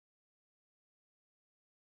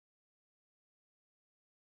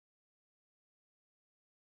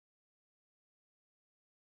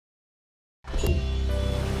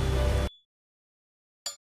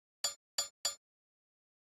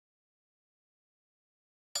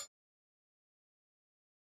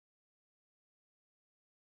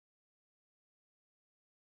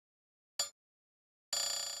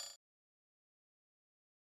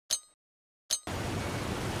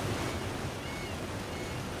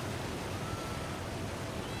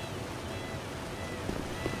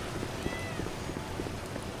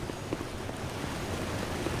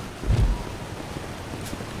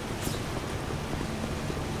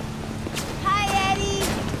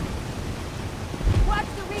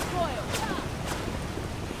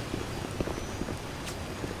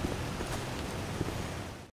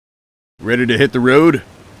Ready to hit the road?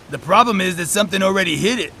 The problem is that something already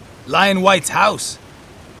hit it. Lion White's house.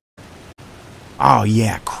 Oh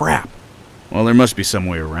yeah, crap. Well, there must be some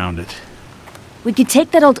way around it. We could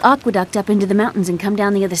take that old aqueduct up into the mountains and come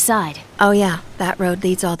down the other side. Oh yeah, that road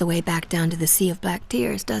leads all the way back down to the Sea of Black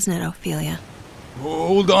Tears, doesn't it, Ophelia?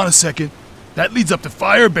 Hold on a second. That leads up to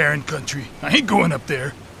Fire Baron country. I ain't going up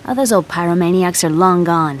there. Oh, those old pyromaniacs are long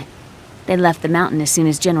gone. They left the mountain as soon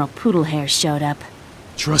as General Poodlehair showed up.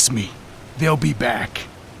 Trust me, they'll be back.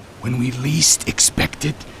 When we least expect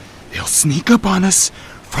it, they'll sneak up on us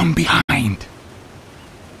from behind.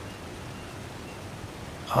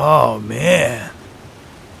 Oh, man.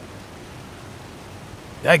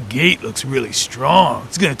 That gate looks really strong.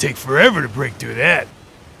 It's gonna take forever to break through that.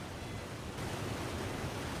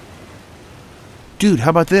 Dude,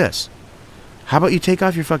 how about this? How about you take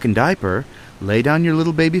off your fucking diaper, lay down your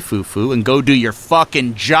little baby foo-foo, and go do your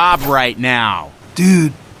fucking job right now?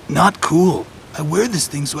 Dude, not cool. I wear this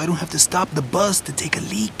thing so I don't have to stop the bus to take a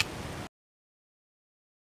leak.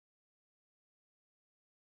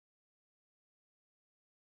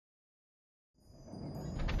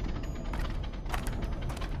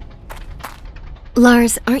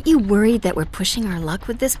 Lars, aren't you worried that we're pushing our luck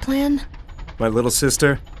with this plan? My little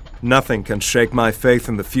sister, nothing can shake my faith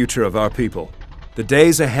in the future of our people. The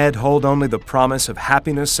days ahead hold only the promise of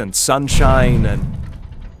happiness and sunshine and...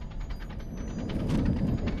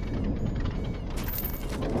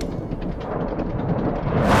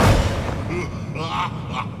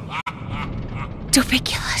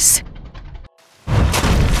 Ridiculous.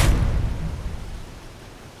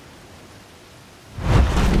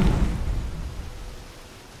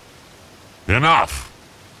 Enough!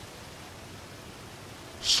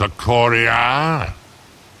 Sikoria?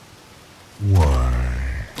 Why?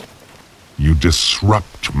 You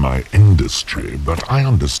disrupt my industry, but I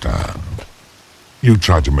understand. You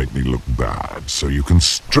try to make me look bad so you can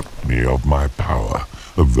strip me of my power,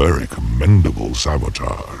 a very commendable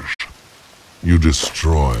sabotage. You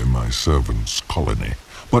destroy my servant's colony,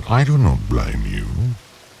 but I do not blame you.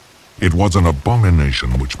 It was an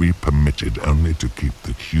abomination which we permitted only to keep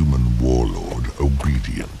the human warlord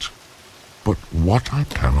obedient. But what I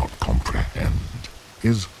cannot comprehend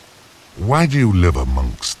is, why do you live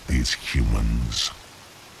amongst these humans?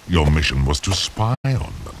 Your mission was to spy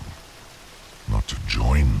on them, not to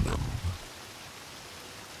join them.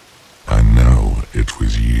 I know it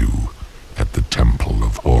was you at the Temple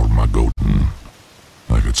of Ormagoden.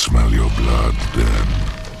 I could smell your blood then.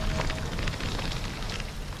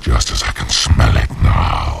 Just as I can smell it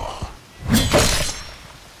now.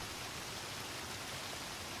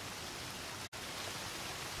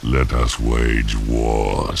 Let us wage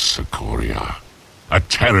war, Sikoria. A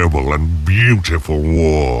terrible and beautiful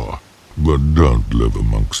war. But don't live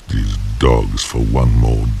amongst these dogs for one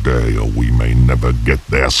more day, or we may never get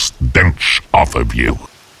their stench off of you.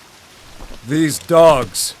 These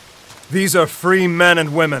dogs. These are free men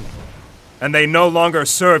and women. And they no longer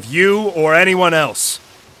serve you or anyone else.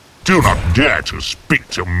 Do not dare to speak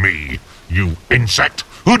to me, you insect!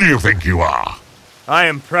 Who do you think you are? I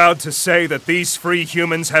am proud to say that these free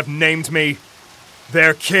humans have named me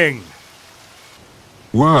their king.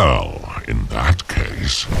 Well, in that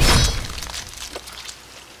case...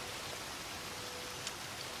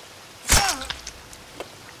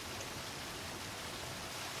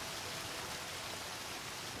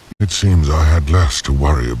 It seems I had less to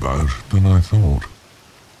worry about than I thought.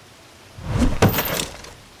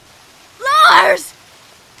 Lars!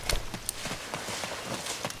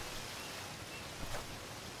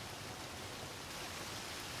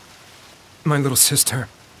 My little sister.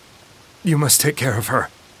 You must take care of her.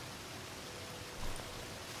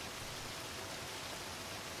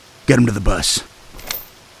 Get him to the bus.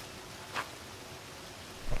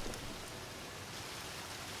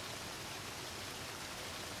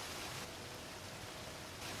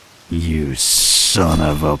 You son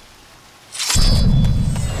of a...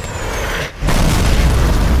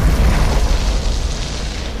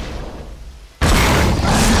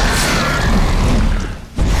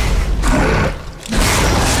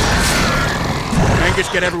 Angus,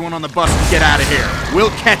 get everyone on the bus and get out of here. We'll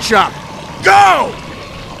catch up. Go!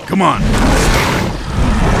 Come on.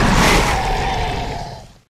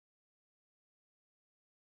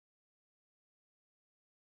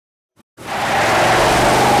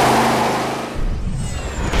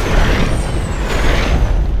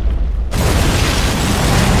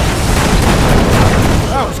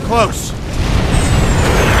 That was close.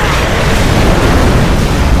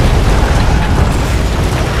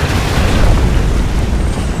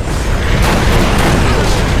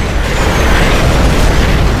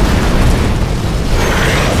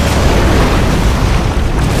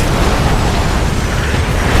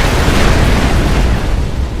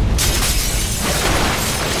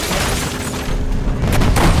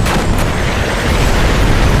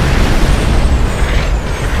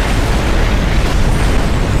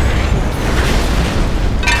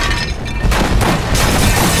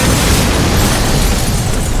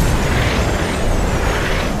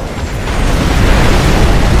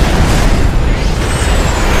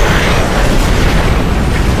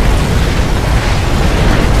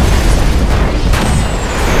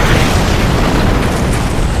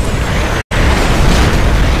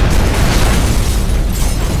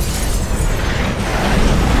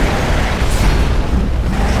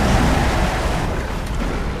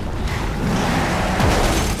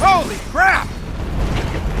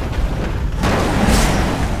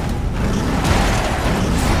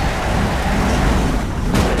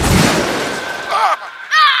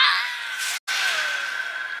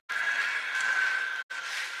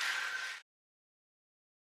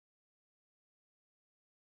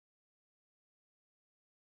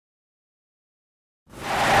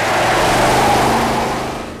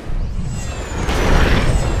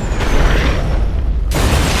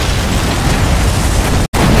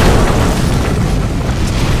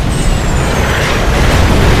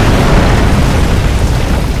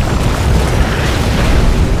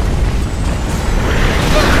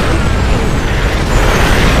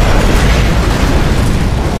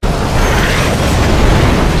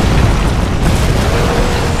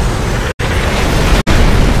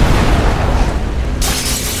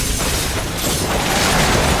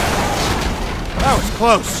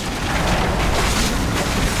 close.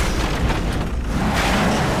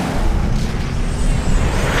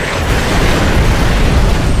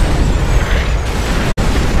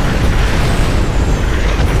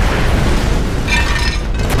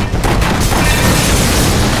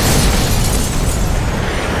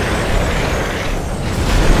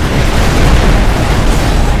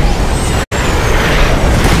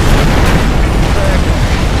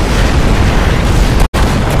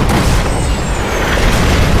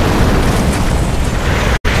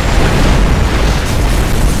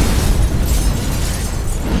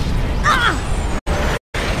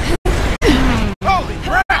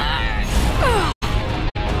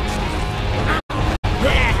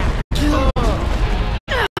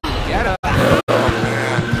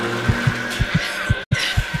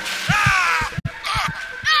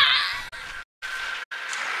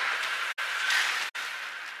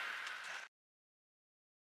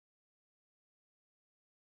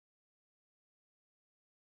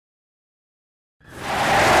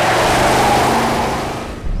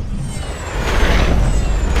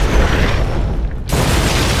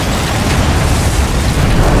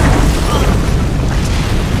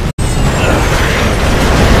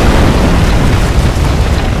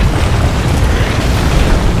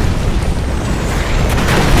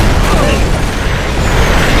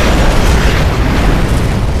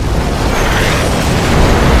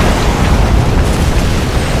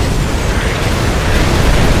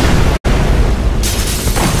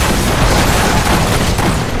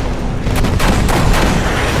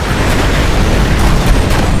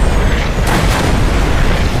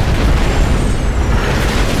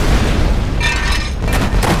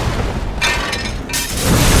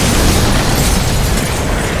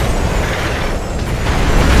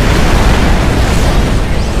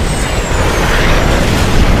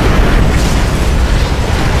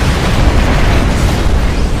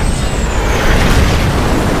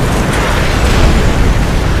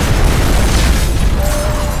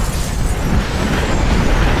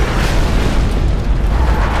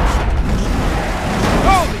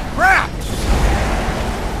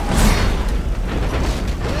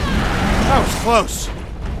 Close.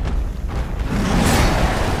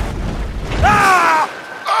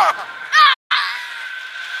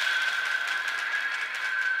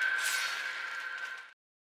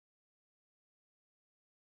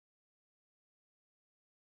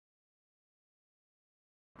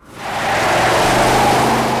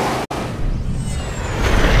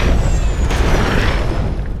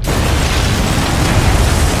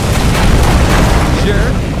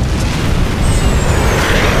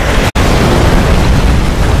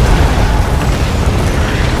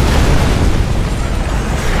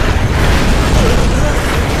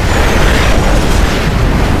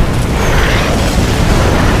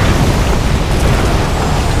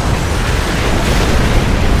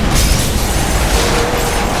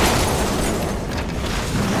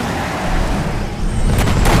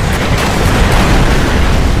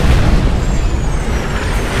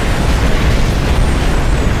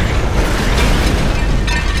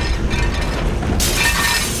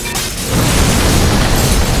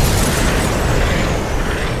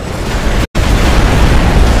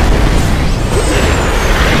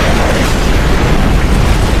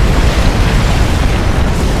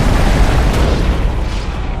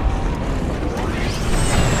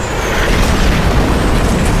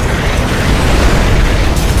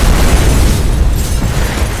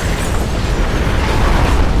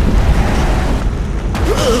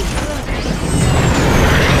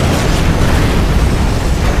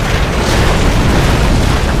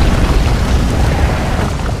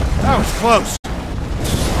 Close.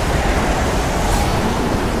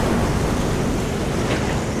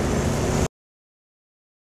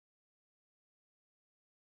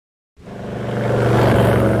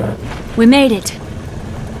 We made it.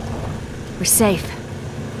 We're safe.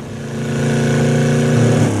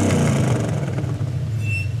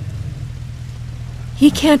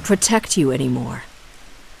 He can't protect you anymore.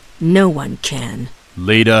 No one can.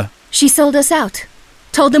 Lita. She sold us out.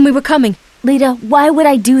 Told them we were coming. Lita, why would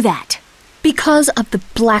I do that? Because of the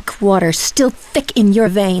black water still thick in your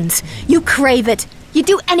veins. You crave it. You'd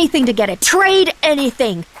do anything to get it. Trade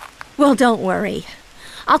anything. Well, don't worry.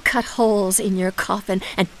 I'll cut holes in your coffin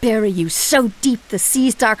and bury you so deep the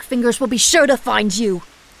sea's dark fingers will be sure to find you.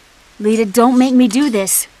 Lita, don't make me do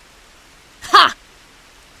this. Ha!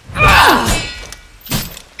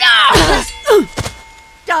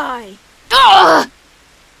 Die!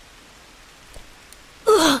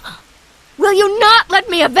 Will you not let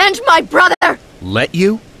me avenge my brother? Let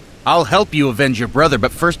you? I'll help you avenge your brother,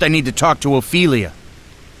 but first I need to talk to Ophelia.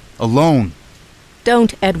 Alone.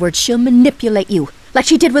 Don't, Edward. She'll manipulate you, like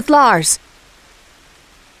she did with Lars.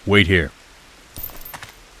 Wait here.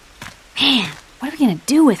 Man, what are we gonna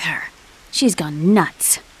do with her? She's gone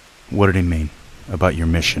nuts. What did he mean? About your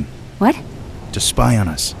mission? What? To spy on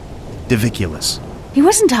us. Diviculus. He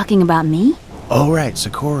wasn't talking about me. Oh, right,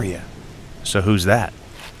 Sikoria. So who's that?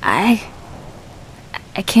 I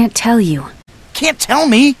can't tell you. Can't tell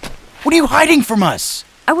me? What are you hiding from us?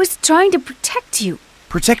 I was trying to protect you.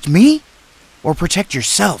 Protect me? Or protect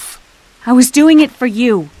yourself? I was doing it for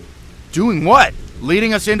you. Doing what?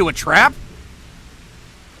 Leading us into a trap?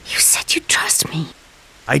 You said you'd trust me.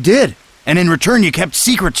 I did. And in return, you kept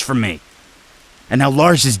secrets from me. And now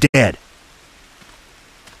Lars is dead.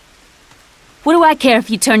 What do I care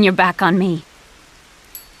if you turn your back on me?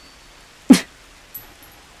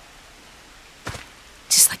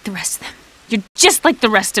 Just like the rest of them. You're just like the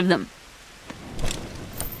rest of them.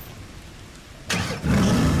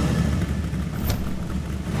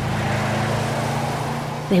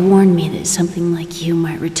 They warned me that something like you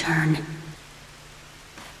might return.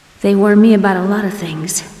 They warned me about a lot of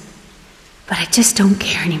things, but I just don't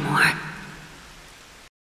care anymore.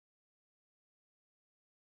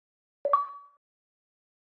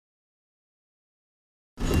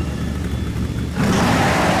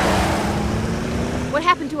 What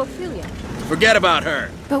happened to Ophelia? Forget about her.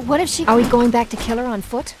 But what if she... Are we going back to kill her on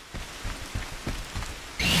foot?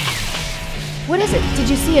 What is it? Did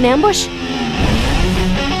you see an ambush?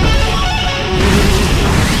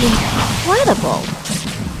 Incredible!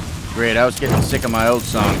 Great, I was getting sick of my old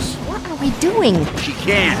songs. What are we doing? She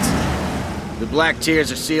can't. The Black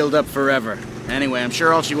Tears are sealed up forever. Anyway, I'm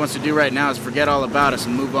sure all she wants to do right now is forget all about us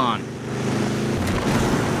and move on.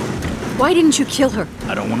 Why didn't you kill her?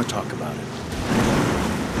 I don't want to talk about it.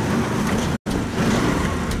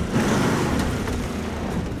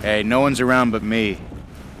 Hey, no one's around but me.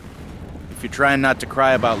 If you're trying not to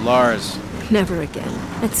cry about Lars... Never again.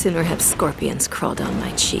 I'd sooner have scorpions crawl down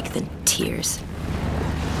my cheek than tears.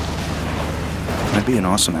 Might be an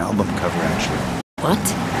awesome album cover, actually. What?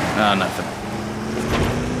 Ah, nothing.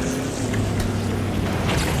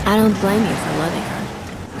 I don't blame you for loving her.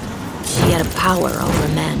 She had a power over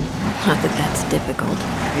men. Not that that's difficult.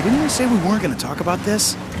 Hey, didn't we say we weren't going to talk about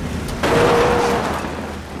this?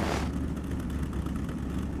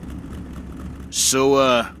 So,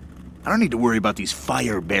 I don't need to worry about these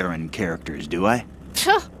Fire Baron characters, do I?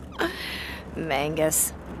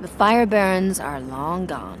 Mangus, the Fire Barons are long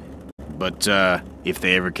gone. But, if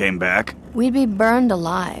they ever came back? We'd be burned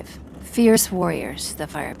alive. Fierce warriors, the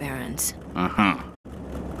Fire Barons. Uh-huh.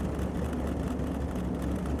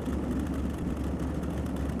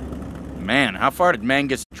 Man, how far did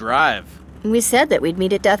Mangus drive? We said that we'd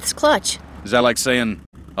meet at Death's Clutch. Is that like saying,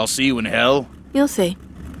 I'll see you in hell? You'll see.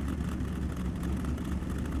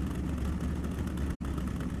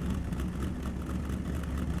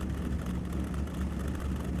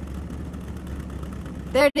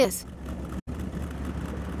 There it is.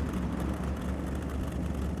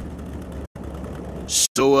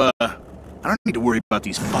 So, I don't need to worry about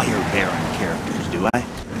these Fire Baron characters, do I?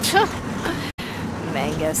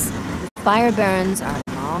 Mangus, the Fire Barons are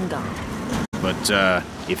long gone. But,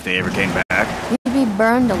 if they ever came back? We'd be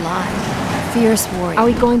burned alive. Fierce warriors. Are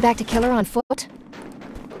we going back to kill her on foot?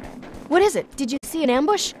 What is it? Did you see an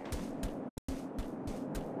ambush?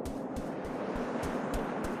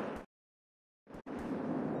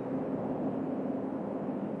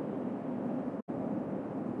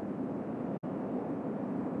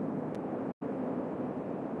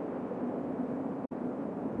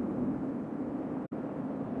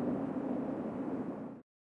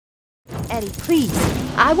 Eddie, please.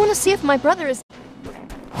 I want to see if my brother is...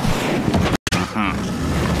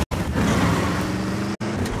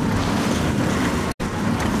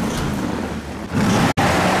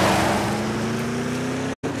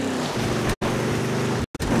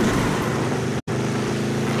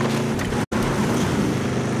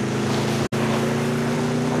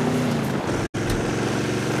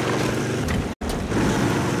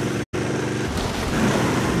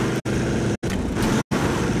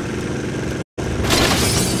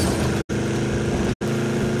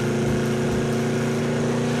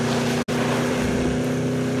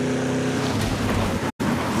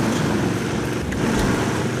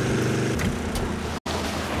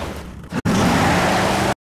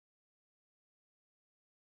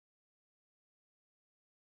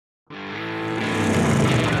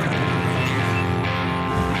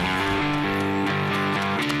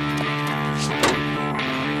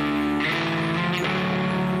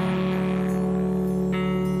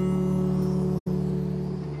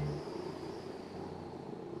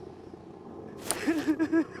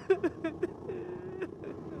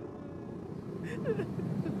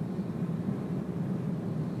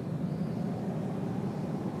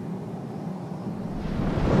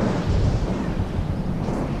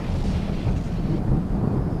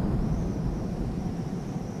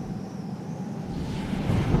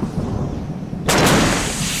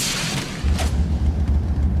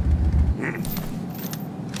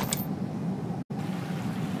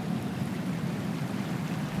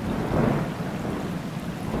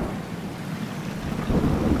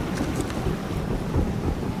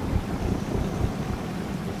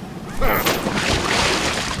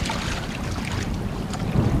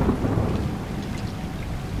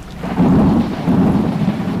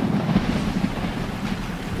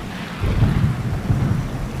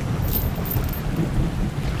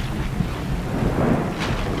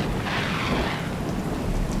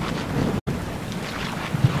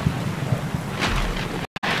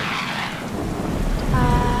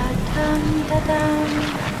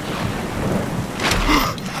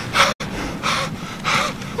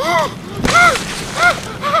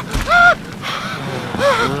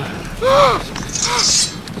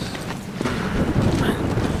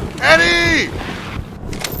 Eddie!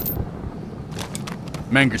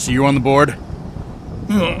 Mangus, are you on the board?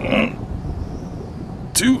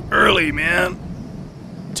 Too early, man.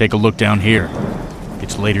 Take a look down here.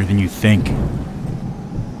 It's later than you think.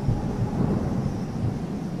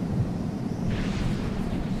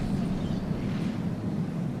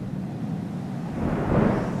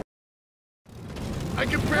 I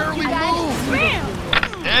can barely move!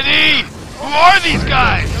 Eddie! Who are these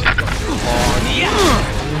guys?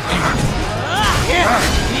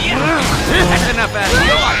 That's enough out of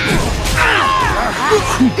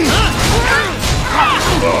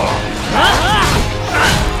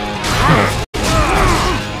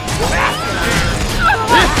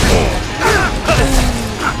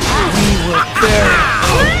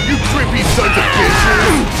You creepy sons of bitches!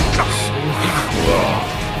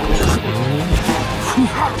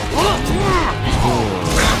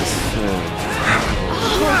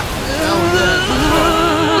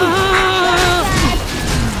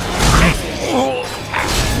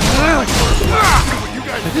 You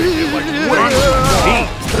guys think you're like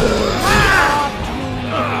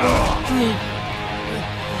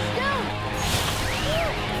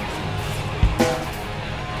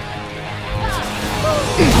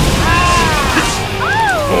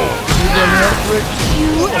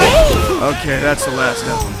Okay, that's the last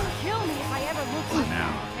of them.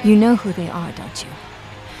 You know who they are, don't you?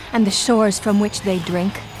 And the shores from which they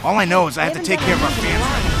drink? All I know is I have to take care of our fans.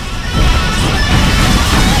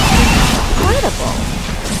 Incredible.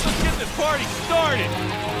 Let's get this party started!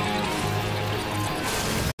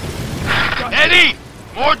 Eddie!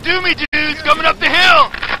 More Doomy dudes coming up the hill!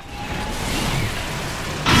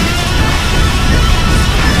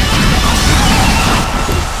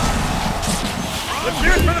 Let's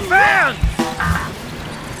hear it for the fans!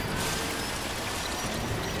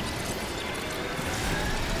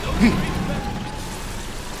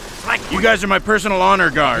 You guys are my personal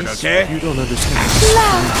honor guard, okay? You don't understand.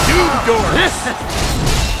 Dude doors!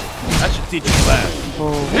 That should teach you a class.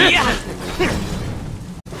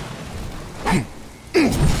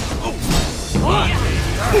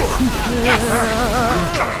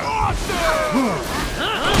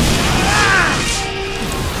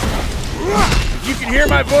 If you can hear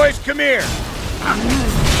my voice, come here.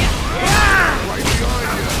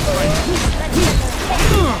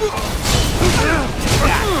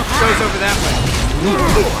 Goes over that way.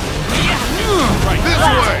 this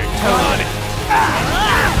way!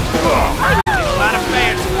 A lot of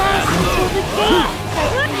fans.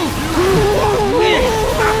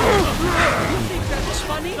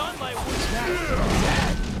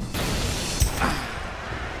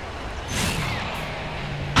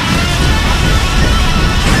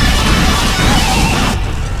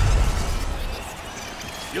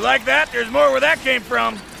 You like that? There's more where that came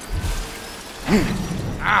from.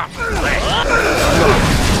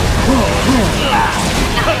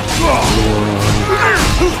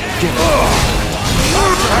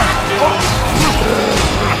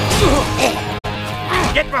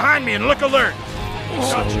 Get behind me and look alert.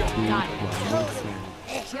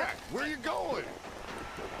 Jack, where are you going?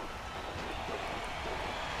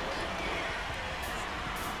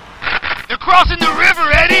 They're crossing the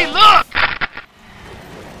river, Eddie. Look.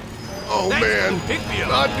 Oh man,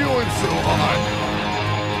 not doing so hot.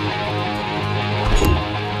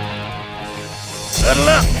 Settle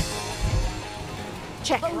up.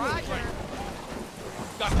 Check.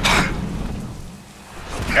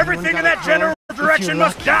 Everything in that general direction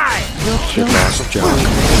must die. Massive jock.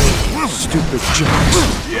 Stupid jocks.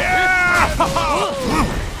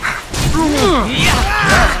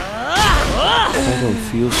 I don't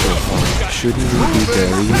feel so hot. Shouldn't we be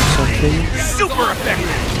burying something? Super effective.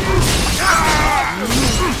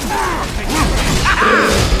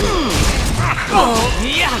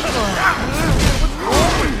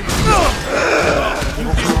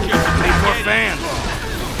 Need more fans.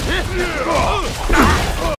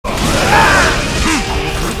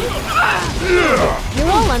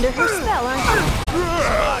 You're all under her spell, aren't you?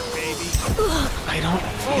 I don't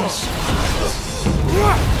feel so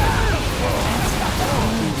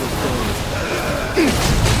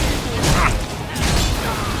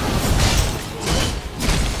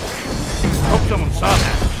Hope someone saw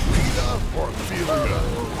that. Or feeling up.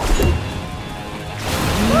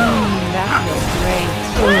 That feels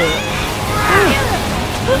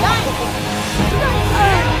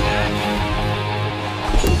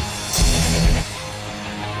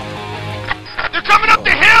They're coming up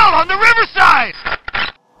the hill on the riverside.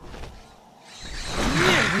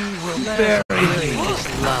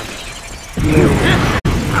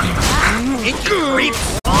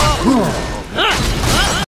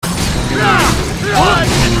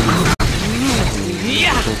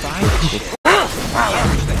 You're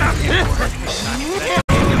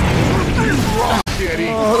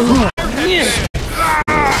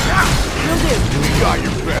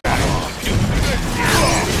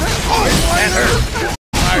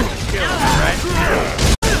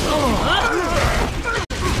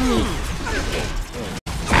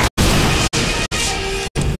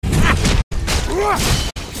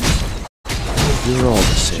all the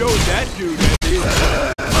same. Show that dude,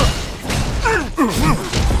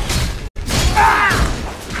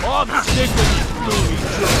 I'm sick of this movie.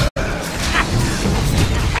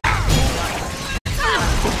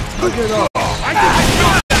 Look it up.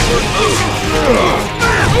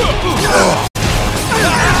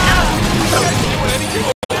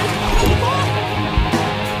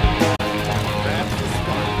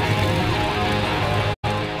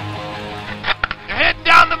 You're heading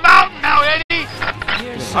down the mountain now, Eddie!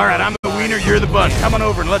 Alright, I'm the wiener, you're the bun. Come on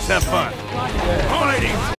over and let's have fun.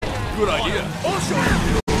 Alrighty. Good idea. I'll show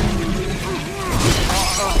you.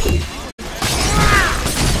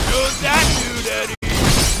 Show that dude, Eddie.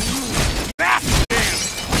 That's him.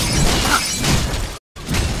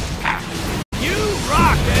 You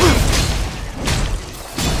rock, Eddie.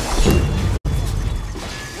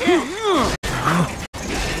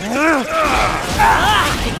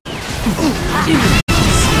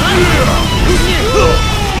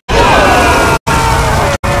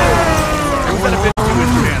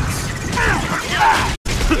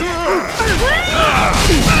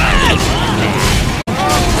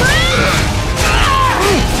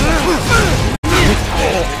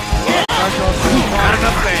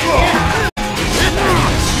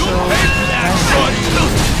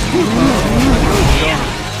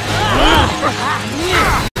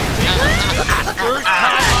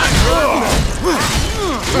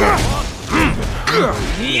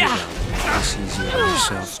 It's easy on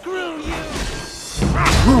yourself. Screw you.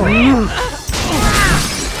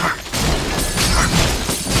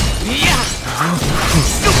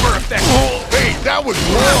 Super effective. Hey, that was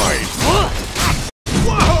mine!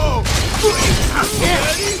 Whoa!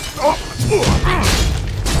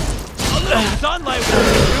 A little sunlight would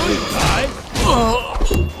really guys.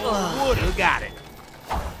 Would've got it.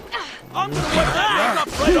 I'm gonna put that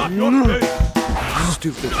up right off your face.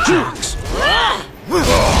 Stupid jocks.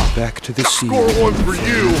 Back to the sea. Score one for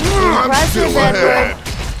you! I'm still ahead!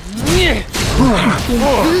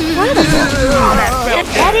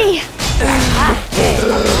 Eddie!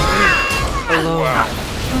 Wow.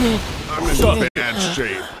 I'm in bad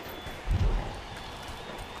shape.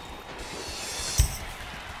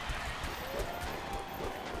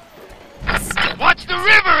 Watch the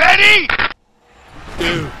river, Eddie!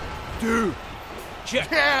 Dude. Check.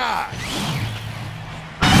 Yeah!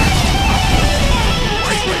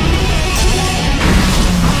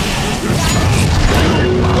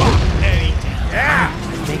 Yeah!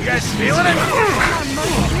 You guys feeling it?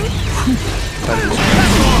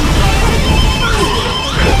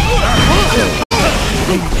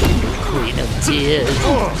 Queen of Tears.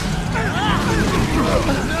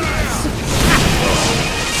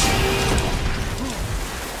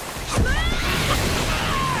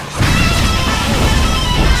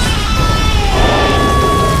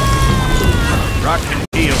 Rock can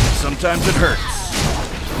heal, but sometimes it hurts.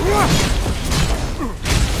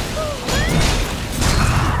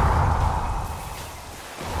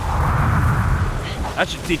 That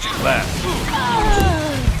should teach a class.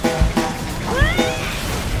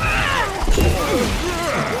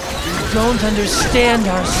 You don't understand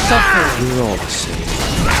our suffering. You're all the same.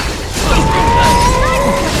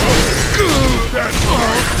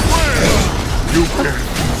 You can.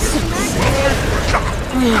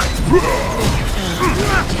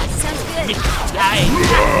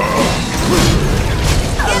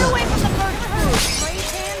 Get away from the bird fruit! Right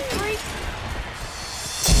hand freak!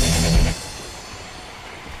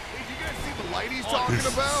 Did you guys see the light he's talking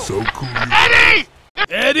about? So cool. Eddie!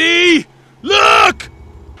 Eddie! Look!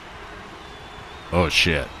 Oh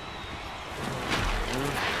shit.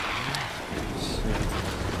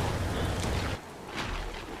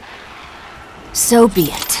 So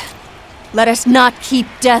be it. Let us not keep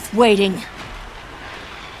death waiting.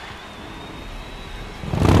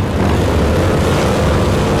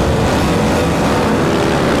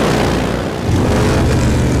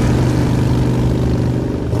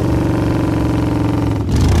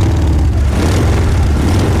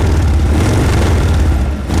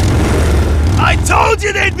 I told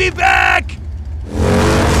you they'd be back!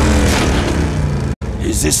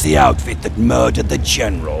 Is this the outfit that murdered the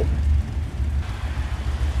General?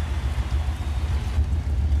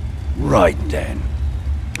 Right then.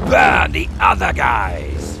 Burn the other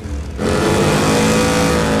guys!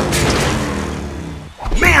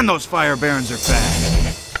 Man, those fire barons are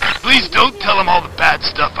fast. Please don't tell them all the bad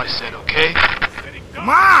stuff I said, okay? Come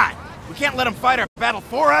on! We can't let them fight our battle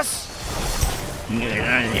for us.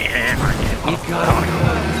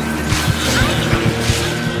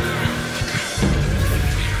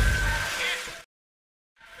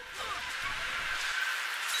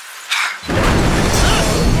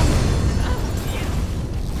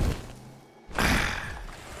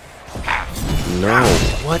 No.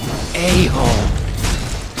 What a-hole.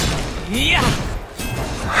 Yeah!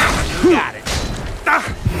 You got it.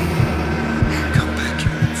 Come back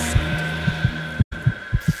here.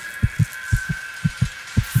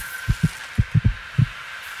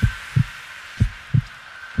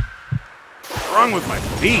 What's wrong with my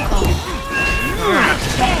feet?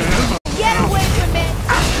 Get away from it!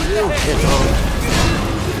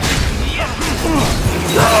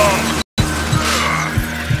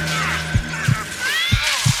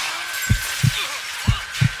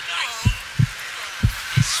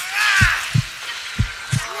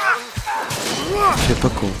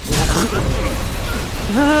 Typical.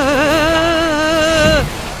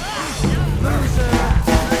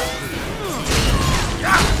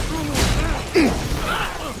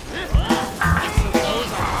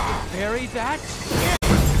 Bury that?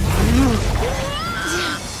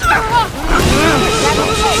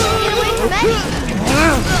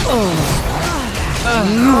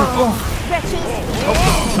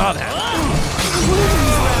 Saw that.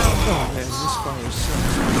 Oh man, this fire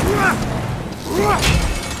sucks.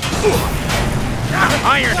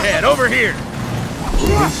 Ironhead, over here.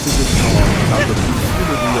 This is a song about the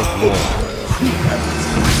futility of war.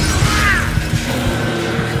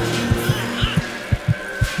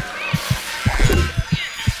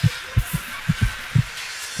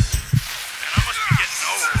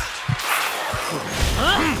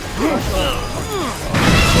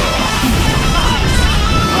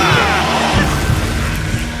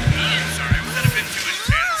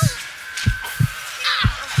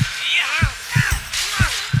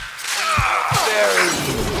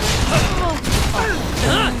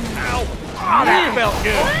 Oh, that felt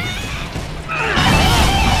good.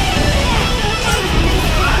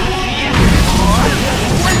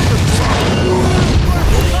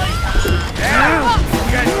 Yeah,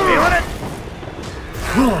 you guys feeling it?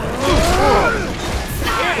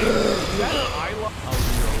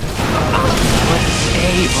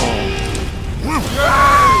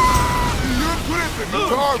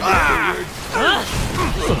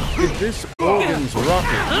 If this organ's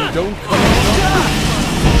rotten, you don't come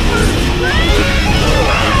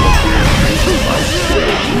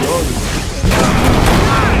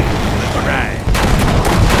All right.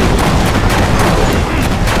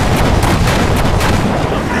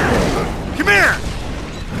 Come here.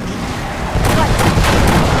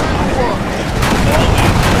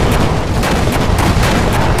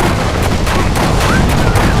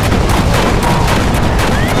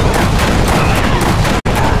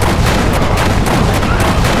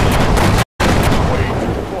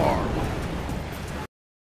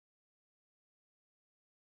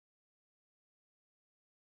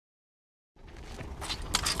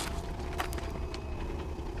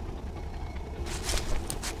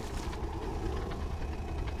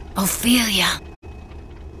 Ophelia.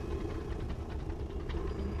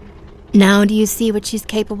 Now do you see what she's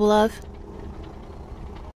capable of?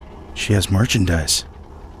 She has merchandise.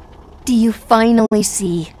 Do you finally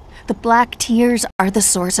see? The Black Tears are the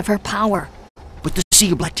source of her power. But the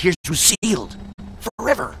Sea of Black Tears was sealed.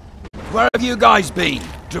 Forever. Where have you guys been?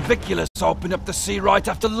 Draviculus opened up the sea right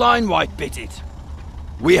after Linewhite bit it.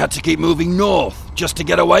 We had to keep moving north, just to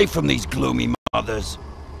get away from these gloomy mothers.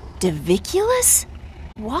 Draviculus?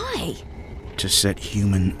 Why? To set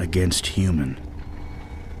human against human.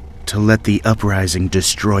 To let the uprising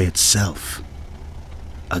destroy itself.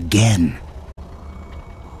 Again.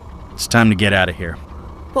 It's time to get out of here.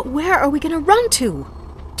 But where are we gonna run to?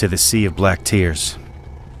 To the Sea of Black Tears.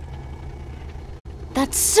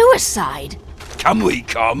 That's suicide! Can we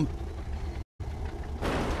come?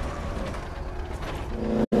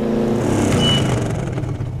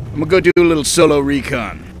 I'm gonna go do a little solo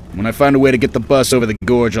recon. When I find a way to get the bus over the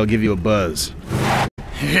gorge, I'll give you a buzz.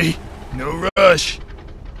 Hey, no rush.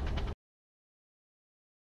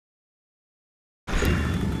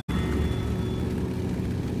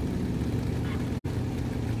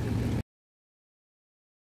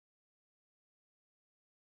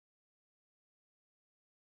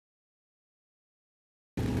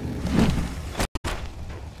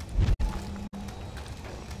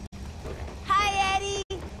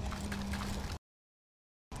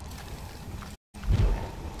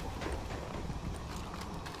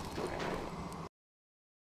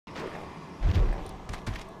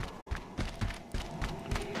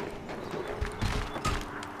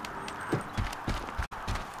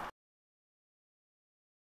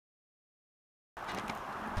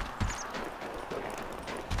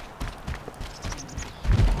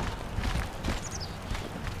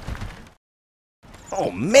 Oh,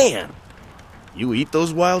 man! You eat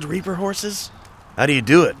those wild Reaper horses? How do you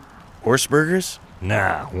do it? Horse burgers?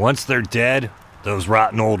 Nah, once they're dead, those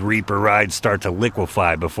rotten old Reaper rides start to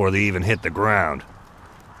liquefy before they even hit the ground.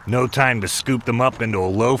 No time to scoop them up into a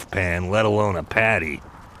loaf pan, let alone a patty.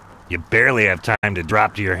 You barely have time to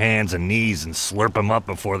drop to your hands and knees and slurp them up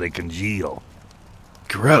before they congeal.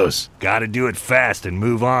 Gross. Gotta do it fast and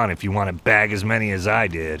move on if you want to bag as many as I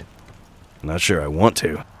did. Not sure I want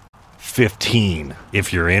to. 15,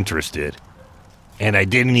 if you're interested. And I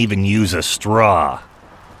didn't even use a straw.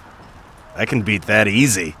 I can beat that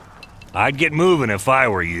easy. I'd get moving if I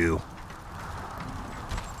were you.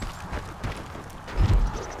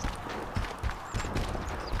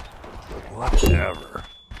 Whatever.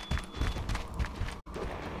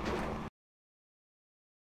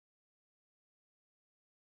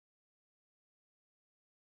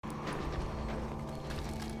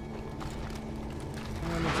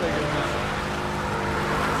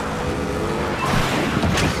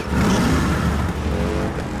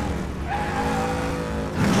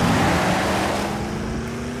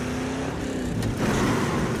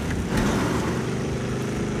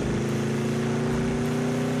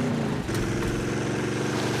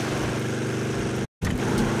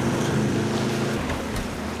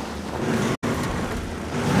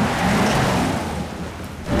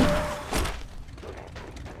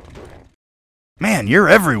 Man, you're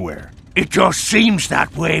everywhere. It just seems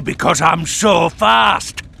that way because I'm so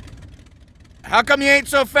fast. How come you ain't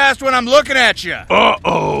so fast when I'm looking at you?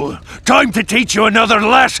 Uh-oh. Time to teach you another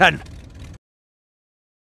lesson.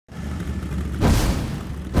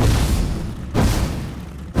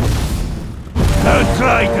 I'll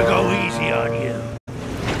try to go easy on you.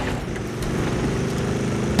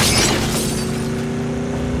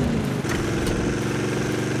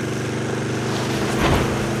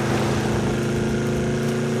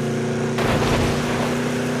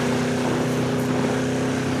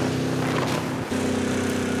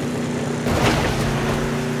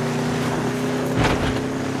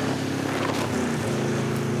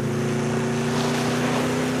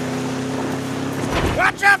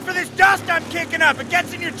 Watch out for this dust I'm kicking up! It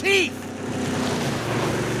gets in your teeth!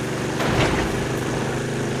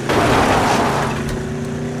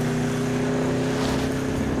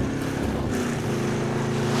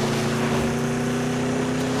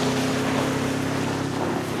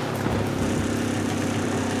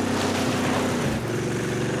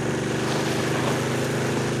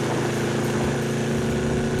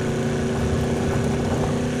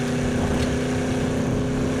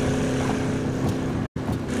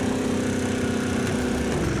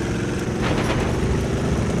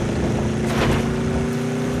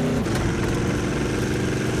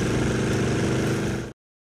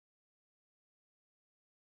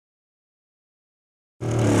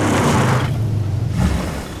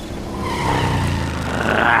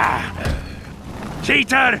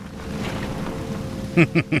 Cheater!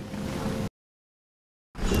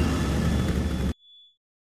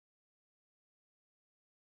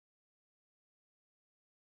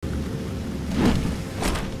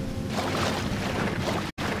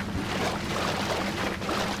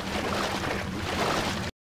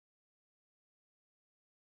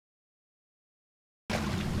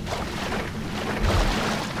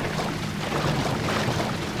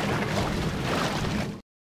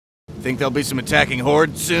 Think there'll be some attacking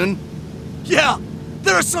hordes soon? Yeah,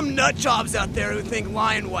 there are some nutjobs out there who think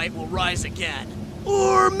Lion White will rise again.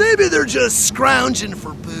 Or maybe they're just scrounging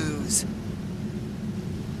for booze.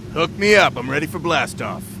 Hook me up, I'm ready for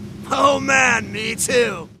blastoff. Oh man, me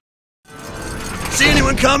too. See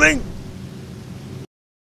anyone coming?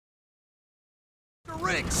 The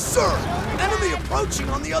ring, sir! Enemy approaching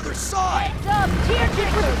on the other side! Heads up! Tear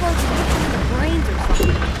kickers approaching between the brains or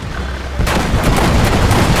something.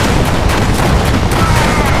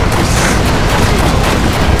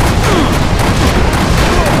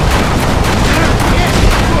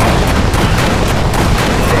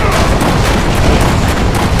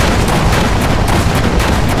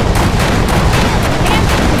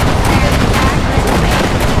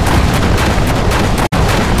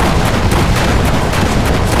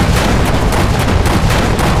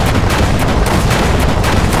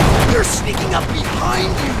 They're sneaking up behind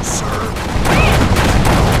you, sir!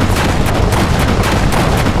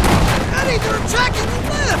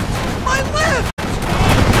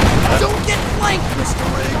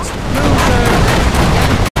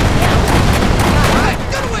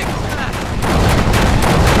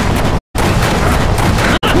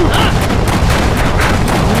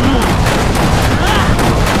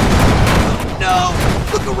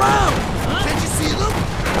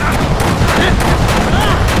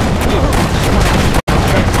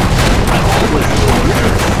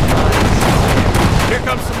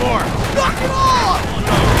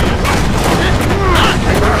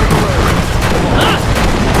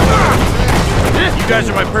 guys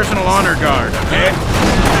are my personal honor guard, okay?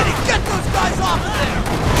 Eddie, get those guys off of there!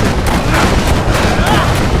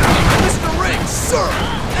 Mr. Riggs, sir!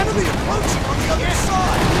 Enemy approaching on the other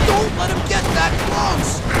side! Don't let him get that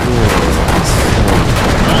close!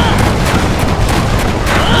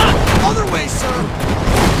 Other way, sir!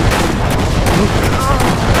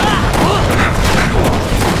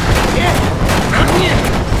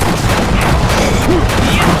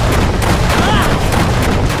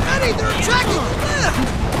 Eddie, they're attacking the lift!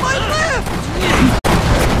 My lift!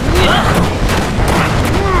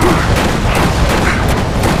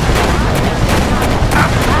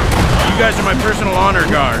 You guys are my personal honor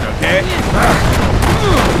guard, okay?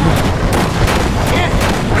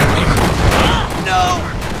 No!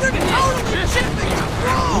 They're totally chipping the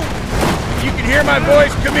throne! If you can hear my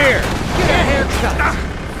voice, come here! Get a haircut!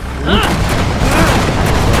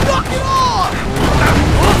 Knock it off!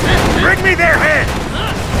 Bring me their head!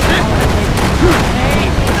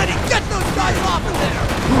 Eddie, get those guys off of there!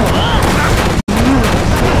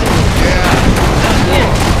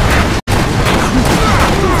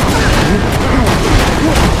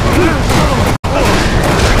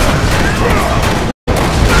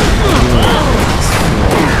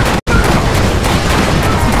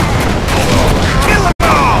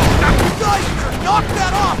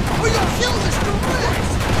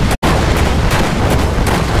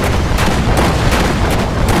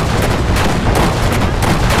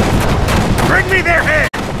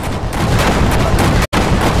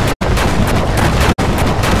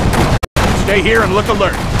 Stay here and look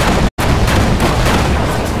alert.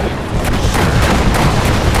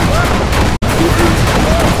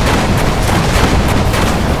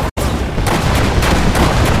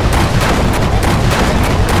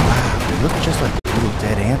 They look just like little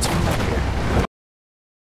dead ants from up here.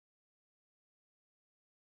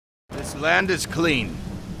 This land is clean.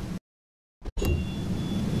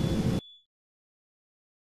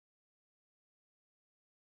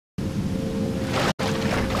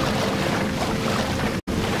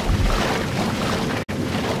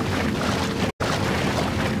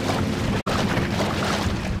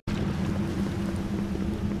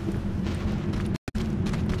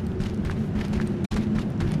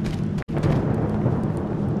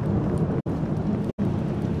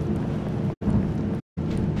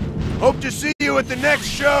 Hope to see you at the next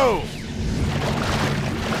show!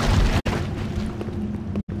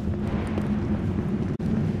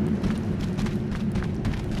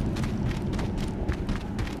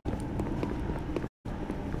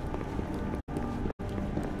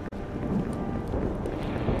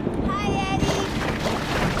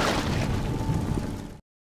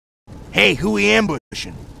 Hey, who we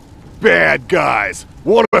ambushing? Bad guys.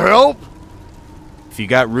 Want to help? If you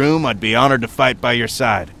got room, I'd be honored to fight by your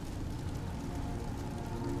side.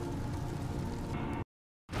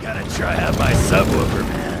 Gotta try out my subwoofer,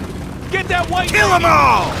 man. Get that white... Kill them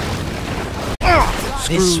all!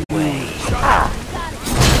 This way.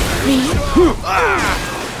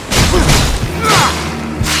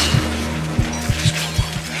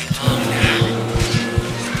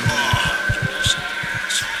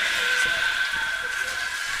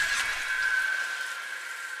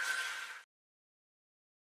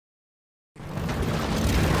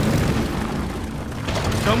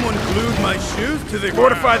 Someone glued my shoes to the...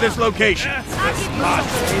 Fortify this location. Yep,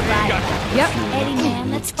 Eddie,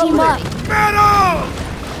 man, let's team up. Metal!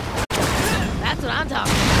 That's what I'm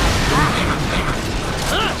talking about.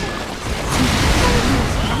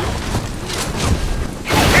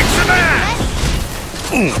 Kick some ass!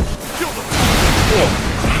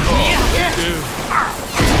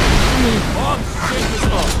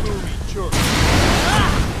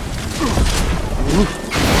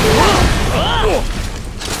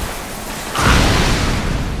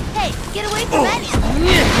 Hey, get away from Eddie!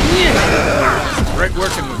 Great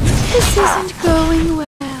working with you. This isn't going well.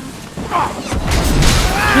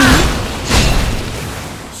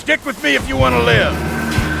 Stick with me if you want to live.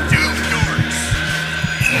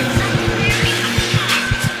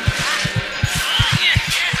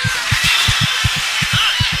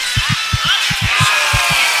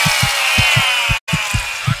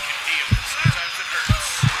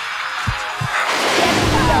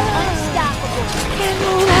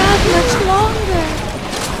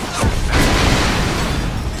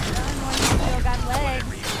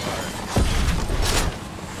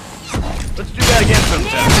 Let's do that again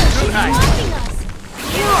sometime. Good night.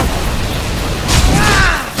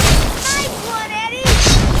 Nice one, Eddie!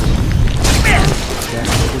 Glad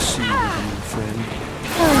to see you, my friend.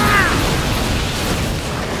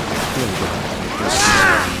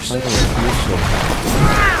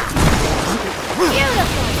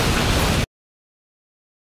 Beautiful!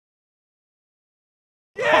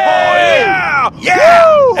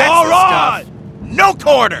 elk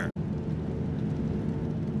order!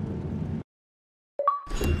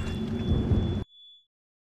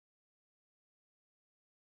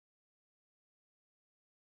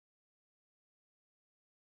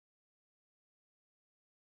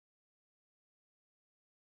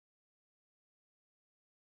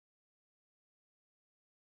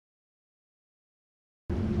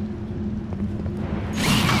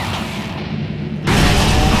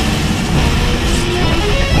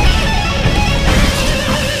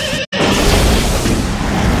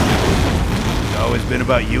 Been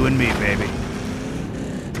about you and me, baby.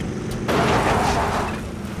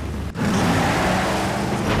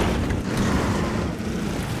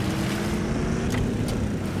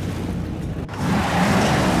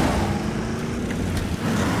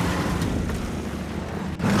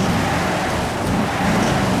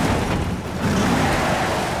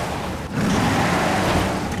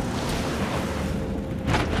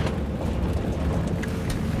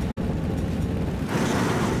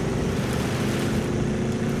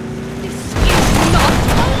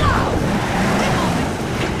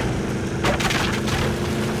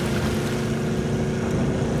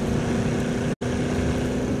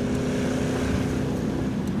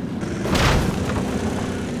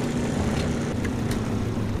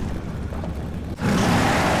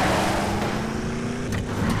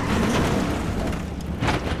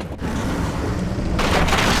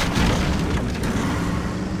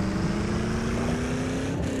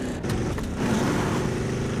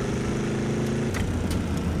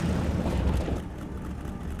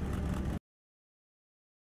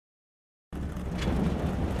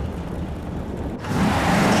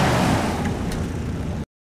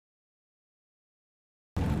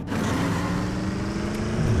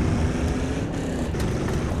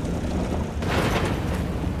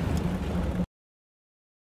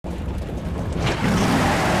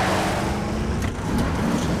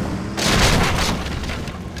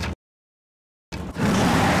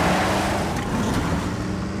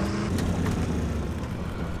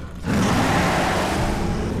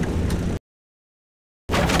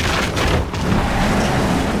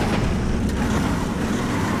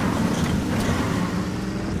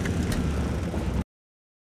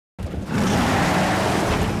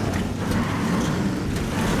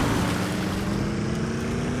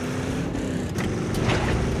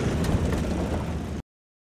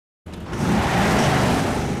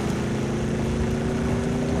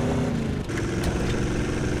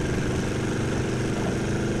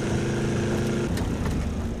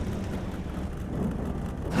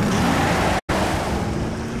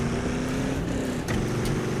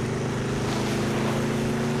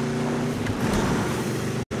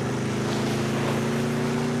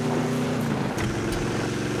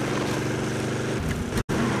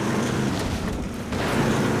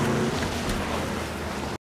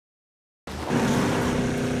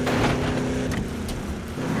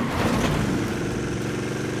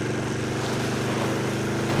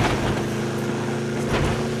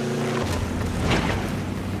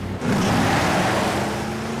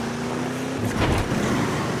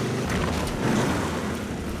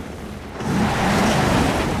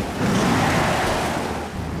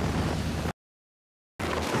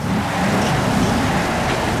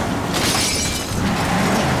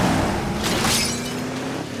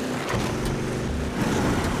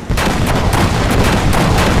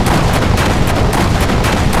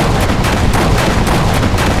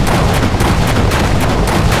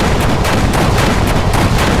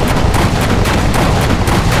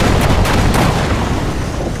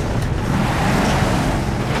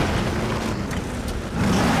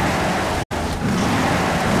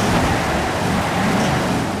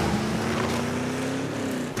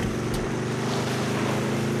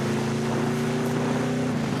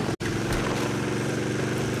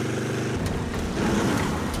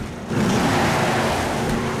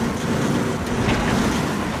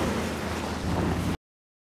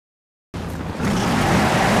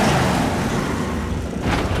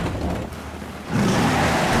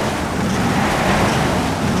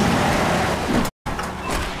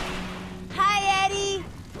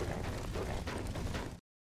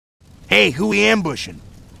 Hey, who we ambushing?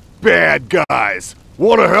 Bad guys.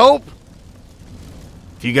 Wanna help?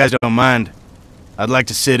 If you guys don't mind, I'd like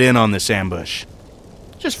to sit in on this ambush.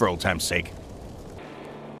 Just for old time's sake.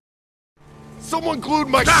 Someone glued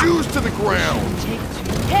my shoes to the ground!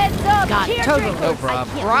 Heads up! Got it, totally. No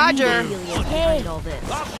problem. Roger. Hey,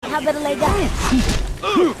 how about a lay down?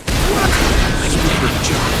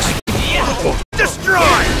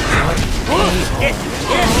 Destroy!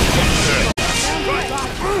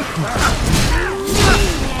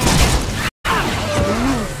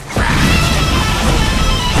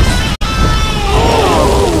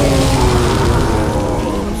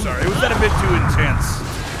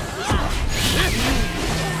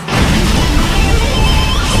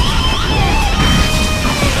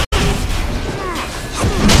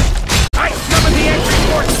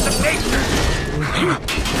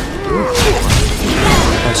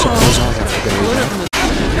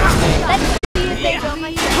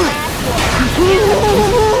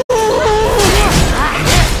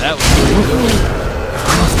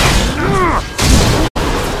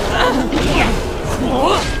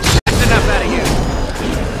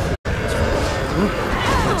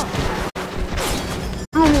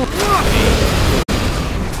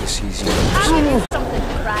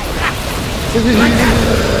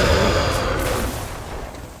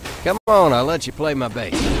 Come on, I'll let you play my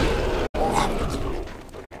bass.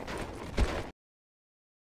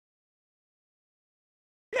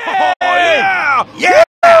 Yeah! Yeah! Yeah!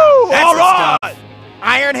 All right!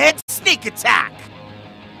 Ironhead sneak attack!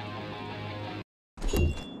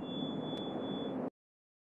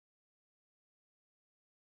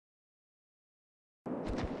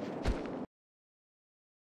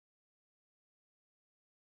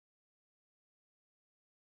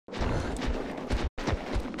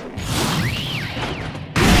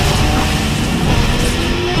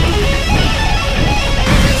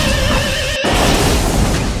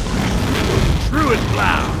 Druid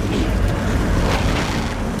plow!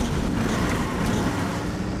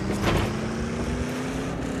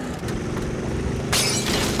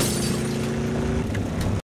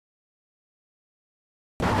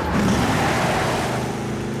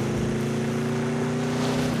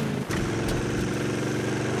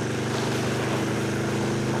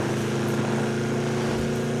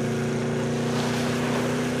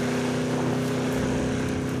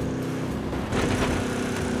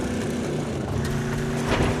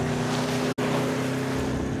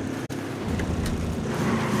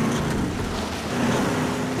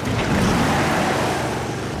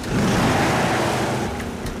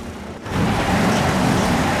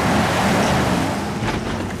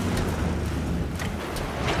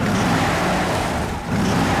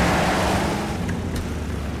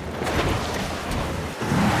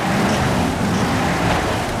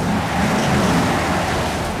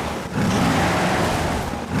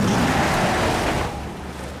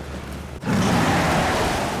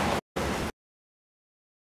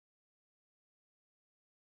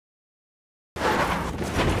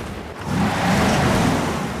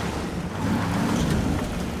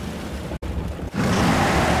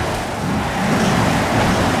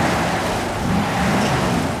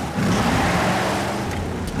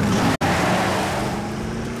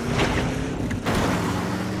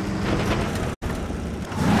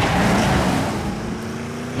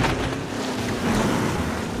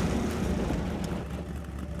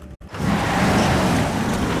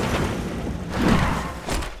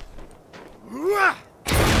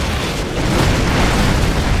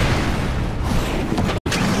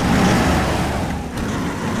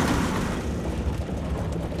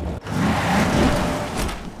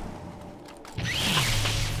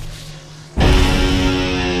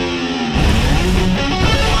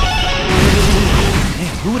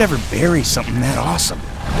 Who would ever bury something that awesome?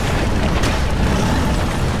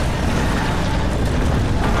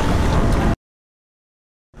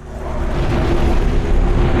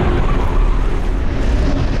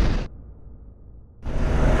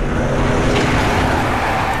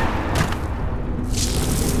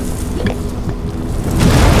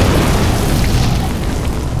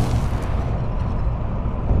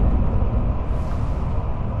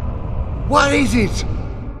 What is it?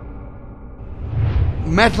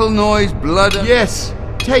 Metal noise, blood. Yes,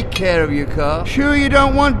 take care of your car. Sure you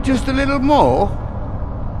don't want just a little more?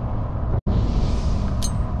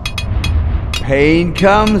 Pain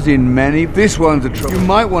comes in many. This one's a trouble. You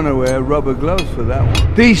might want to wear rubber gloves for that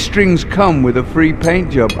one. These strings come with a free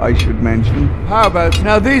paint job, I should mention. How about...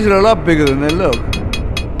 Now these are a lot bigger than they look.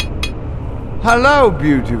 Hello,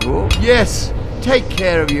 beautiful. Yes, take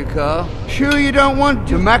care of your car. Sure you don't want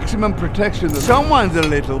the maximum protection. Someone's a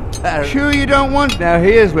little parrot. Sure you don't want... Now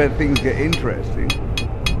here's where things get interesting.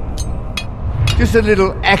 Just a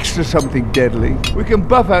little extra something deadly. We can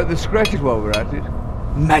buff out the scratches while we're at it.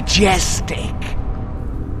 Majestic.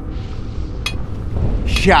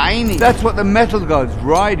 Shiny. That's what the metal god's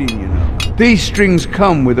riding, you know. These strings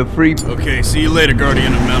come with a free... Okay, see you later,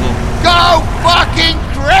 Guardian of Metal. Go fucking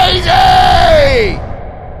crazy!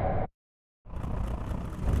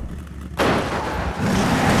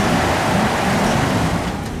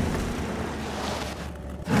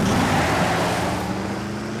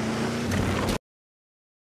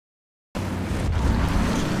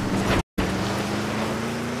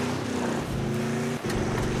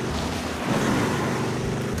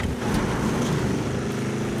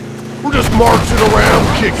 We're just marching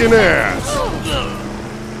around kicking ass.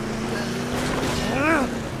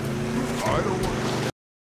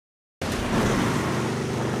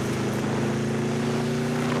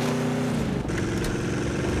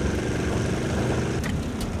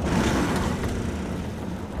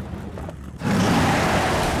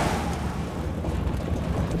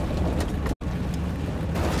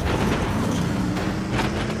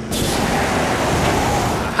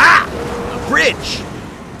 Aha! A bridge!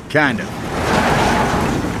 Kind of.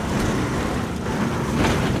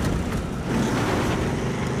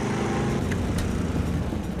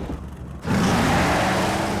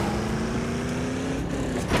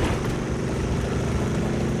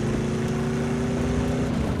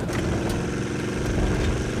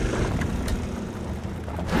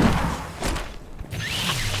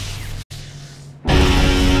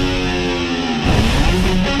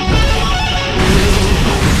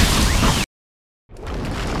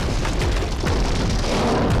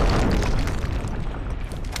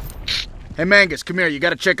 Hey, Mangus, come here. You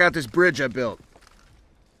gotta check out this bridge I built.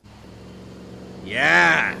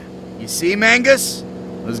 Yeah. You see, Mangus?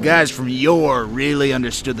 Those guys from yore really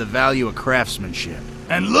understood the value of craftsmanship.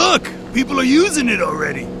 And look! People are using it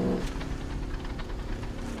already!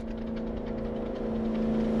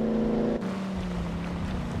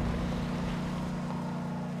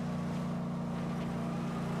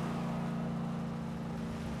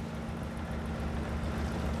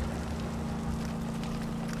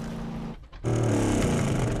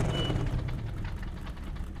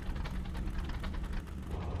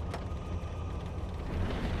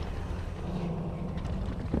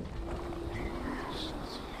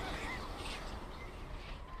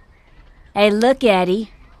 Hey, look, Eddie.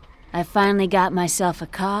 I finally got myself a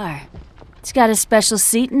car. It's got a special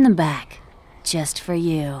seat in the back. Just for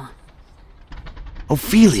you.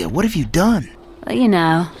 Ophelia, what have you done? Well, you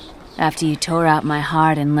know, after you tore out my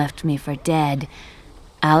heart and left me for dead,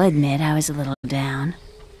 I'll admit I was a little down.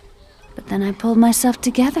 But then I pulled myself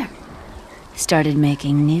together. Started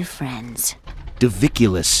making new friends.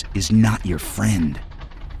 Doviculus is not your friend.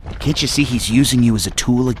 Can't you see he's using you as a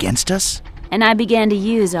tool against us? And I began to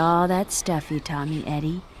use all that stuff you taught me,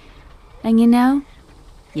 Eddie. And you know,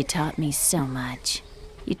 you taught me so much.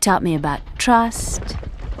 You taught me about trust,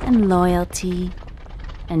 and loyalty,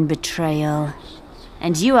 and betrayal.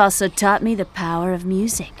 And you also taught me the power of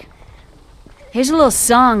music. Here's a little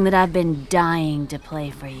song that I've been dying to play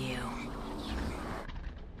for you.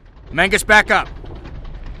 Mangus, back up.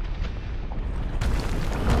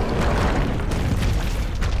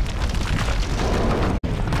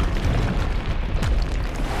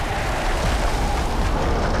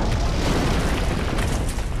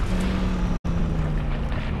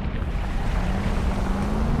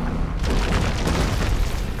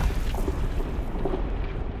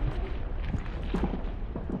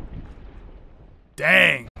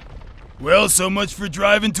 Dang. Well, so much for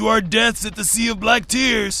driving to our deaths at the Sea of Black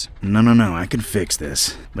Tears. No, I can fix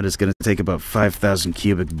this. But it's gonna take about 5,000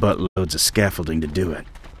 cubic buttloads of scaffolding to do it.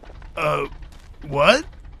 What?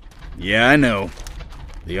 Yeah, I know.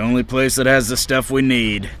 The only place that has the stuff we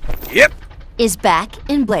need. Yep! Is back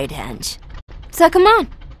in Bladehenge. So come on.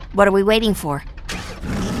 What are we waiting for?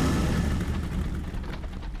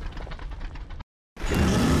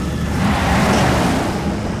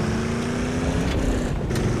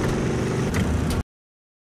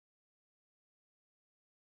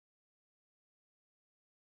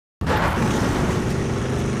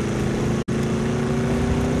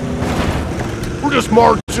 We're just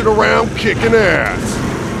marching around kicking ass.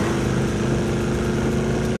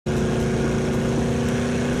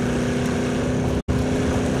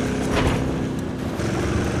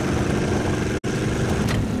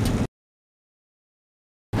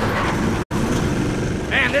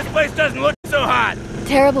 Man, this place doesn't look so hot.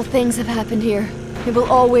 Terrible things have happened here. It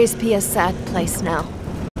will always be a sad place now.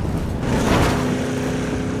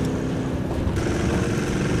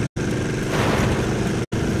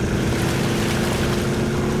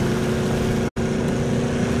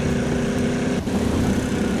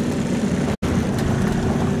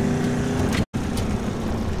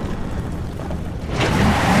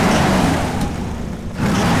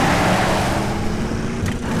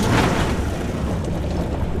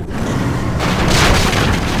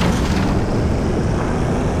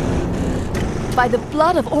 By the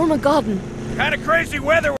blood of Ormagodden. Kind of crazy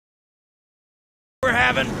weather we're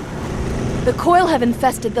having. The Coil have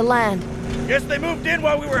infested the land. Guess they moved in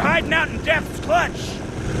while we were hiding out in Death's clutch.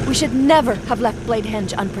 We should never have left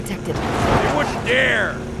Bladehenge unprotected. They wouldn't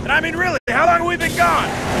dare. And I mean, really, how long have we been gone?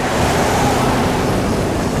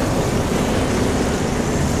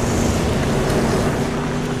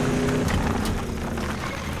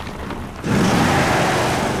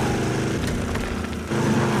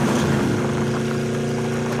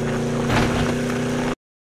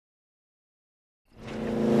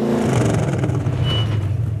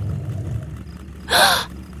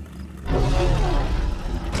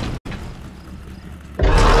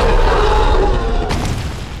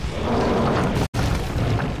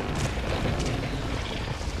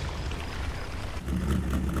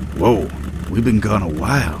 Whoa, we've been gone a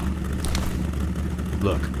while.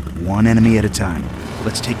 Look, one enemy at a time.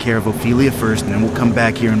 Let's take care of Ophelia first, and then we'll come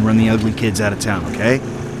back here and run the ugly kids out of town, okay?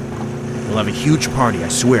 We'll have a huge party, I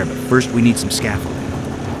swear, but first we need some scaffolding.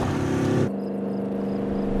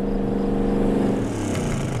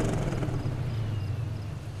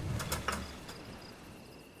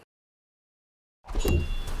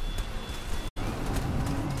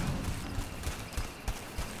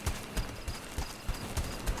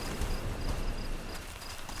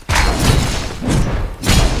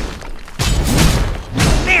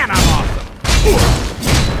 Man, I'm awesome!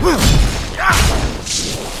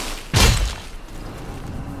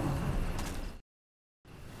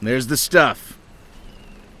 There's the stuff.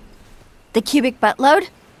 The cubic buttload?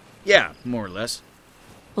 Yeah, more or less.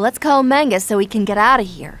 Well, let's call Mangus so we can get out of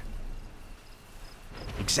here.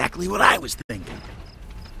 Exactly what I was thinking.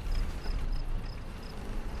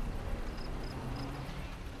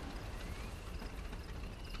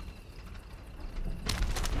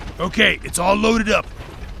 Okay, it's all loaded up.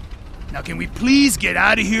 Now can we please get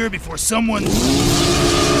out of here before someone...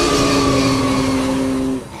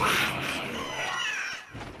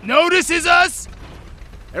 notices us?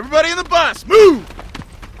 Everybody in the bus, move!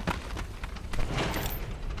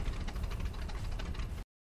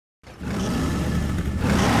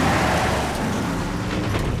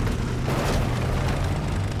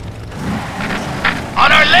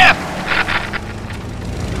 On our left!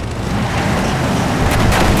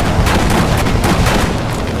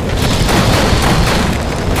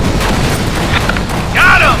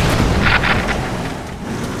 Got him!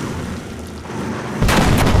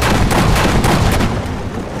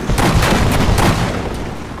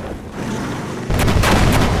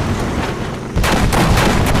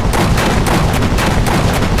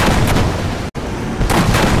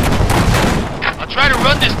 I'll try to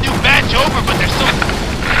run this new batch over, but they're so...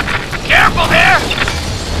 Careful there!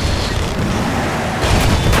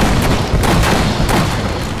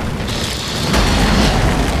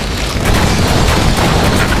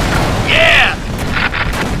 Yeah!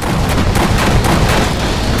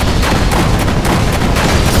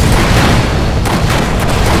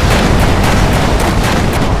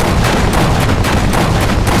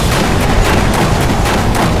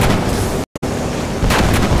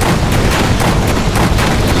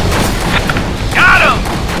 Got him!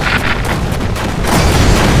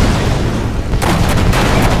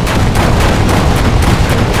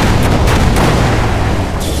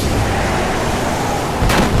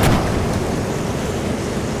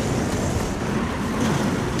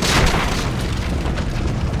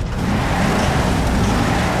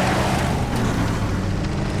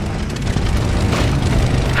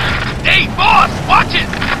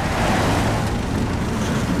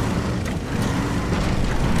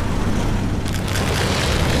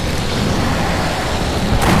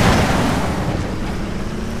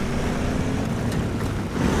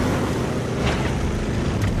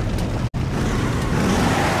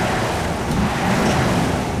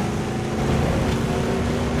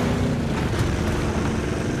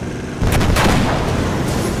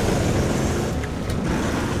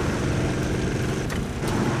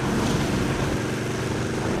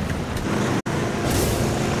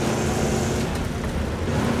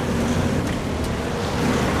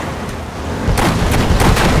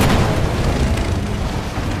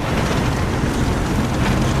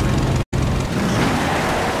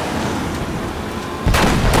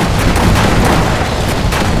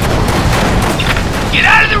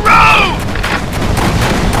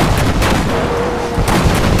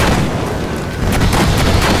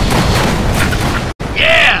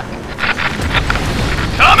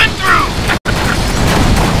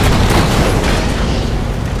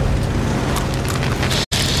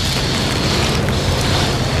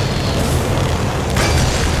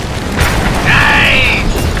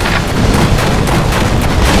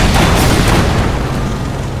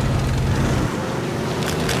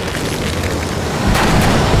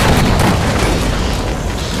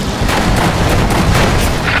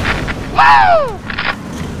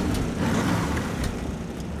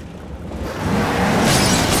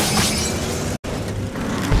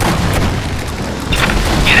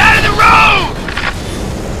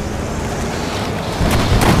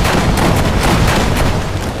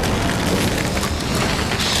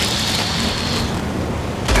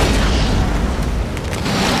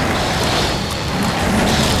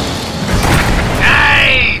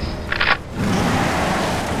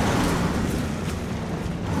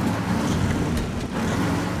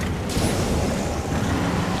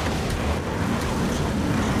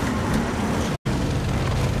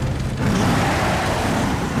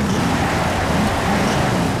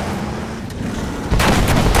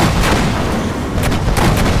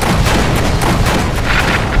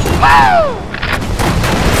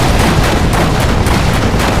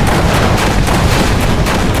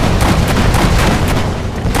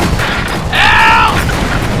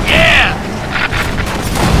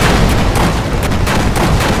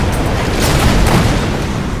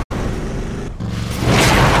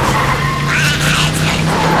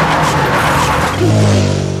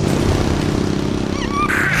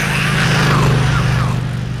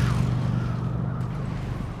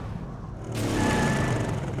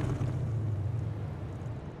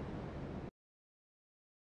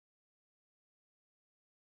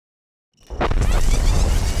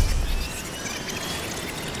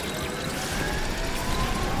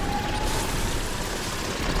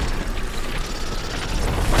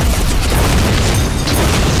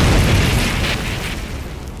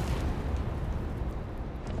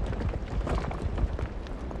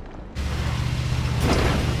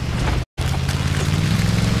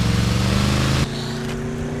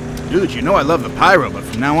 you know I love the pyro, but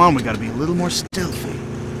from now on we gotta be a little more stealthy.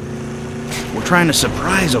 We're trying to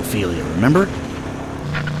surprise Ophelia, remember?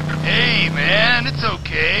 Hey, man, it's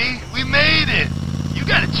okay. We made it. You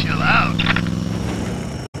gotta chill out.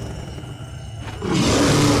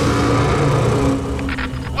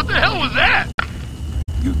 What the hell was that?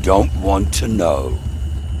 You don't want to know.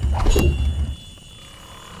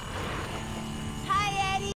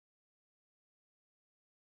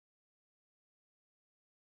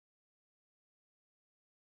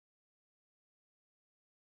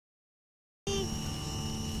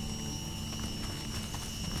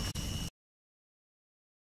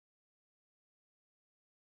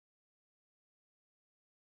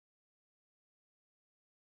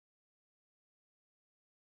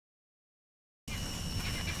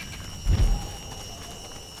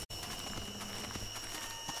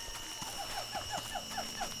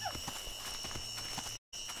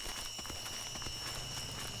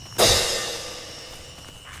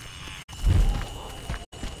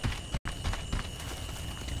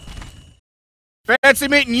 Fancy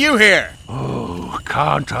meeting you here. Oh,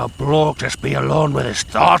 can't a bloke just be alone with his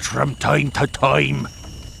thoughts from time to time?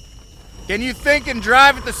 Can you think and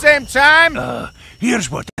drive at the same time?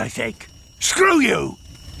 Here's what I think. Screw you!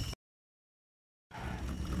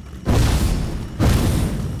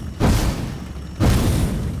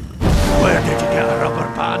 Where did you get a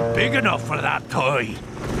rubber band big enough for that toy?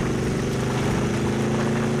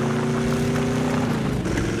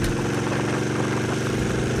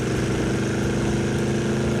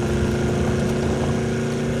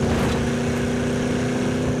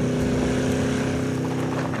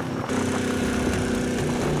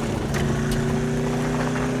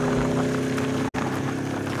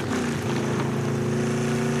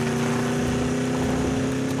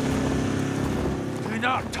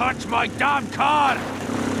 Touch my damn car!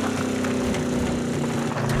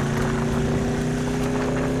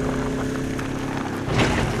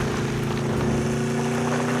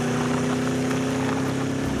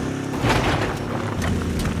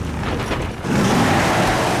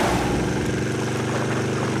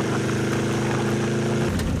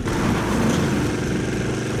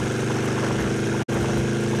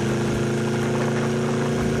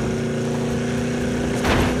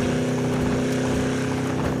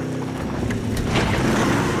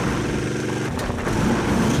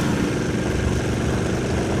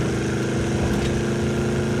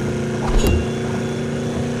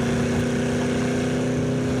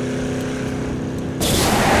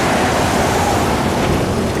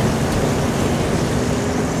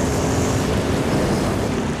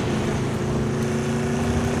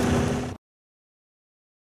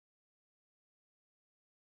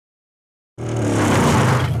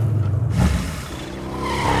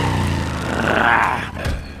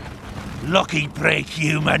 Lucky break,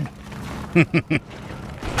 human.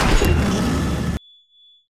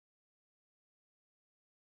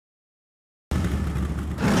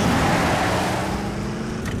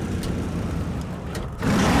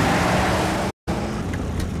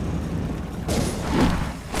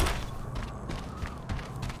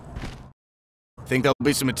 Think there'll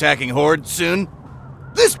be some attacking hordes soon?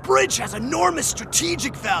 This bridge has enormous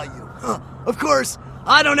strategic value. Of course,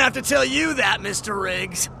 I don't have to tell you that, Mr.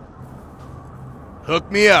 Riggs.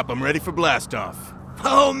 Hook me up, I'm ready for blastoff.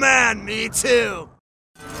 Oh man, me too.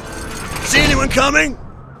 See anyone coming?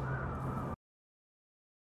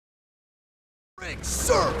 Riggs,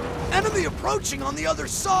 sir! Enemy approaching on the other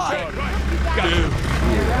side!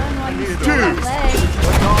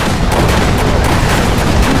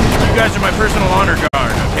 You guys are my personal honor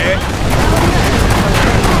guard, okay?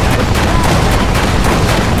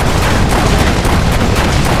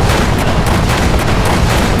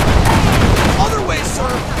 Other way, sir!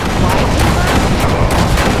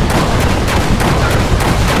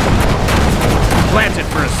 Plant it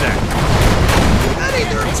for a sec. Eddie,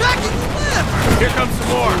 they're attacking the lift! Here comes some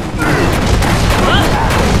more.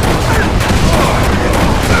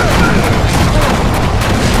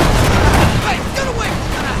 Hey, get away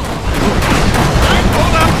from that!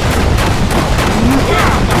 Hold up!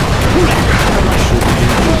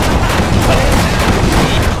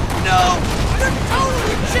 No! They're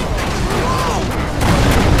totally chipping through!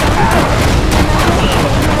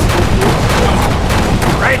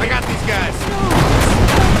 Right, I got these guys.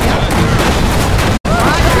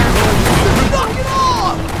 Knock it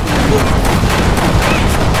off!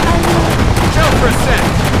 Chill for a sec.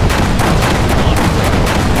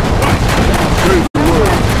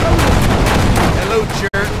 Hello,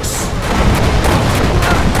 jerks.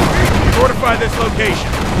 Fortify this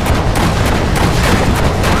location.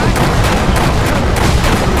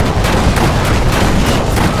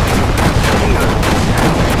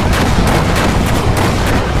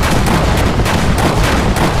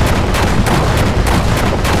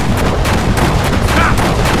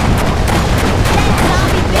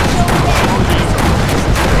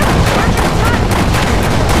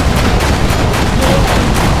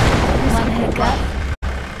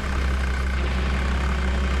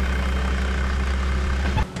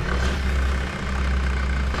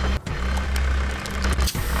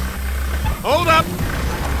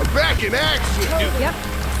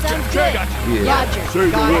 Yeah. Roger. Say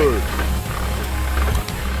the Got it. word.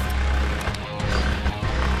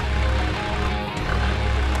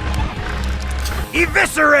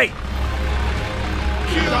 Eviscerate!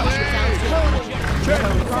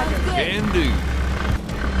 Can do.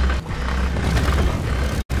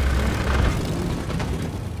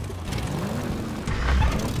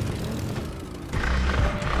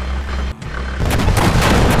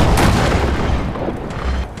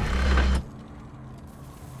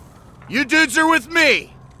 You dudes are with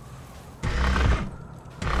me!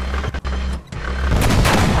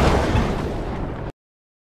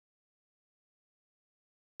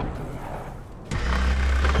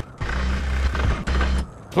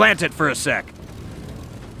 Plant it for a sec.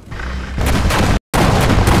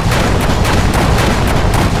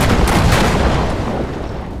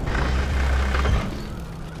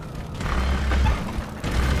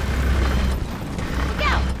 Look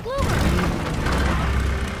out! Bloomer!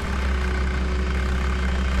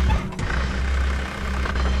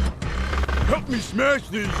 Help me smash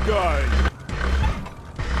these guys.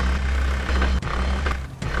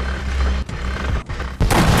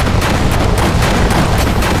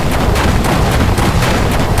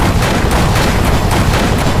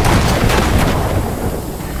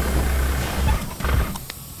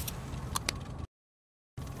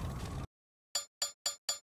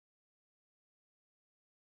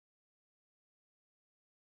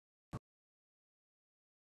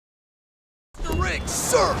 The rig,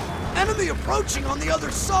 sir! Enemy approaching on the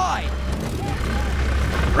other side!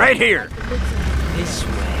 Right here. This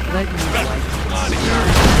way. Let me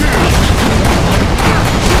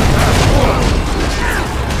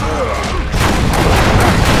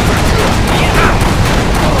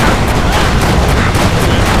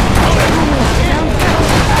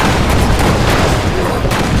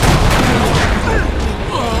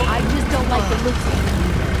I just don't like the looks of it.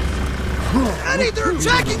 Eddie, they're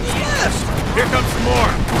attacking the left! Here comes some more.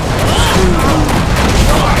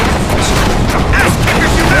 Ass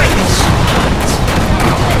kickers unite!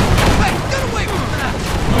 Hey, get away from that!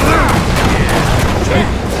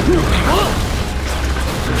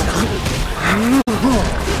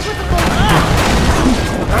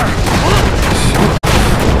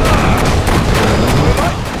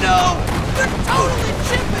 No! They're totally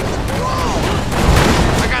chipping the throne!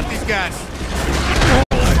 I got these guys.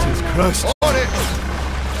 Jesus Christ. On it!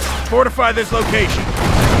 Fortify this location.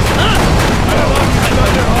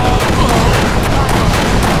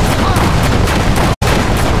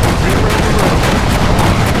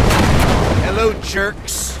 Hello,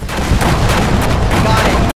 jerks.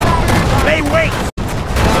 They wait!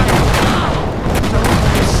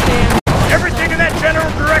 Everything in that general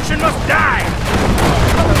direction must die!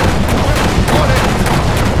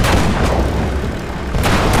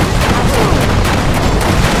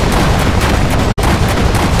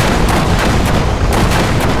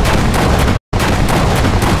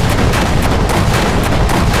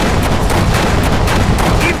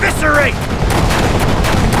 Eviscerate!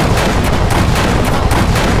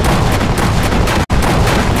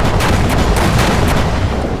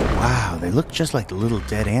 Wow, they look just like the little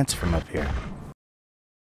dead ants from up here.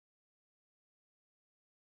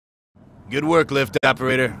 Good work, lift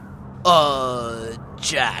operator.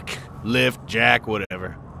 Jack. Lift, jack,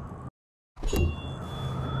 whatever.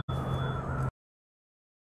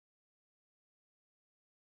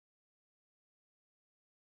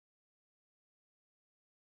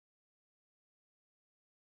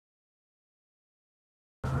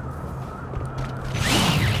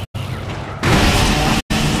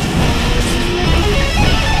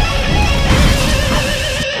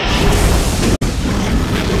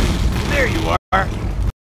 There you are.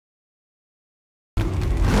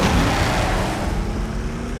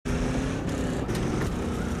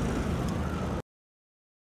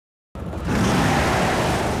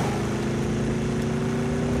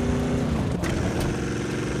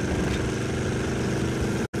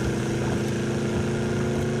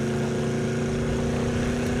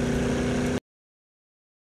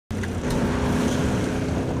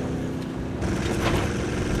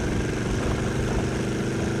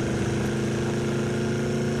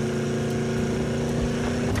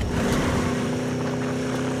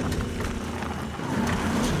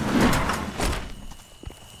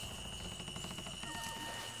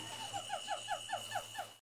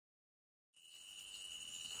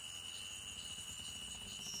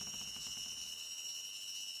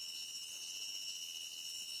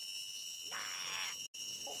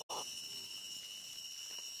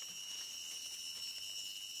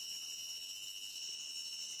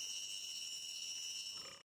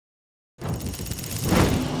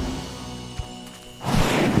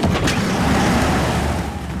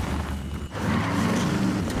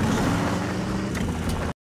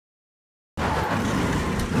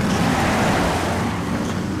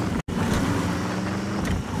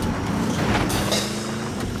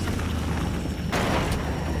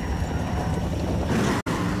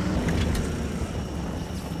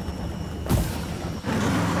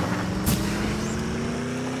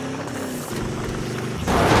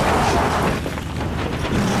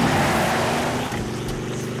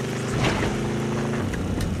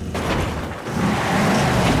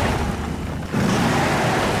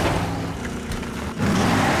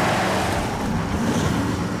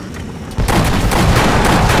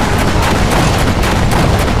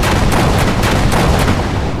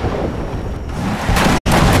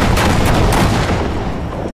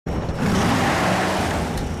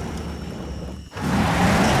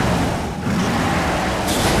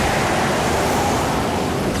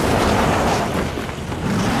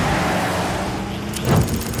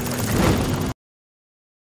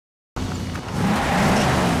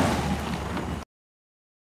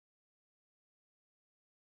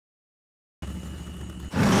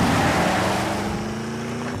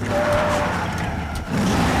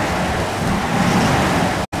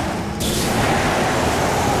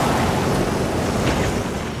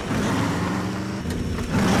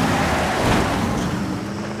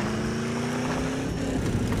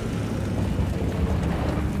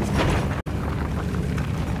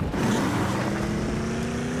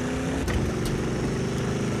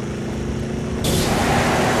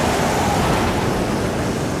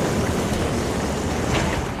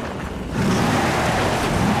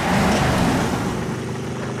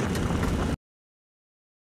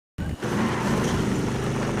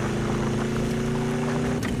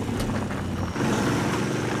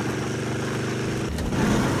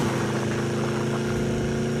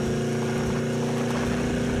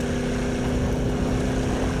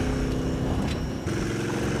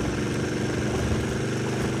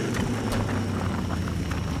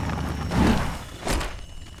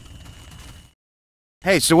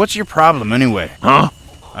 Hey, so what's your problem anyway? Huh?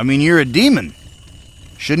 I mean, you're a demon.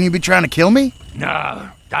 Shouldn't you be trying to kill me? No,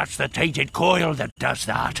 that's the tainted coil that does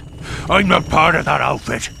that. I'm not part of that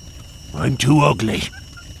outfit. I'm too ugly.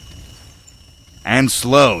 And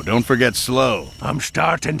slow. Don't forget slow. I'm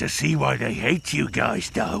starting to see why they hate you guys,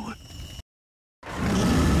 though.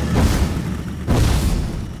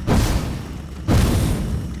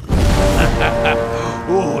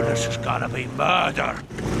 Oh, this has gotta be murder.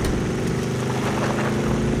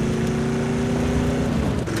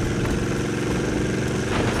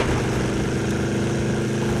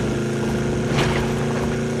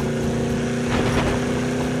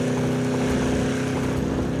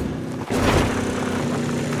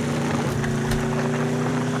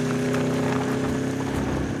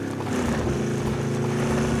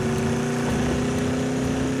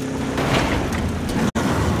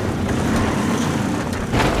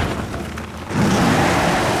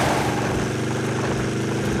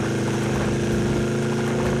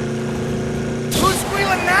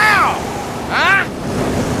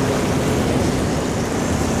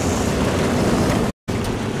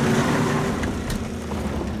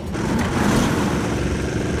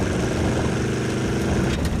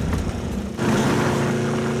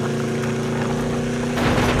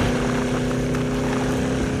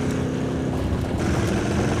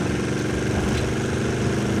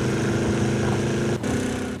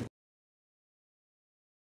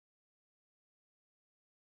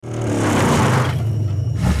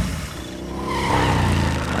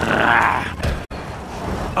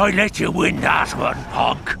 I let you win that one,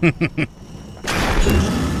 punk.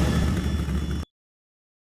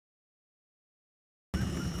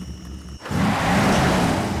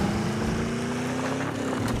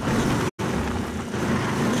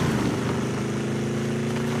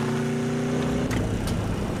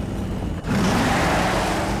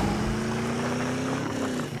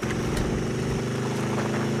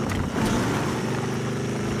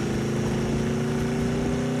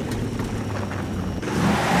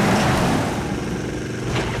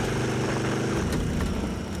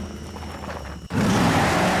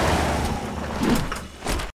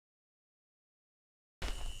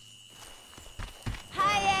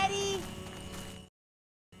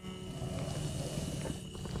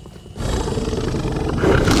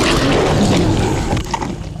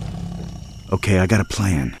 Okay, I got a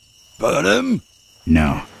plan. Burn him?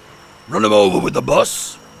 No. Run him over with the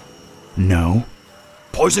bus? No.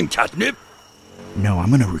 Poison catnip? No,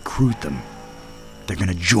 I'm gonna recruit them. They're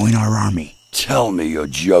gonna join our army. Tell me you're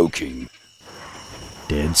joking.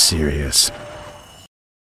 Dead serious.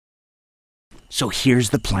 So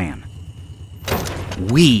here's the plan.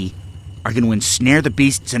 We are gonna ensnare the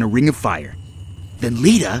beasts in a ring of fire. Then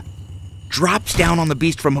Lita drops down on the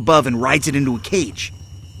beast from above and rides it into a cage.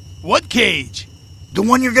 What cage? The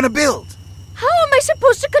one you're gonna build. How am I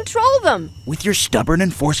supposed to control them? With your stubborn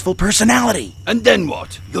and forceful personality. And then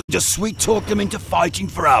what? You'll just sweet-talk them into fighting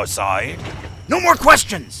for our side? No more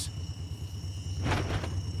questions!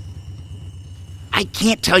 I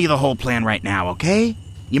can't tell you the whole plan right now, okay?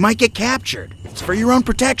 You might get captured. It's for your own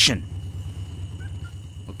protection.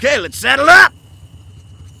 Okay, let's saddle up!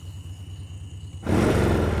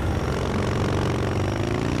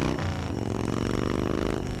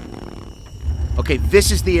 Okay,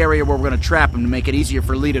 this is the area where we're gonna trap him to make it easier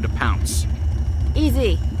for Lita to pounce.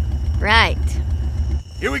 Easy. Right.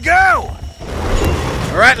 Here we go!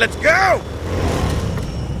 All right, let's go!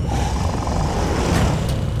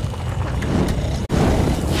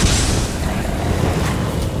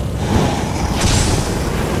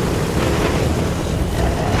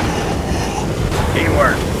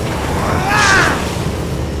 Teamwork.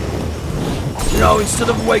 You know, instead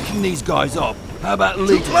of waking these guys up, how about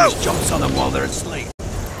Lita just jumps on them while they're asleep?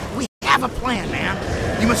 We have a plan, man.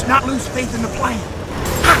 You must not lose faith in the plan.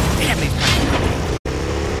 Ah, damn these guys.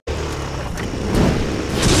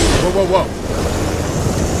 Whoa, whoa, whoa.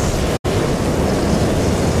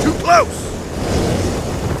 Too close.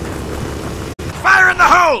 Fire in the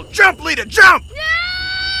hole! Jump, Lita, jump!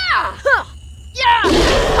 Yeah! Huh. Yeah!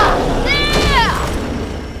 Huh.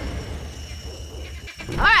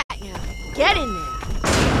 Yeah! All right, now get in there.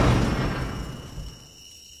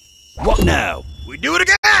 What now? We do it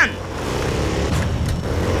again!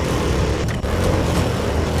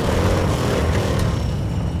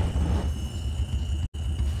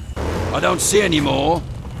 I don't see any more.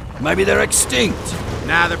 Maybe they're extinct.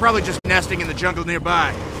 Nah, they're probably just nesting in the jungle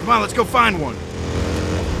nearby. Come on, let's go find one.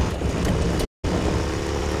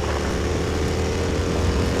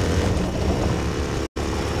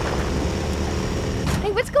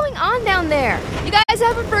 Hey, what's going on down there? You guys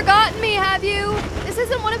haven't forgotten me, have you? This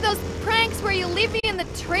isn't one of those pranks where you leave me in the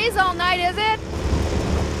trees all night, is it?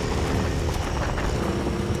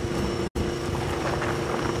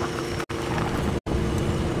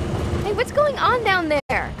 Hey, what's going on down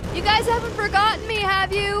there? You guys haven't forgotten me,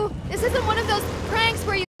 have you? This isn't one of those pranks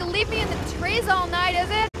where you leave me in the trees all night, is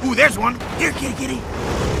it? Ooh, there's one. Here, kitty, kitty.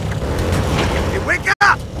 Hey, wake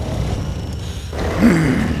up!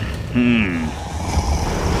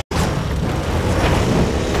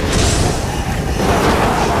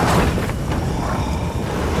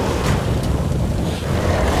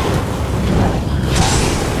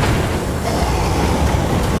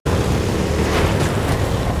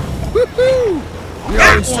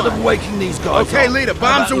 Instead of waking these guys Okay, up, Lita, how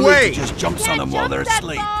bombs about away. Lita just jumps on them while they're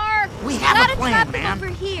asleep. We have a plan, man. Over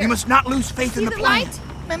here. You must not lose faith in the plan.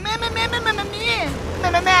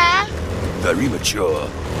 Very mature.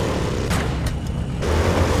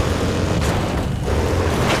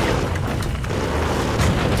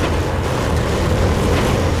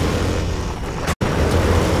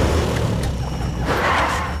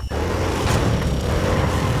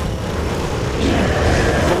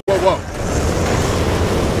 Whoa.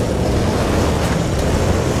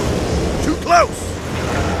 Too close!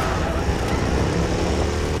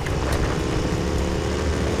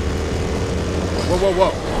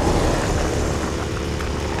 Whoa.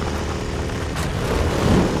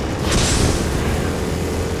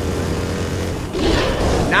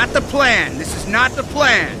 Not the plan. This is not the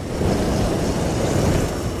plan.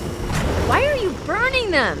 Why are you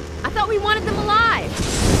burning them? I thought we wanted them alive.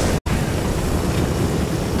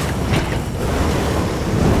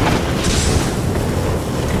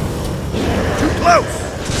 Too close!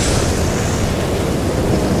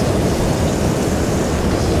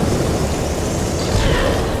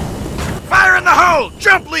 Fire in the hole!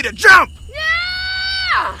 Jump, Lita, jump!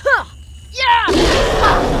 Yeah! Huh. Yeah!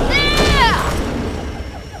 Yeah!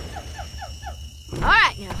 All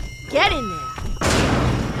right, now get in there.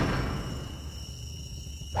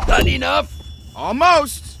 That enough?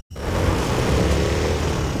 Almost.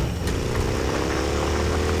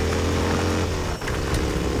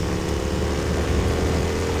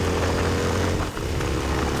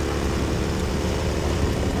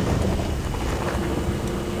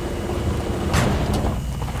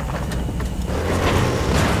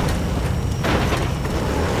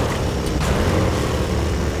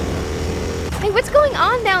 What's going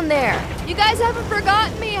on down there? You guys haven't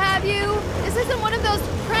forgotten me, have you? This isn't one of those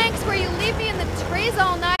pranks where you leave me in the trees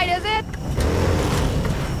all night, is it?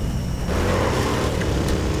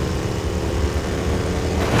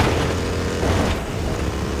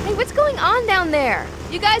 Hey, what's going on down there?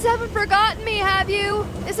 You guys haven't forgotten me, have you?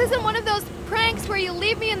 This isn't one of those pranks where you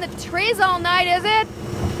leave me in the trees all night, is it?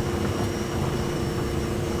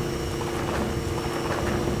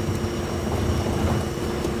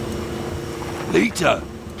 Lita,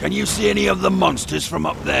 can you see any of the monsters from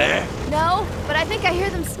up there? No, but I think I hear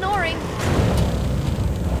them snoring.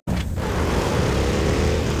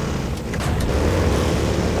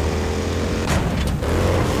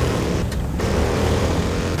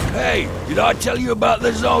 Hey, did I tell you about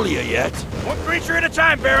the Zollia yet? One creature at a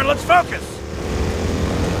time, Baron. Let's focus.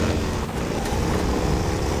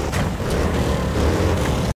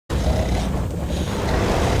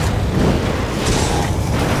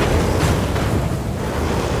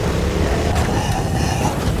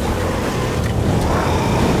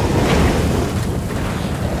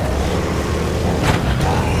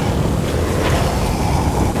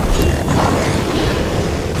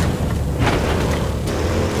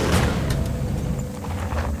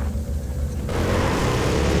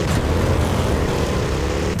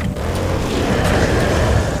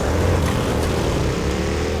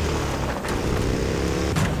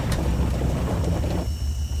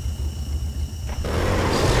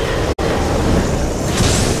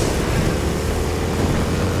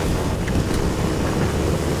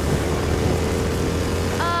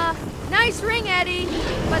 Nice ring, Eddie,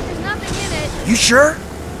 but there's nothing in it. You sure?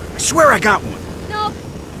 I swear I got one. Nope.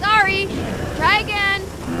 Sorry. Try again.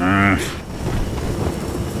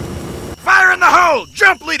 Fire in the hole!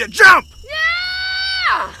 Jump, Lita, jump!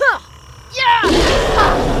 Yeah! Huh. Yeah!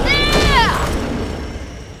 Huh. Yeah!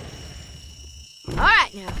 All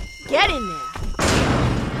right, now get in there.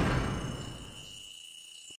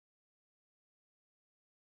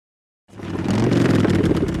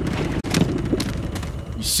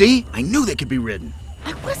 You see? I knew they could be ridden.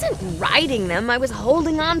 I wasn't riding them. I was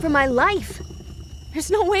holding on for my life.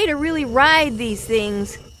 There's no way to really ride these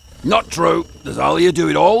things. Not true. The Zollia do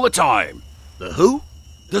it all the time. The who?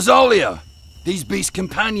 The Zollia. These beast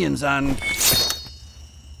companions and...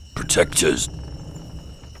 protectors.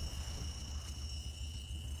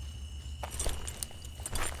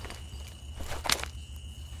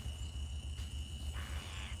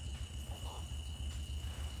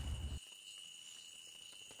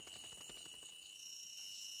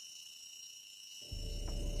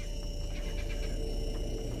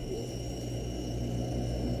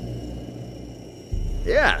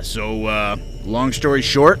 Yeah, so, long story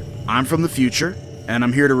short, I'm from the future, and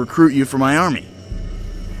I'm here to recruit you for my army.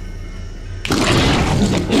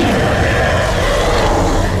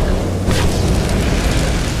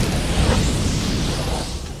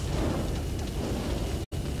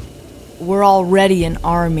 We're already an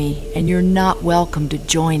army, and you're not welcome to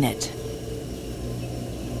join it.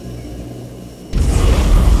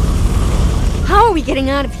 How are we getting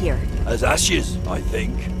out of here? As ashes, I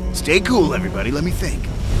think. Stay cool, everybody. Let me think.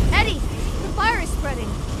 Eddie, the fire is spreading.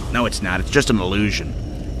 No, it's not. It's just an illusion.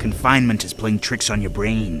 Confinement is playing tricks on your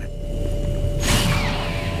brain.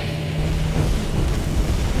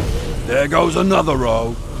 There goes another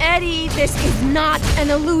row. Eddie, this is not an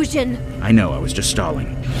illusion. I know, I was just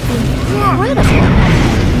stalling. Incredible.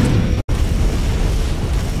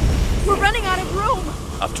 We're running out of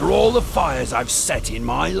room. After all the fires I've set in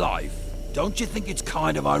my life, don't you think it's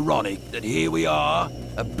kind of ironic that here we are,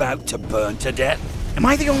 about to burn to death? Am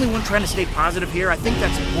I the only one trying to stay positive here? I think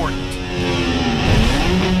that's important.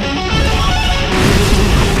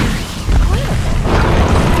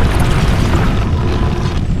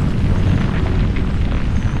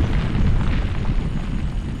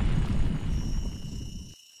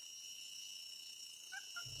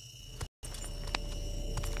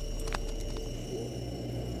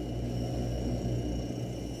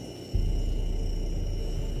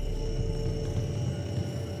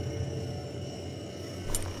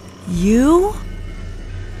 You?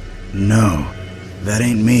 No, that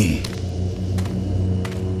ain't me.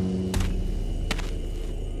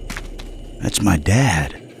 That's my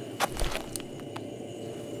dad.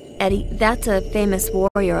 Eddie, that's a famous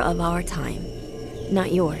warrior of our time,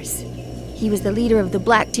 not yours. He was the leader of the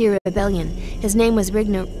Black Tear Rebellion. His name was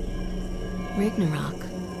Ragnarok.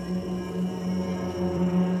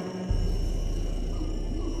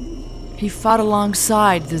 He fought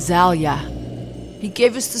alongside the Zalya. He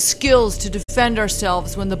gave us the skills to defend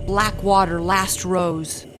ourselves when the Blackwater last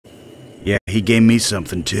rose. Yeah, he gave me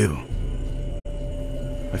something too.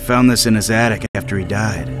 I found this in his attic after he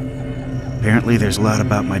died. Apparently there's a lot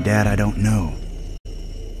about my dad I don't know.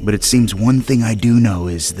 But it seems one thing I do know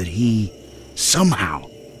is that he, somehow,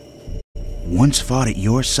 once fought at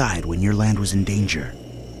your side when your land was in danger.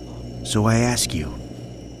 So I ask you,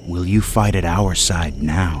 will you fight at our side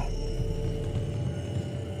now?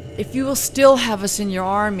 If you will still have us in your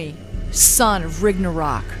army, son of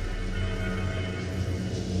Ragnarok.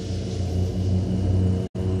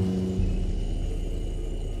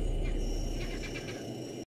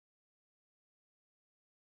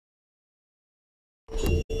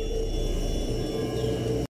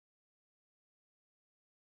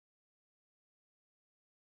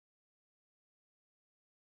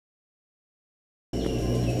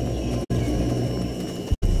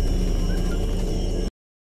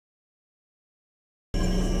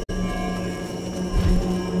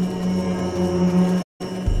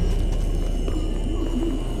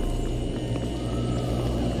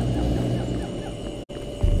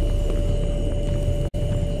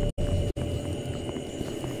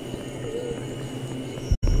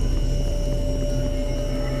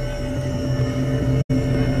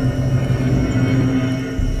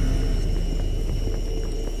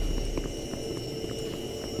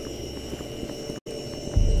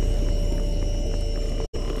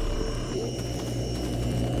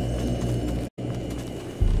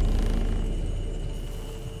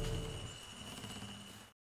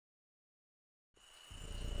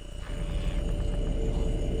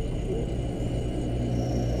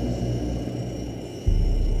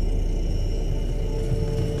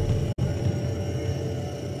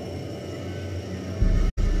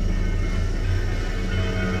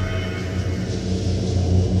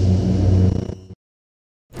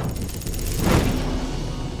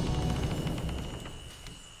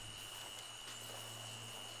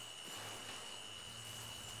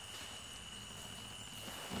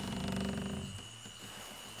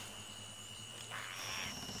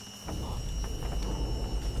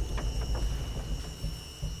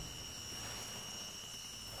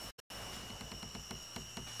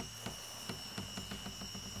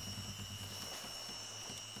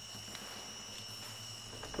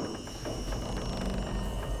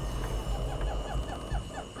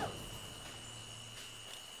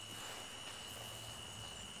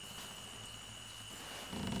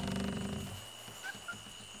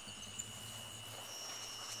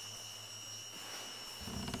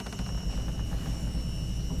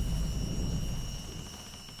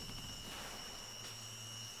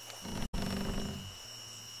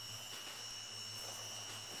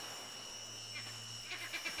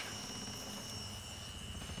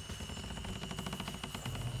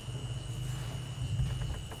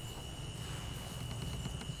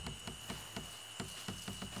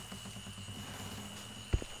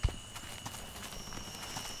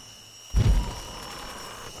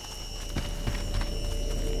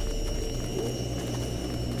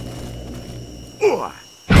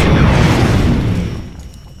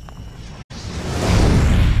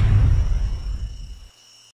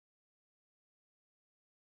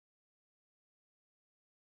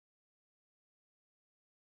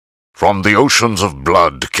 From the oceans of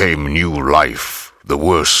blood came new life, the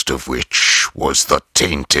worst of which was the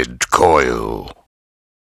tainted coil.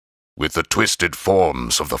 With the twisted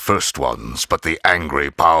forms of the first ones, but the angry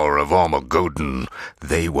power of Armageddon,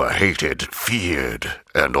 they were hated, feared,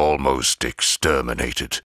 and almost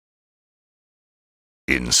exterminated.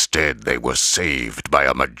 Instead, they were saved by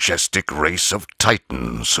a majestic race of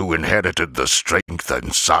titans who inherited the strength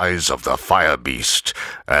and size of the fire beast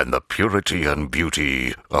and the purity and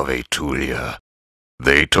beauty of Etulia.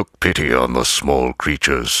 They took pity on the small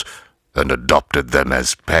creatures and adopted them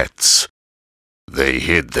as pets. They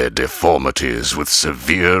hid their deformities with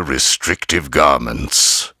severe restrictive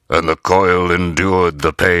garments, and the coil endured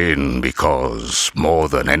the pain because, more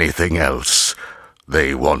than anything else,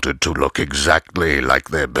 they wanted to look exactly like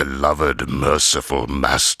their beloved, merciful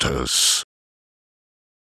masters.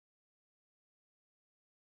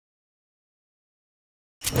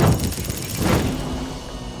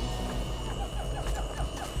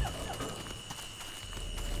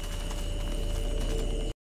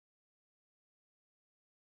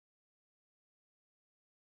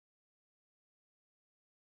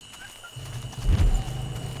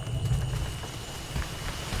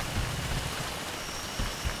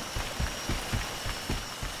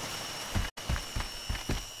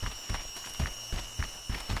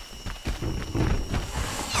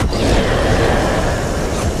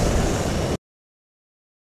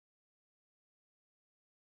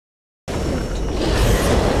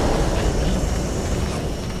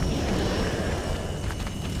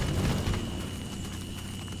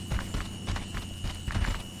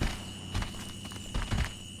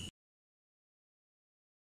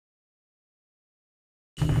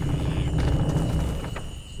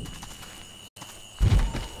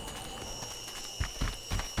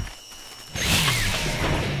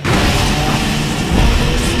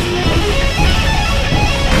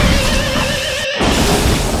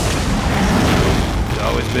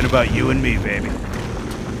 Been about you and me, baby.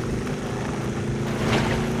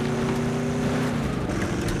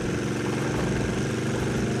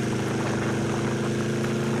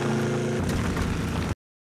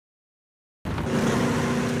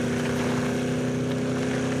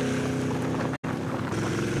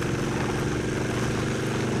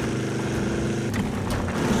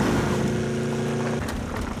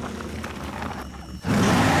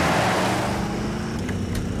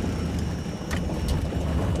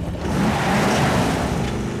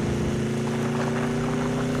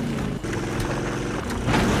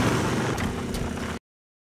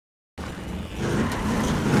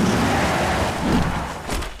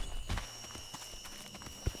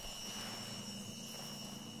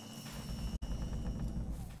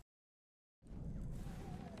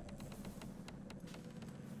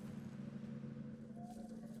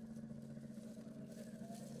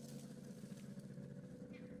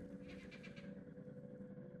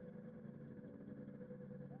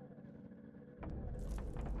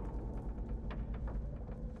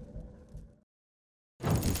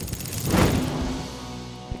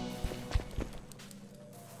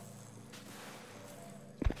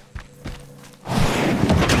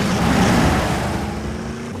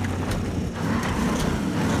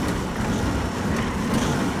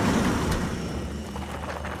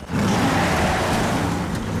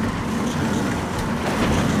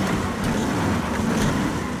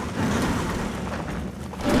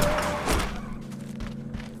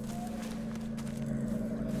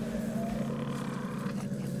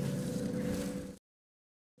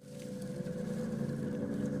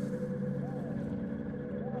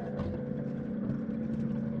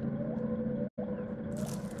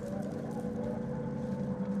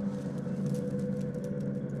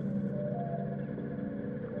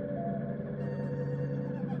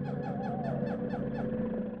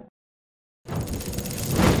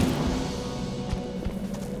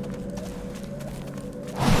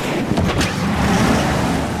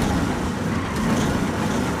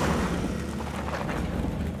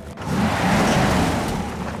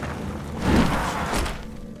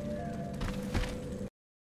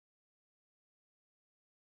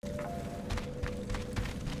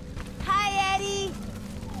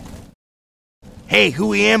 Hey, who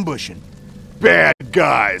we ambushing? Bad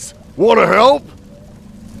guys. Wanna help?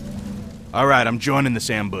 Alright, I'm joining this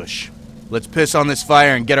ambush. Let's piss on this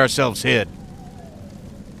fire and get ourselves hid.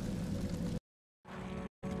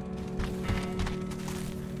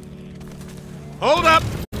 Hold up!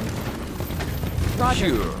 Roger.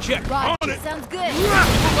 Sure. Check. Roger. On it. Sounds good.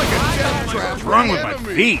 What's wrong with my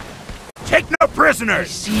feet? Take no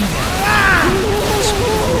prisoners! It's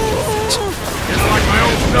like my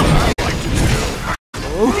old stuff.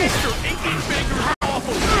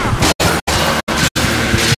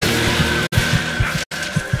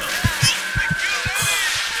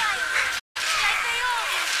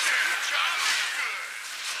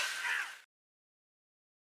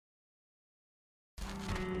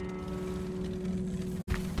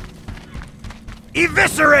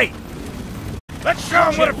 Eviscerate! Let's show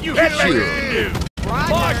them what a few headleggers can do!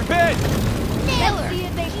 March pit! Let's see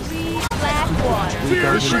if they breathe black water. You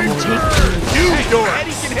dorks!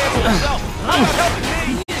 Eddie can handle himself. How about helping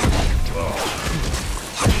me?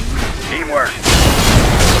 Teamwork!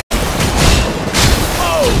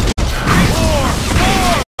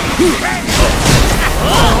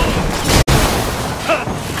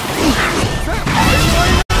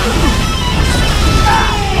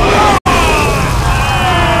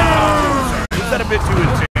 Is that a bit too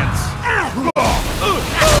intense? Whoa!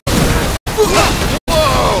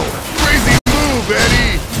 Crazy move,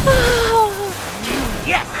 Eddie!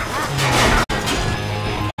 Yes!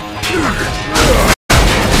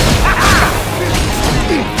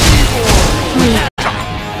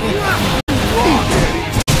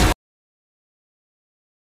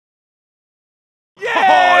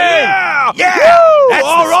 Yeah! Yeah! Woo! That's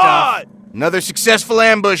All the right! stuff. Another successful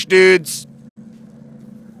ambush, dudes.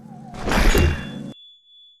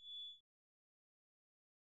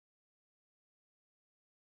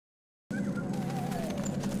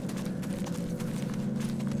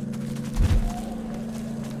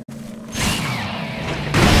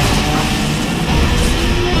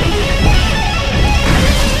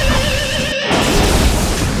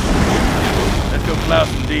 Let's go plow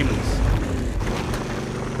some demons.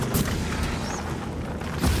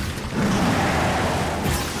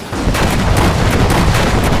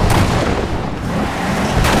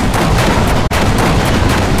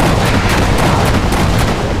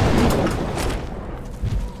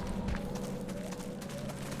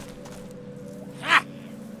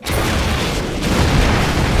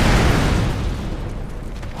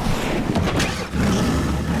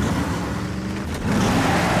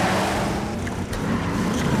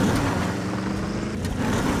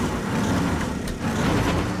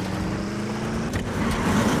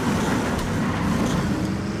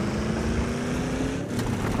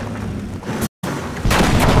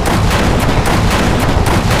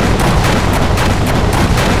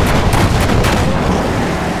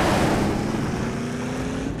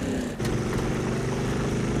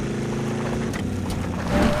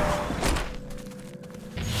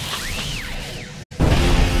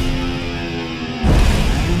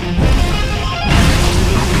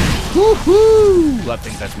 Woohoo! I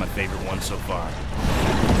think that's my favorite one so far.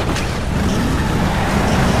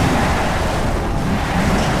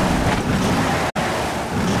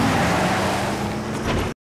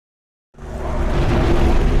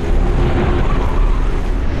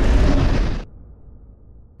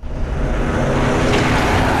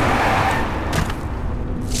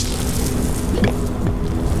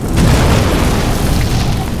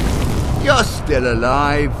 You're still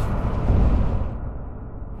alive.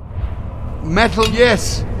 Metal,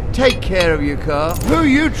 yes. Take care of your car. Who are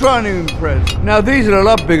you trying to impress? Now, these are a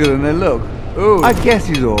lot bigger than they look. Ooh, I guess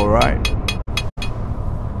he's alright.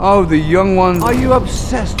 Oh, the young one. Are you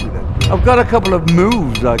obsessed with it? I've got a couple of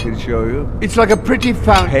moves I can show you. It's like a pretty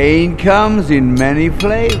fountain. Paint comes in many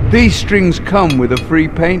flavors. These strings come with a free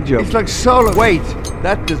paint job. It's like solar. Wait,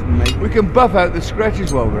 that doesn't make... We can buff out the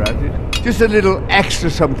scratches while we're at it. Just a little extra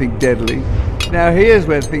something deadly. Now, here's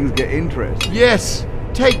where things get interesting. Yes.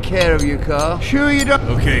 Take care of your car. Sure you don't...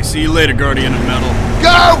 Okay, see you later, Guardian of Metal.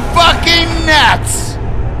 Go fucking nuts!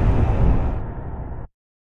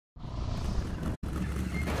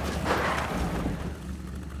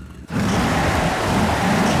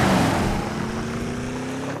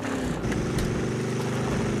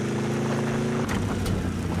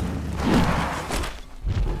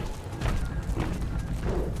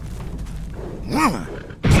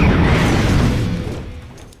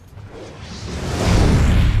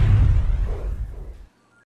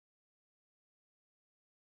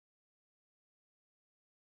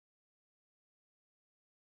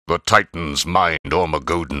 The Titans mined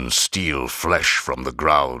Ormagoden's steel flesh from the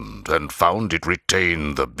ground and found it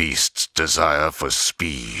retained the beast's desire for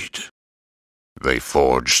speed. They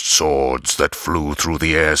forged swords that flew through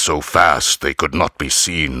the air so fast they could not be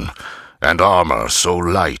seen, and armor so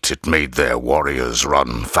light it made their warriors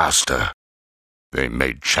run faster. They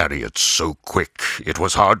made chariots so quick it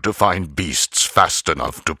was hard to find beasts fast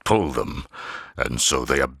enough to pull them, and so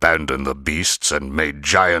they abandoned the beasts and made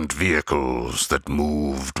giant vehicles that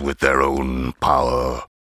moved with their own power.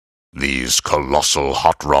 These colossal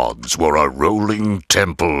hot rods were a rolling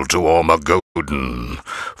temple to Ormagoden,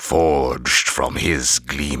 forged from his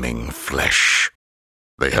gleaming flesh.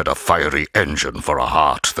 They had a fiery engine for a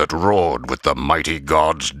heart that roared with the mighty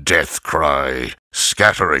god's death cry,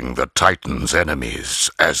 scattering the Titans' enemies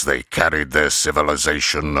as they carried their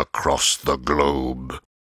civilization across the globe.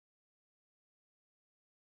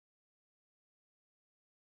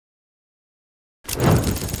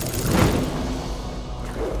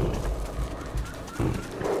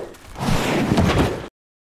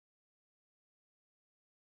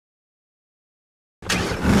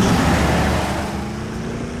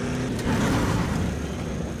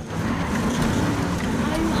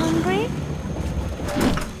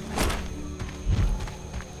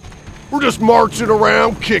 just marching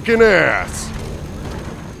around kicking ass.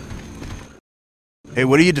 Hey,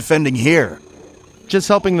 what are you defending here? Just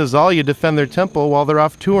helping the Zalya defend their temple while they're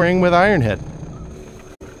off touring with Ironhead.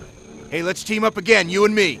 Hey, let's team up again, you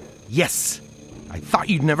and me. Yes! I thought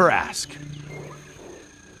you'd never ask.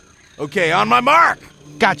 Okay, on my mark!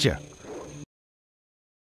 Gotcha.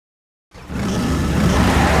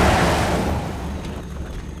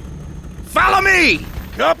 Follow me!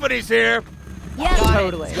 Company's here. Yeah,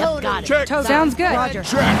 totally. Yep, got it. Check. Totally. Sounds good. Roger.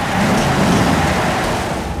 Check.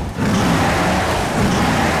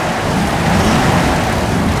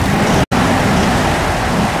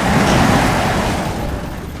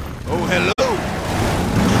 Oh, hello.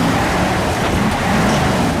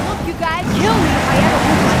 Look, you guys, kill me if I ever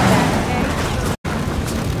move like that, okay?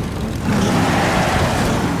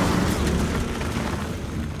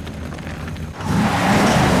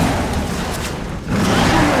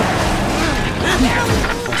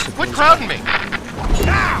 Quit crowding me!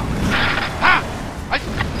 Now! Ha!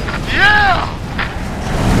 Yeah!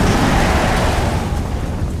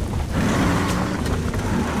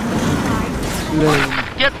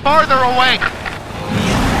 Get farther away!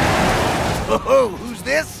 Oh, who's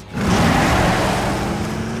this?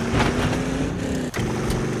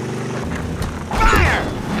 Fire!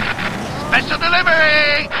 Special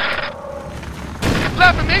delivery!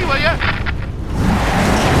 Laugh at me, will ya?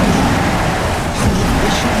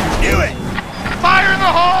 Do it! Fire in the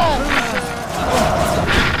hole!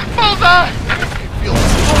 Bullseye!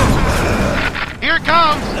 Here it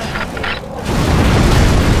comes!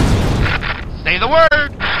 Say the word!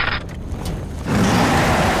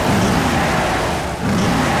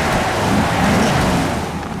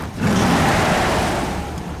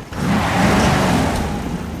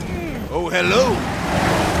 Oh, hello.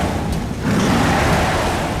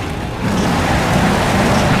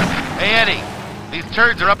 Hey, Eddie. These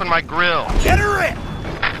turds are up in my grill. Get her in!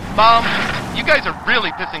 Mom, you guys are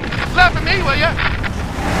really pissing me. Laugh at me, will ya?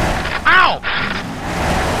 Ow!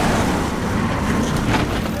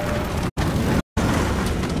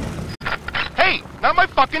 Hey, not my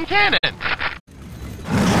fucking cannon!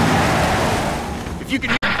 If you can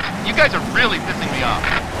hear... You guys are really pissing me off.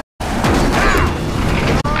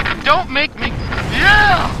 Don't make me...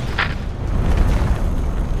 Yeah!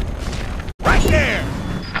 Right there!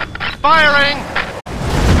 Firing!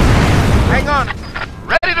 Hang on.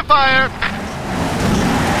 Ready to fire!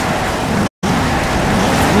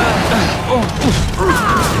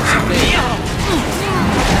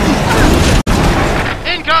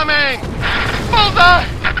 Incoming! Bullseye!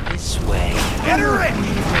 This way. Get her in!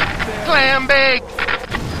 Clam bake!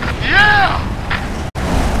 Yeah!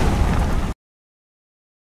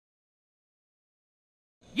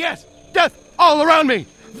 Yes! Death all around me!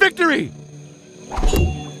 Victory!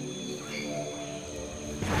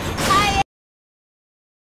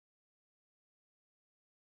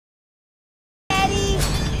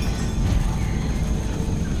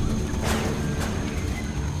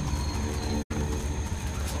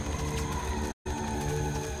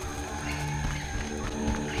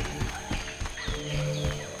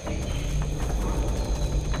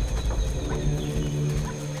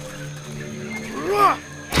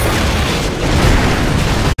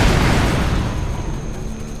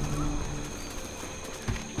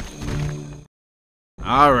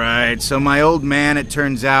 Alright, so my old man, it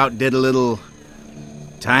turns out, did a little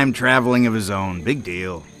time traveling of his own. Big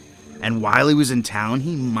deal. And while he was in town,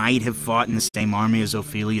 he might have fought in the same army as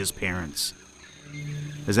Ophelia's parents.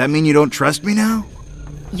 Does that mean you don't trust me now?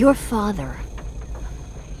 Your father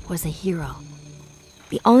was a hero.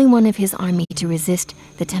 The only one of his army to resist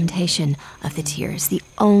the temptation of the tears. The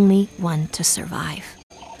only one to survive.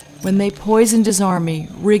 When they poisoned his army,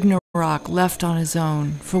 Ragnarok left on his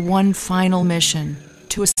own for one final mission,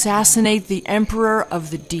 to assassinate the Emperor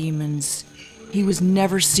of the Demons. He was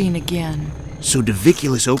never seen again. So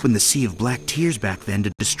Doviculus opened the Sea of Black Tears back then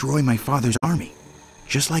to destroy my father's army,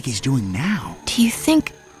 just like he's doing now. Do you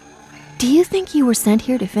think you were sent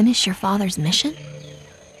here to finish your father's mission?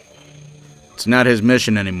 It's not his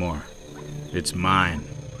mission anymore. It's mine.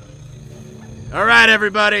 Alright,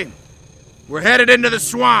 everybody. We're headed into the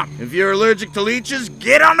swamp. If you're allergic to leeches,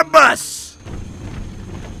 get on the bus!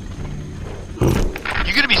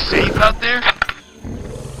 You gonna be safe out there?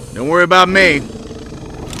 Don't worry about me.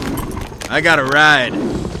 I got a ride.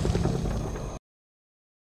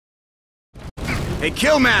 Hey,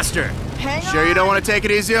 Killmaster! Sure you don't want to take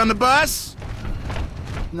it easy on the bus?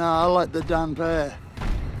 No, I like the damp air.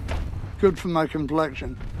 Good for my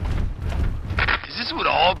complexion. Is this what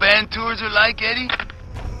all band tours are like, Eddie?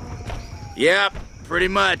 Yep, pretty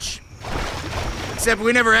much. Except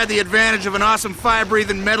we never had the advantage of an awesome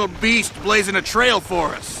fire-breathing metal beast blazing a trail for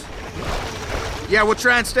us. Yeah, we'll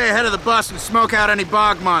try and stay ahead of the bus and smoke out any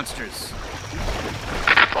bog monsters.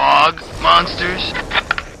 Bog monsters?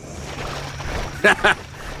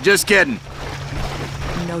 Just kidding.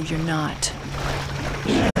 No, you're not.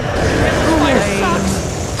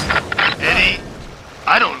 Eddie,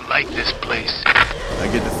 I don't like this place. I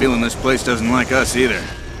get the feeling this place doesn't like us either.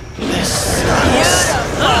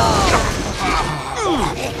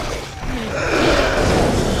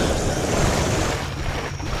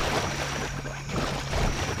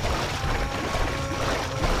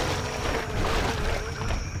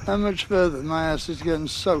 How much further? My ass is getting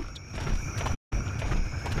soaked.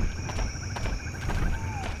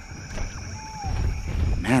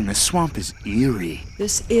 Man, this swamp is eerie.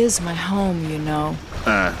 This is my home, you know.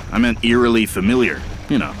 I meant eerily familiar.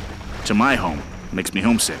 You know, to my home. Makes me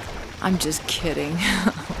homesick. I'm just kidding.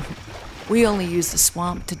 We only use the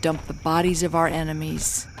swamp to dump the bodies of our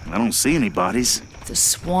enemies. I don't see any bodies. The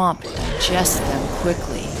swamp digests them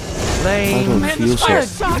quickly. I don't feel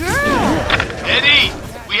so. Eddie,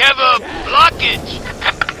 we have a blockage.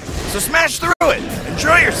 So smash through it.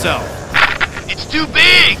 Enjoy yourself. It's too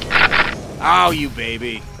big. Oh, you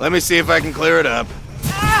baby. Let me see if I can clear it up.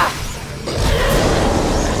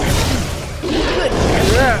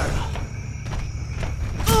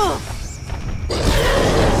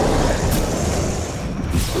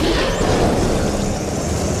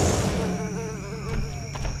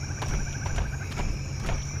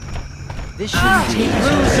 This shouldn't take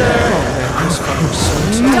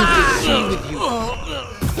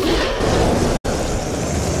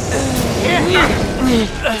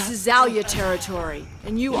This is Zalia territory,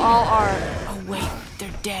 and you all are... Oh wait, they're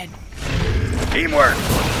dead. Teamwork!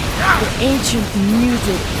 The ancient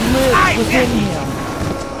music lives within him.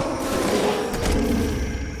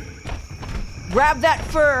 Grab that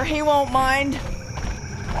fur, he won't mind.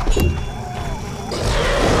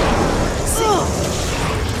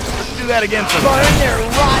 Do that again for me. Burn their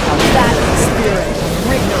rotten battle spirit.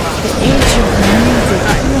 Ragnarok. The ancient music.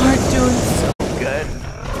 You aren't doing so good.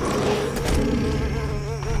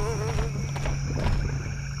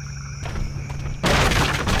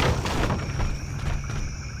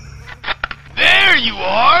 There you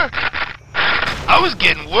are! I was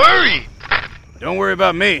getting worried. Don't worry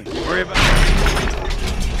about me. Worry about...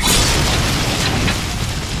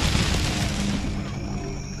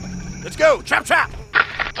 Let's go! Trap, trap!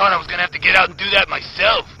 Thought I was gonna have to get out and do that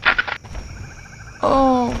myself.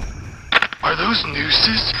 Oh. Are those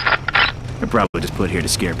nooses? They're probably just put here to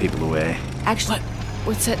scare people away. Actually,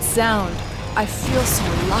 what's that sound? I feel so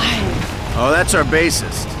alive. Oh, that's our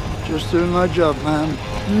bassist. Just doing my job, man.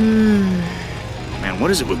 Man, what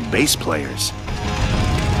is it with bass players?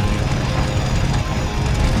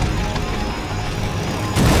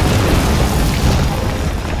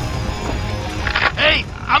 Hey,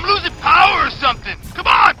 I'm losing power or something. Come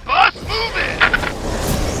on, bus, move it.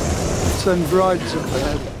 Send brides up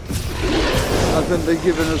ahead. I think they're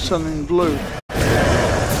giving us something blue.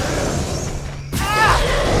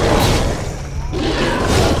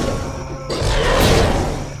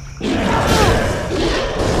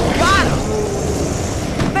 Got him!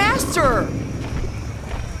 Faster!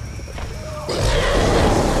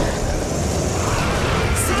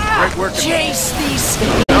 Great work. Chase these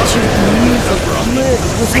ancient music live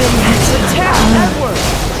within his attack network.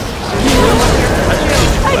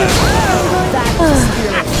 That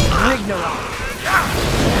spirit, Ragnarok.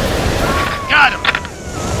 Got him.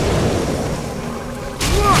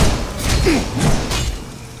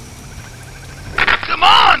 Come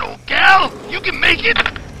on, old gal. You can make it.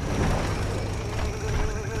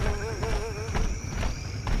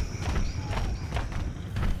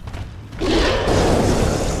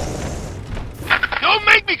 Don't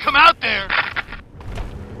make me come out there.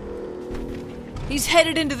 He's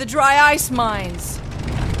headed into the dry ice mines.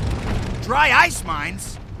 Dry ice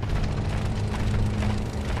mines?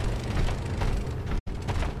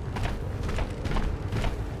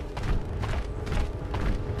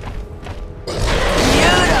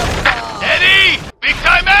 Eddie! Big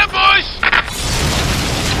time ambush!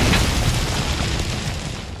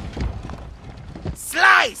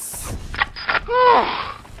 Slice!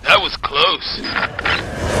 That was close.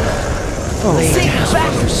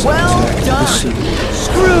 Well done!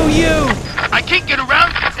 Screw you! I can't get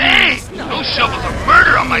around. Hey! Those shovels are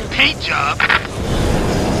murder on my paint job.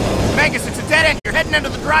 Mangus, it's a dead end. You're heading into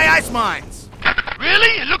the dry ice mines.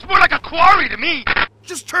 Really? It looks more like a quarry to me.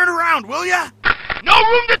 Just turn around, will ya? No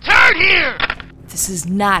room to turn here! This is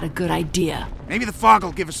not a good idea. Maybe the fog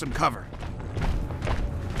will give us some cover.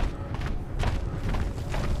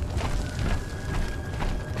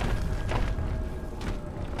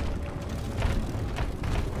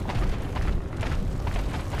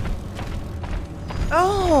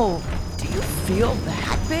 Oh, do you feel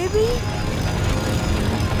that, baby?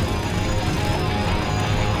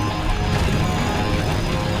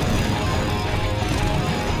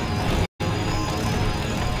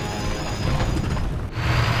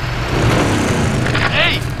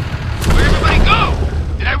 Hey! Where'd everybody go?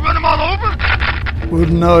 Did I run them all over?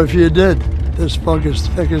 Wouldn't know if you did. This fog is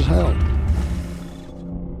thick as hell.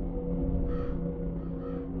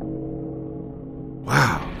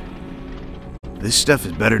 Wow. This stuff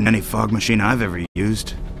is better than any fog machine I've ever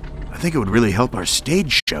used. I think it would really help our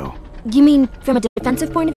stage show. You mean from a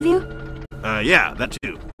defensive point of view? Yeah, that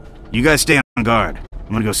too. You guys stay on guard.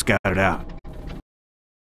 I'm gonna go scout it out.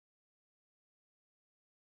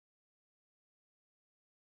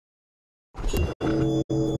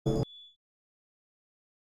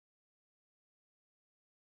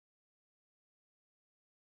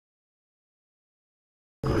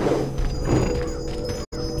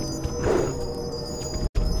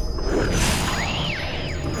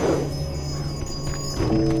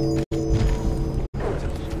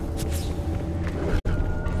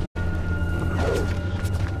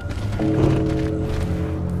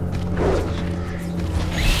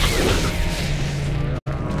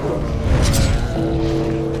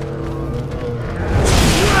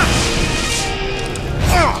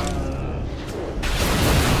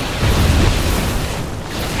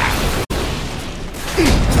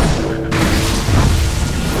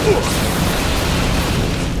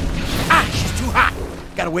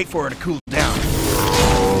 Gotta wait for her to cool down.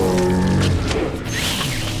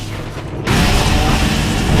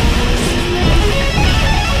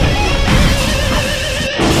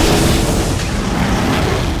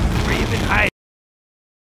 Where you been hiding?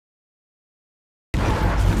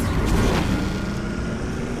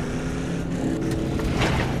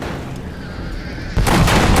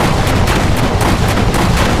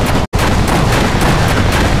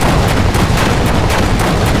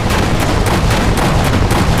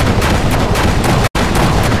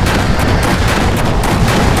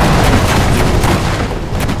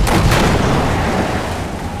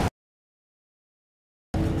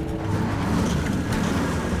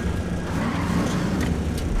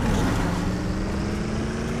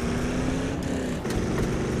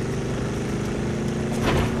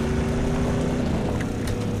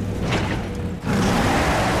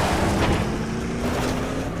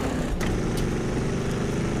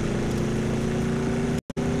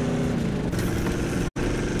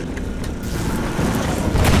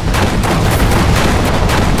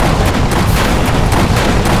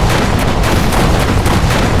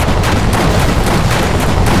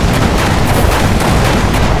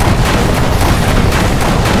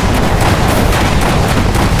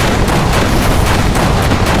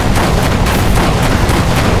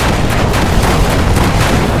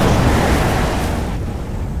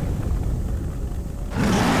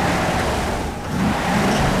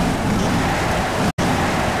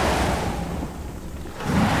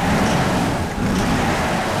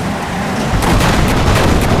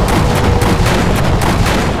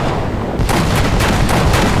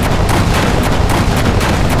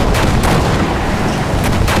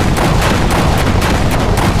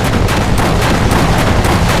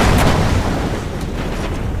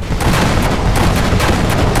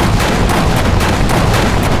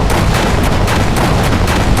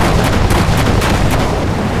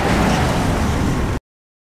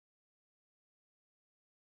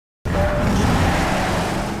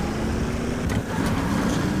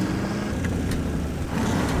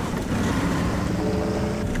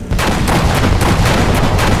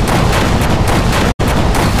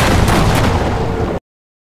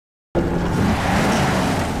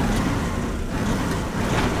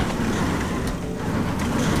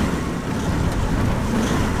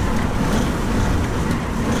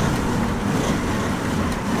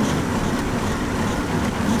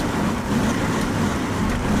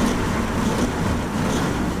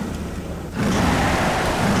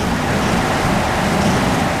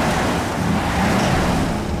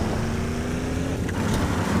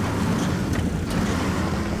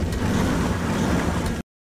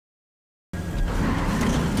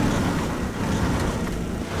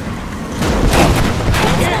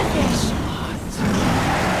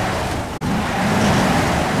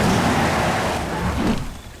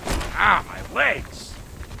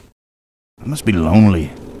 It must be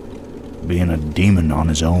lonely, being a demon on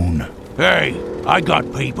his own. Hey, I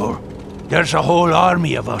got people. There's a whole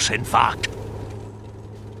army of us, in fact.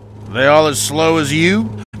 They all as slow as you?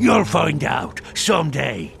 You'll find out,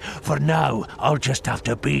 someday. For now, I'll just have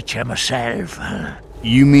to beat you myself.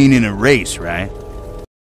 You mean in a race, right?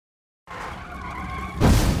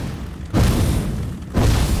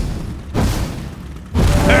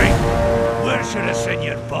 should have sent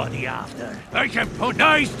your body after. I can put...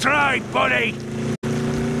 Nice try, buddy!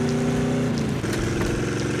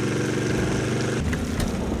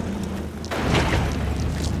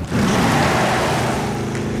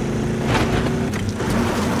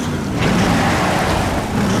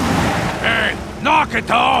 Hey, knock it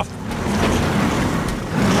off!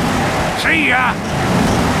 See ya!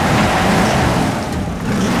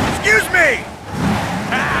 Excuse me!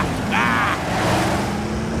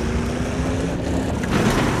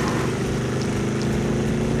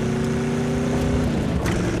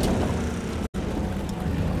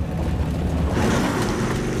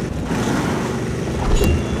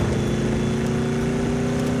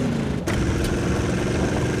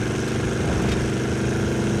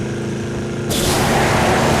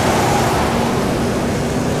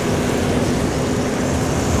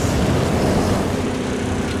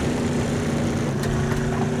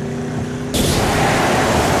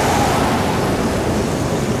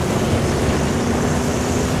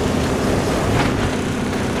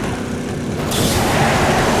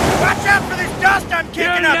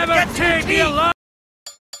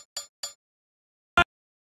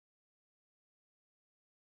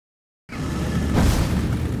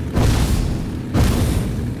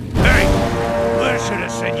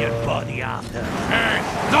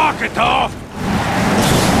 Knock it off!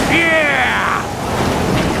 Yeah!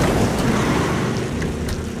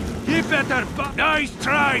 You better nice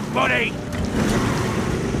try, buddy!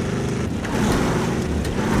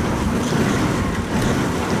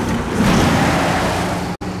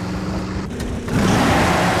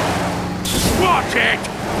 Watch it!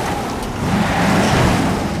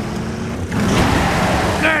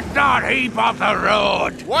 Get that heap off the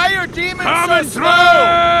road! Why are demons coming so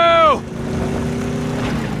slow? through?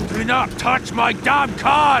 Do not touch my damn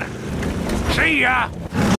car! See ya!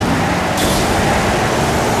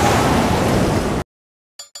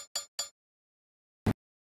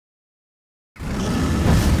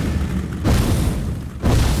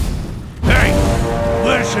 Hey!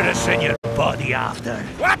 Where should I send your body after?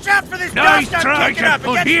 Watch out for this Nice dust try, I'm kicking up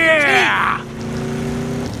against yeah! your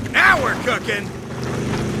teeth! Now we're cooking!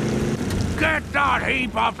 Get that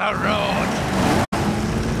heap off the road!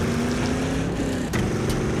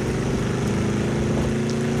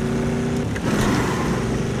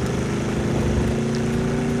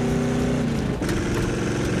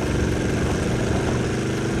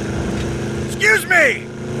 Excuse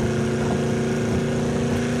me!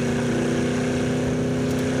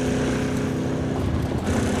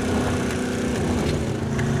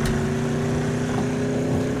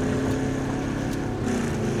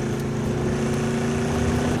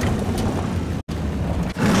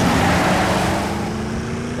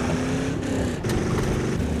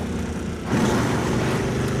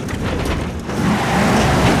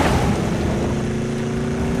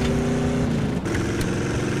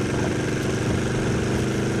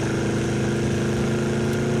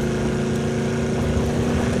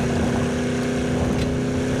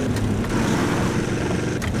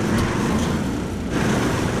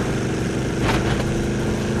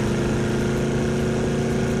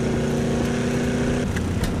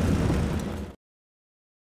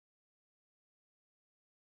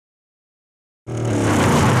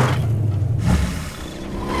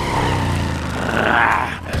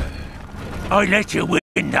 I let you win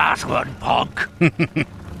that one, punk.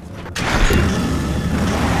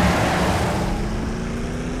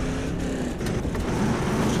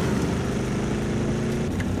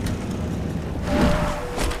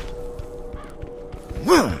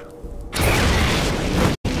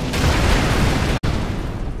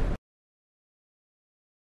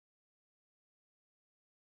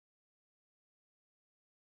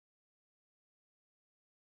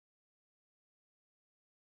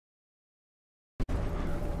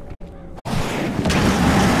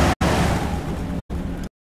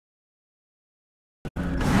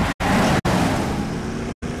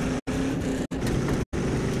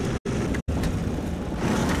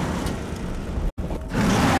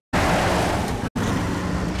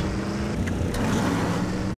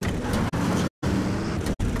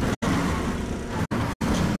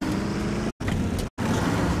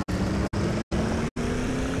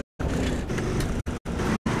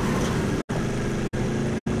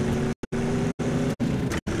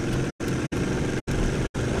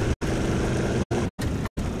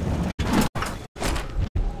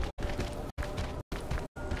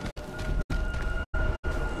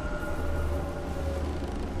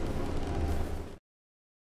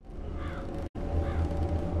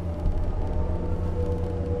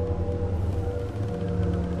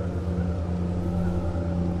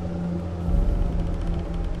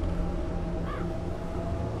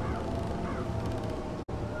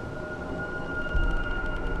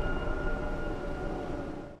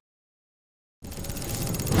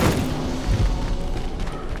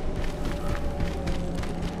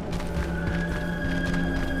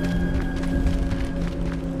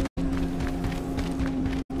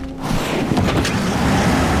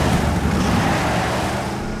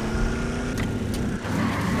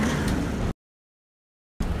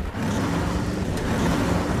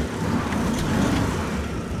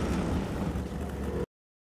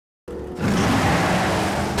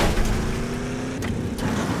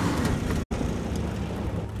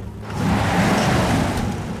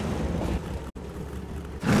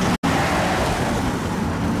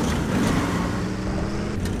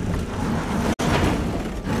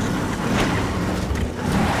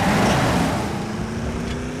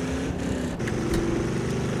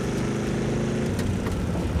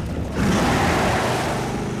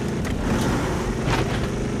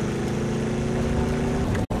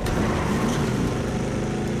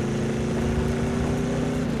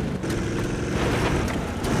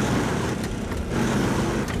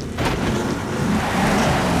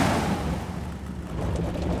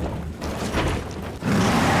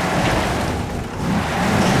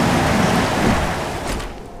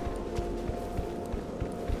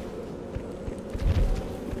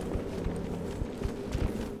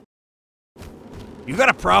 got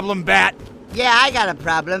a problem, Bat? Yeah, I got a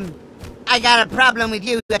problem. I got a problem with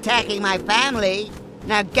you attacking my family.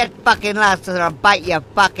 Now get fucking lost or I'll bite your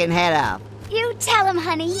fucking head off. You tell him,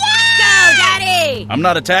 honey. Yeah! Go, Daddy! I'm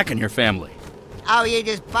not attacking your family. Oh, you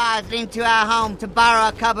just barged into our home to borrow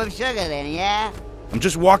a cup of sugar then, yeah? I'm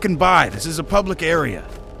just walking by. This is a public area.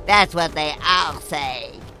 That's what they all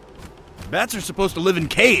say. Bats are supposed to live in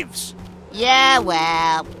caves. Yeah,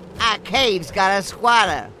 well, our cave's got a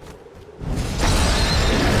squatter.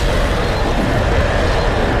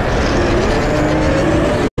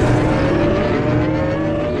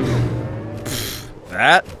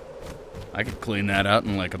 That? I could clean that out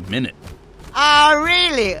in like a minute. Oh,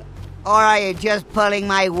 really? Or are you just pulling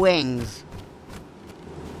my wings?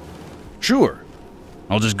 Sure.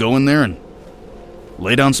 I'll just go in there and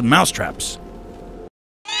lay down some mousetraps.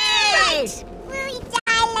 Right! Will we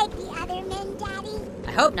die like the other men, Daddy?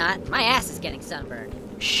 I hope not. My ass is getting sunburned.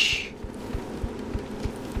 Shh.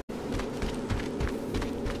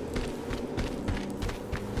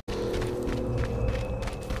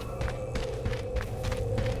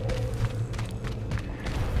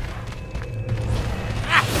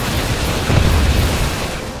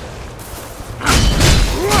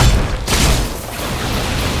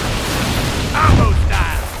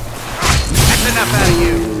 Enough out of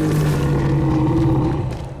you.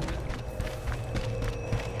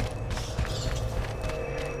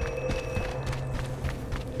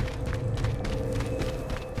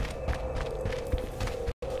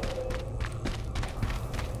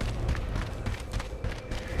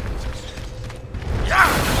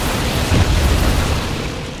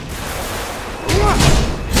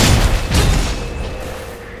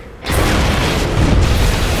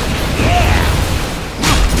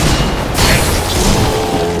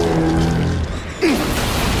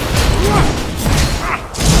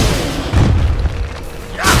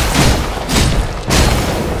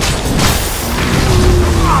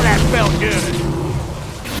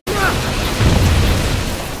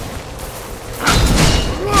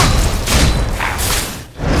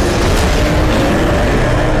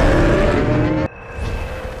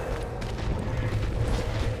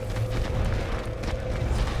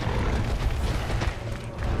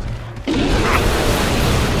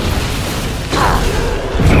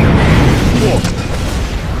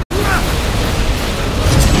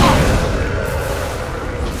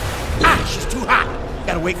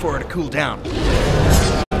 Wait for her to cool down.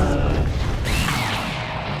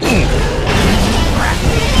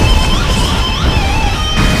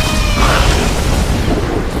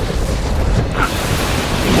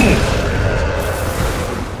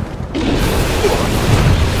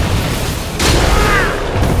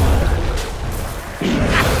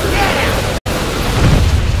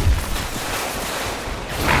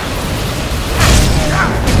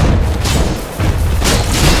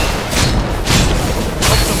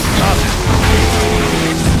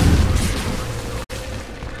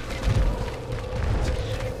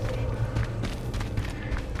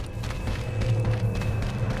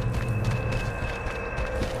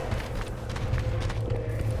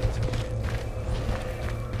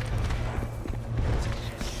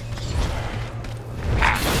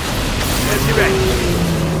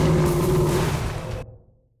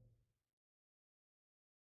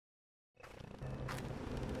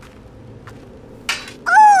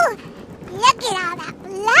 Look at all that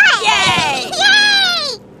blood! Yay!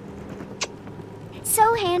 Yay!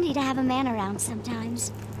 So handy to have a man around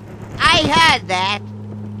sometimes. I heard that.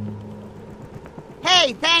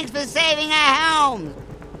 Hey, thanks for saving our homes.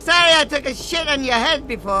 Sorry I took a shit on your head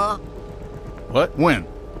before. What? When?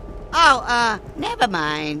 Oh, never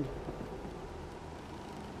mind.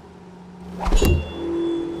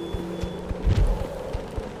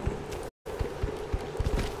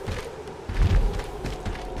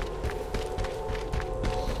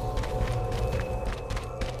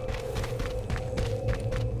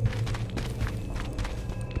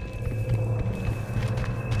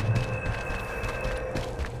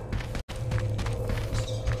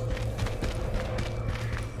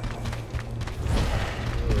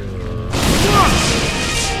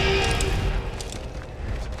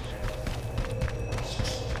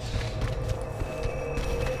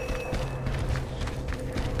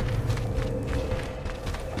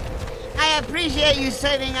 I appreciate you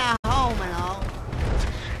saving our home and all,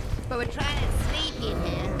 but we're trying to sleep in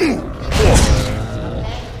here.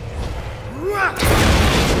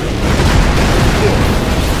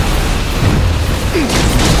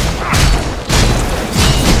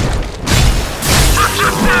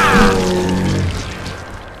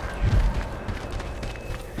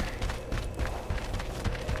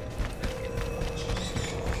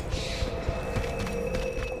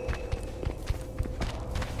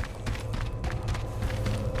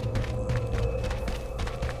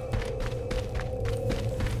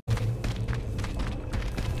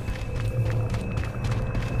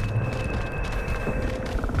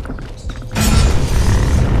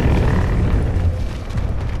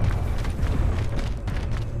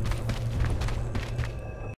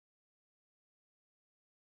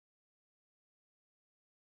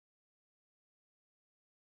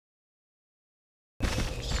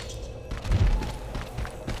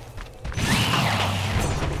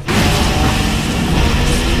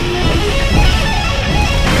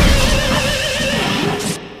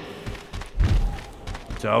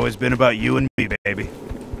 always been about you and me, baby.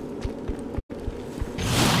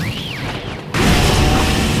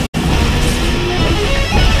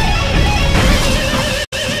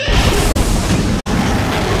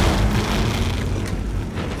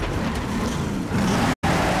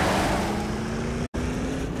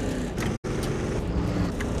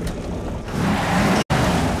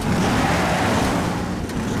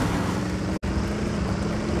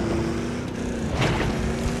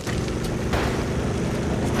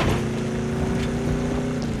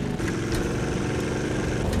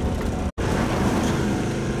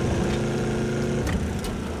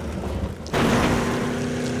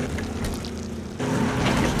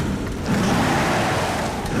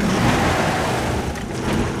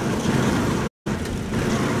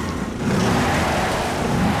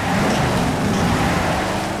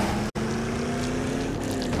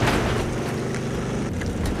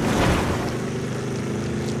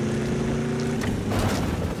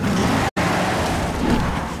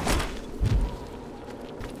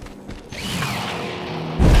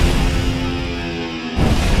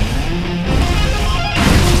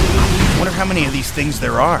 How many of these things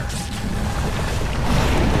there are?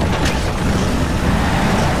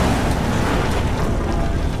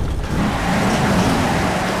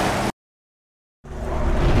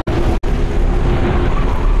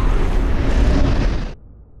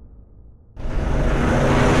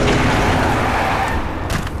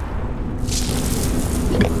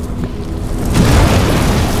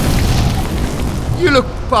 You look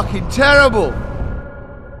fucking terrible.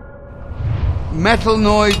 Metal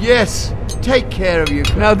Noid, yes. Take care of you.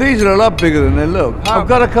 Now, these are a lot bigger than they look. I've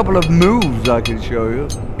got a couple of moves I can show you.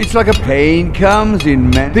 It's like a pain comes in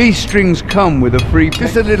metal. These strings come with a free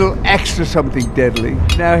just a little extra something deadly.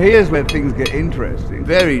 Now, here's where things get interesting.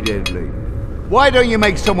 Very deadly. Why don't you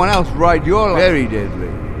make someone else ride your life? Very deadly.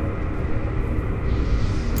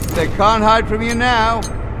 They can't hide from you now.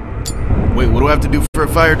 Wait, what do I have to do for a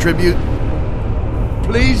fire tribute?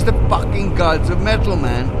 Please the fucking gods of metal,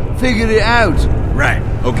 man. Figured it out. Right,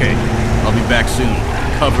 okay. I'll be back soon,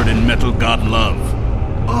 covered in metal god love.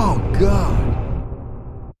 Oh, God.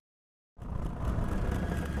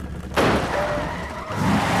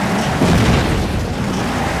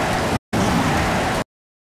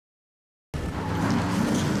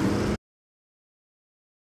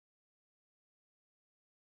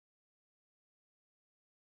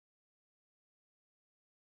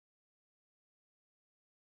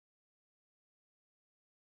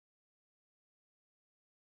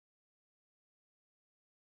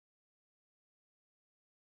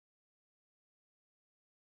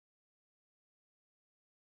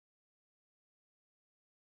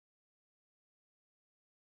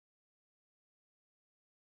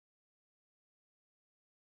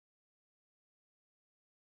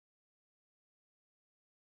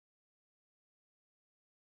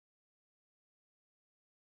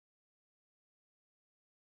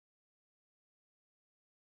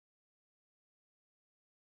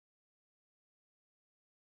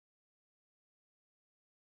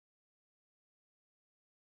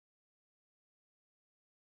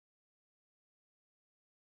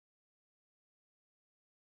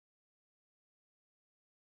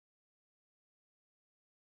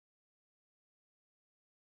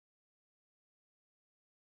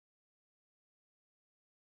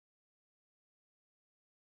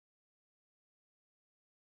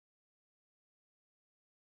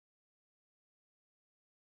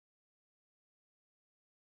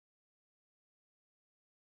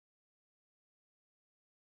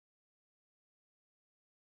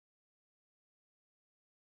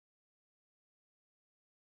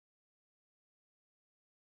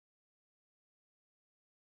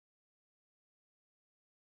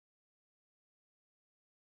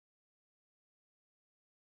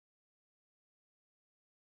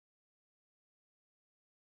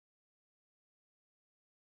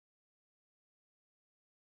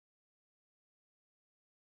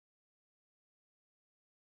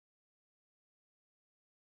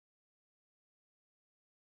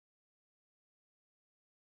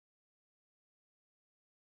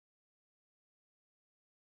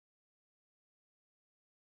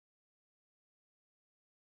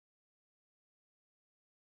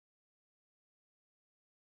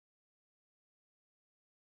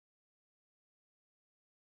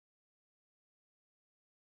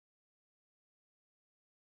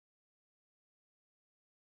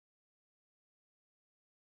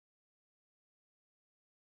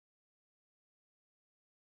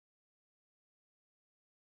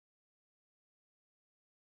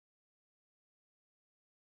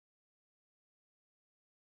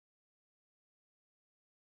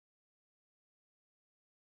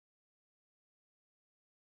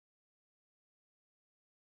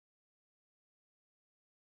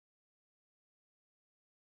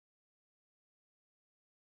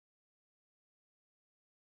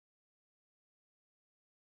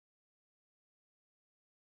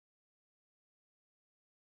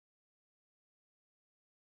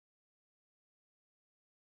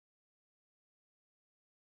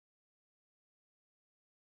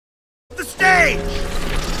 the stage!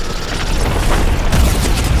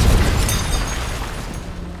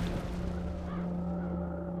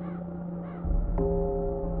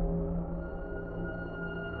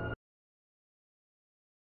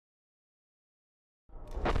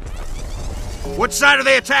 What side are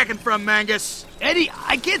they attacking from, Mangus? Eddie,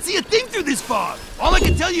 I can't see a thing through this fog. All I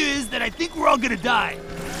can tell you is that I think we're all gonna die.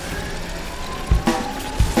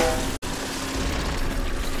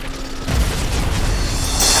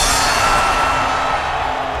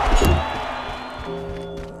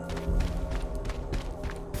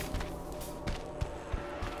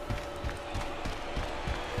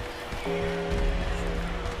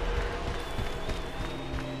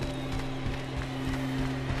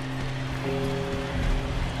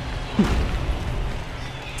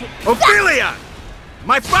 Ophelia!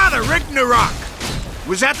 My father, Ragnarok!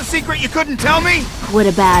 Was that the secret you couldn't tell me? What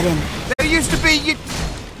about him? There used to be,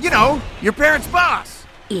 you know, your parents' boss.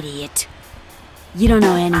 Idiot. You don't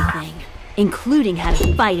know anything, including how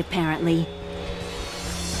to fight, apparently.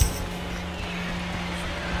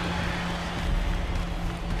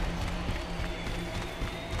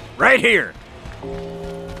 Right here.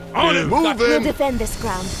 On it, We'll defend this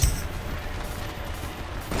ground.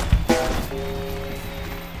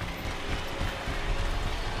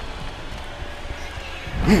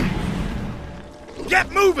 Get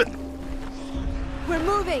moving! We're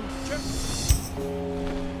moving!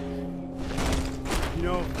 You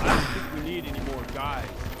know, I don't think we need any more guys.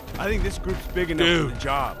 I think this group's big enough for the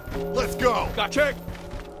job. Let's go! Check!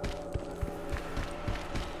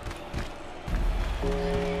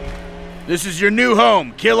 This is your new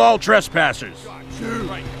home. Kill all trespassers. Dude.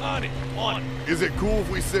 Right, on it, on it. Is it cool if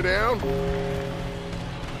we sit down?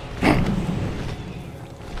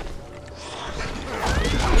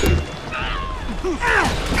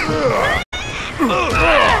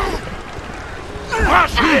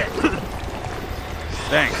 Wash it!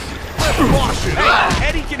 Thanks. Wash it! Hey,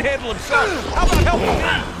 Eddie can handle himself. How about helping me?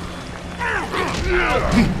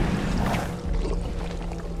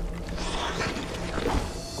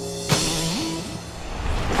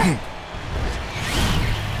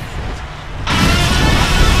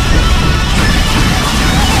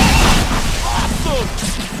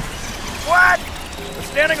 What? A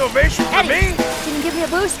standing ovation for Eddie, me? can you give me a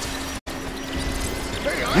boost?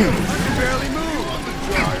 Hey, I can barely move on the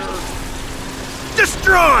dryer.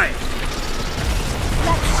 Destroy!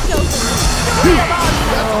 Let's show them the story of our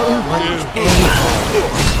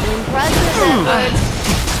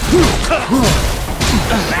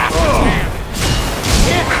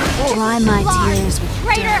Dry my tears with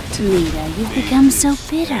dirt. Lita, you've become so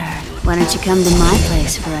bitter. Why don't you come to my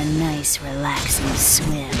place for a nice, relaxing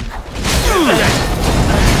swim?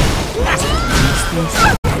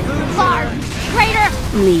 Traitor!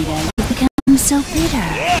 Lita, you've become so bitter.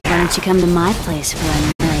 Why don't you come to my place for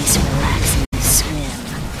a nice, relaxing swim?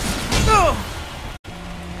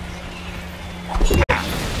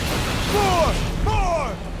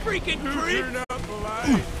 More! Freaking creep!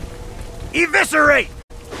 Eviscerate!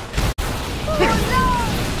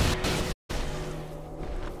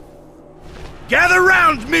 Gather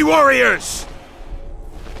round, me warriors!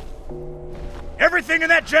 Everything in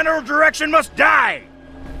that general direction must die!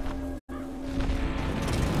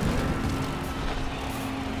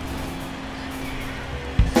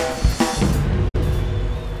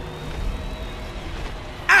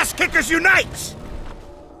 Ass Kickers unite!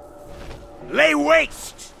 Lay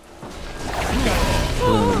waste!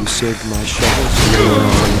 Well, you saved my shovels and you're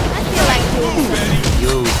on. I feel like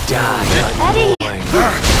You die. Eddie!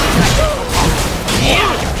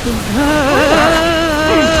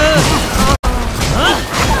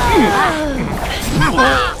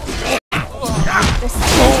 The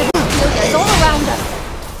silence of the field is all around us.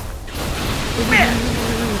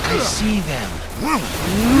 I see them.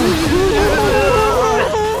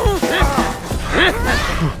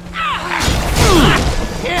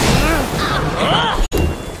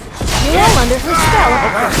 You're all under her spell.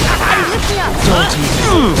 Eddie, lift me up. Don't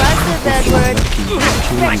even. Impressive, Edward.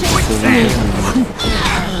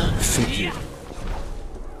 Figure.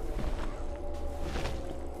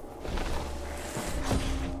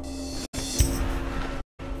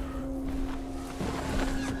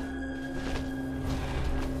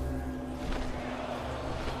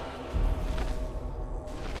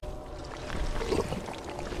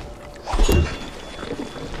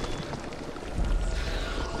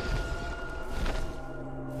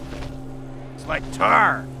 It's like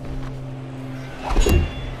tar.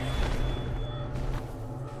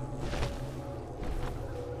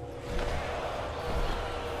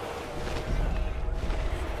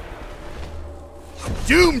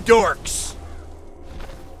 Doom dorks!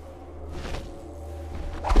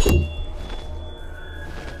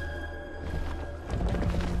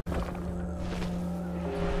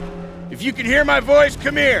 If you can hear my voice,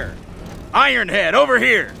 come here. Ironhead, over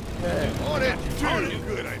here. On it, dude.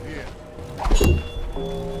 Good idea.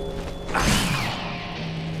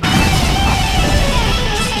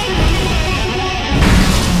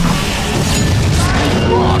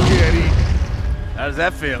 Rock, Eddie. How does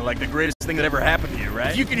that feel? Like the greatest thing that ever happened to you,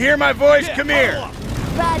 right? If you can hear my voice, come here.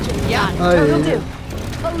 Roger. Yeah. Totally do.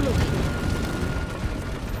 Totally.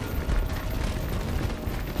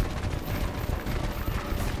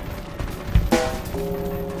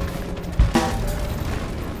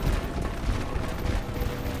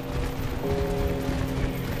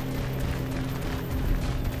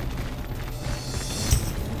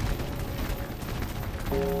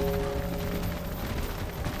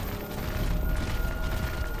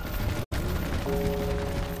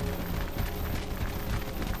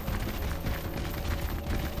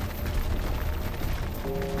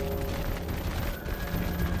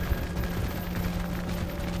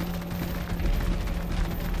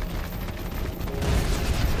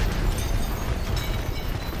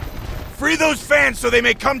 Free those fans so they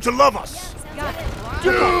may come to love us. Got it.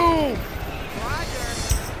 Doom!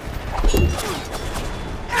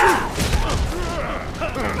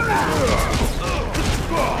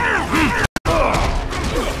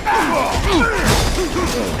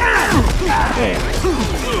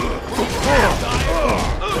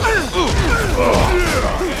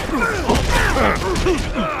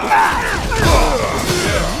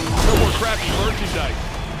 No more crappy merchandise.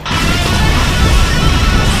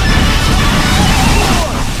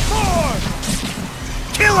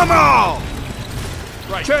 Kill them all!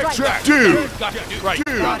 Right. Check. Dude. Gotcha. Right.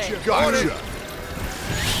 Dude, Gotcha. gotcha.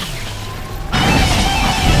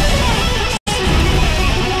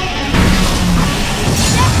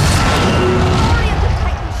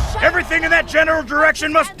 Everything in that general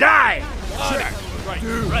direction must die! Check.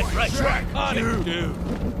 Right. Check. On it, dude.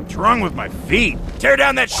 What's wrong with my feet? Tear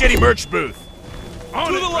down that shitty merch booth!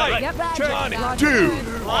 To the light. Yep. Check. On it. Dude.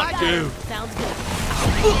 On, dude. Sounds good.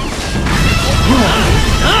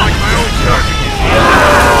 Like my own target.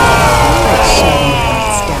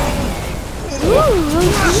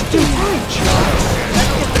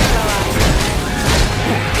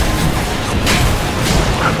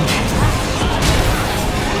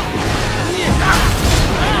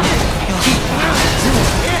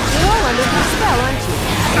 You're all under the spell, aren't you?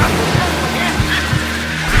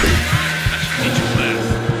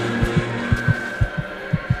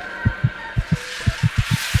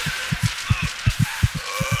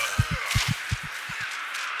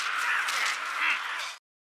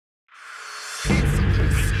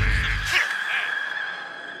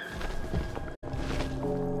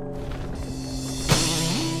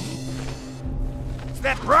 It's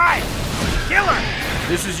that bride! Kill her!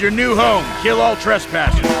 This is your new home. Kill all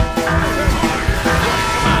trespassers.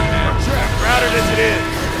 Crowded as it is.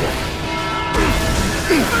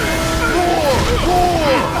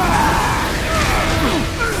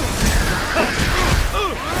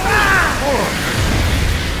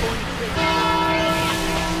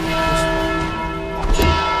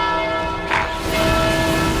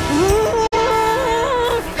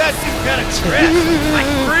 You guys seem kind of stressed. Like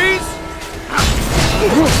freeze?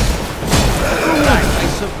 I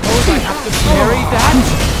suppose I have to carry that?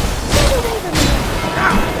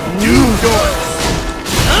 New doors!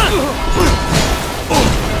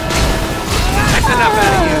 That's enough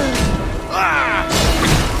out of you!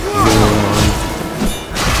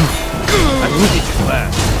 That's what you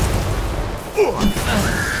class.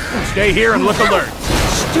 Stay here and look alert.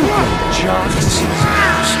 Stupid jocks.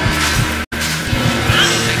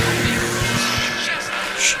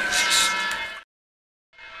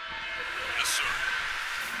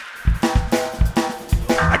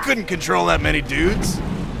 I couldn't control that many dudes.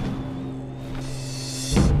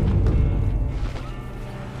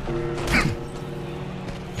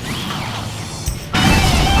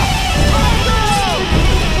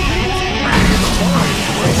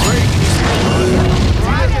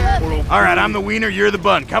 All right, I'm the wiener, you're the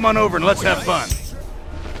bun. Come on over and let's have fun.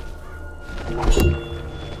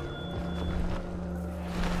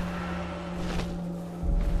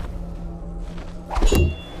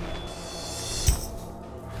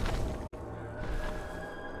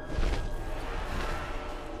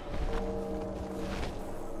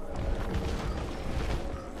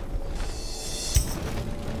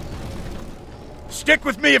 Stick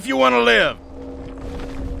with me if you want to live.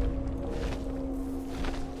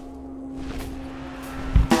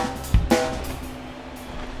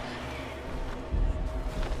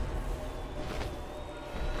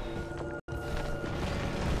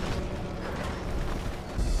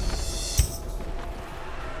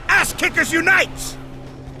 Ass Kickers Unite!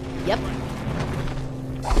 Yep.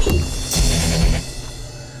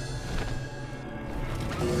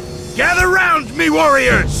 Gather round, me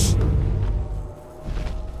warriors!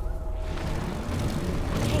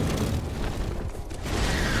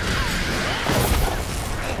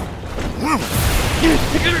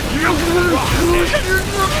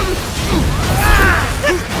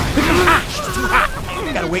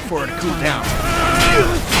 Gotta wait for her to cool down.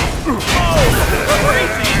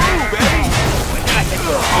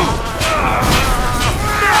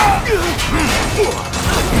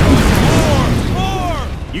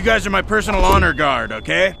 You guys are my personal honor guard,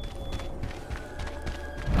 okay?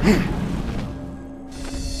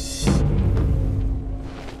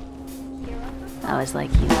 I was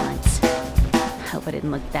like you once. Hope I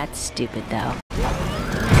didn't look that stupid, though.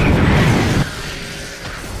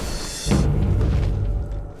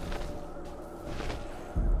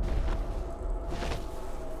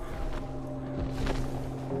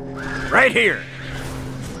 Right here.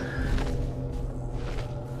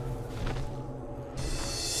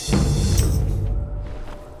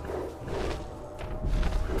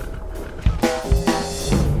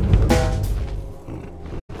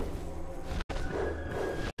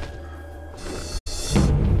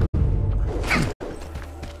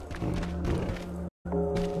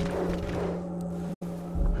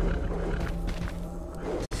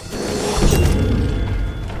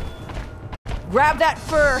 Grab that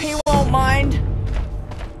fur, he won't mind.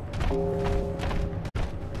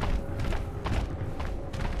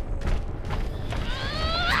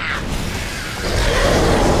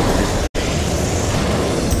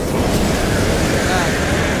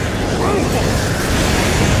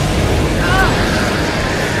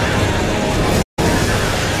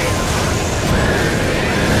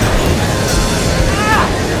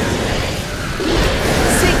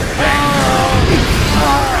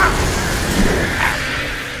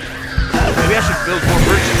 Maybe I should build more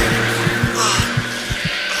bridges.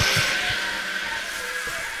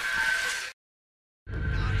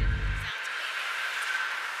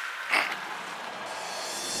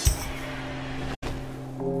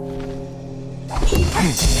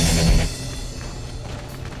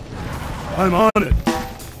 I'm on it.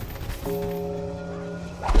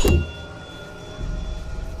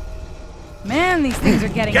 Man, these things are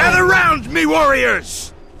getting... Gather round, me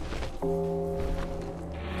warriors!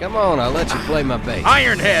 Come on, I'll let you play my bass.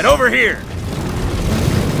 Ironhead, over here!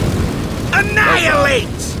 Annihilate!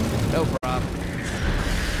 No problem.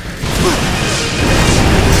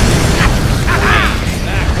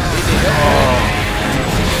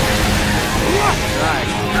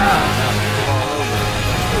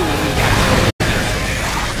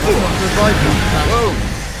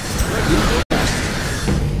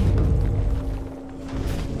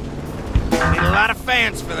 Need a lot of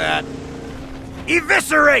fans for that.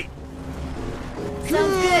 Eviscerate! Sounds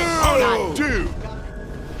good. Hang on. Two.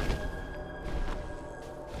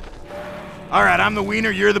 All right, I'm the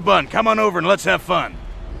wiener, you're the bun. Come on over and let's have fun.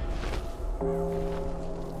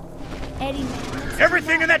 Eddie, man.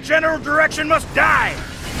 Everything in that general direction must die!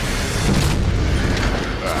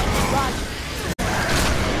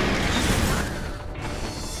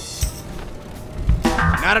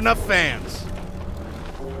 Not enough fans.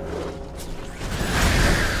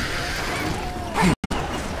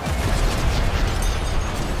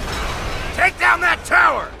 Take down that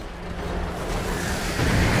tower!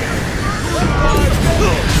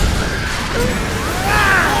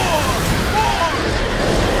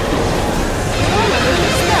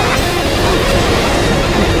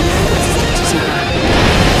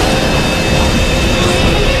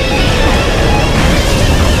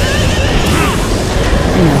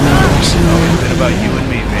 It's been about you and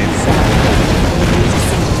me,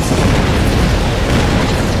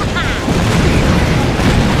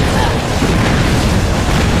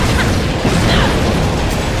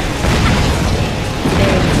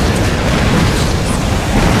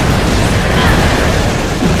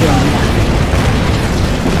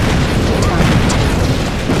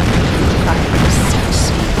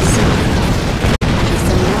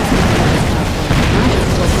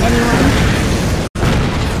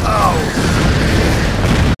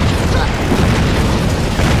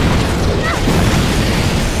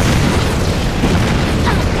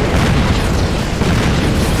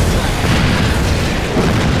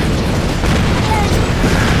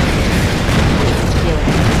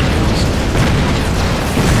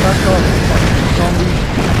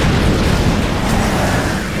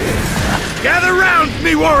 Gather round,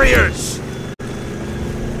 me warriors!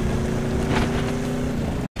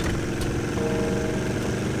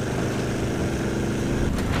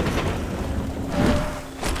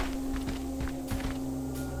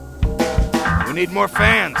 We need more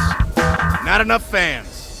fans. Not enough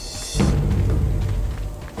fans.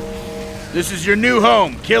 This is your new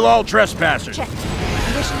home. Kill all trespassers. Check.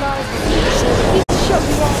 Wish laws would show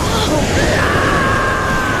you all.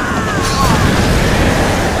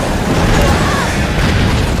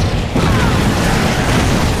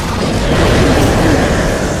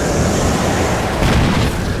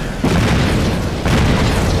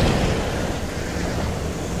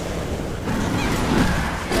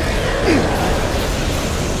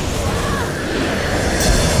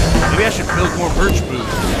 Maybe I should build more birch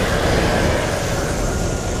booths.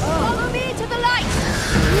 Follow me to the light!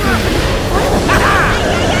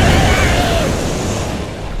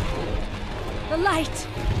 The light.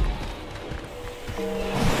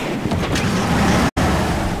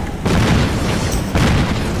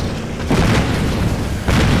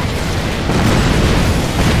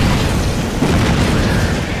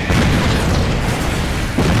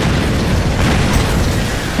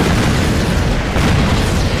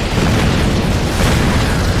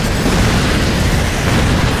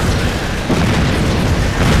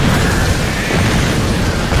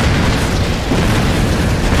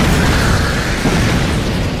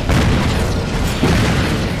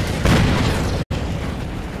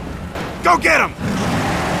 Go get him!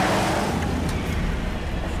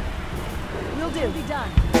 Will do. Be done.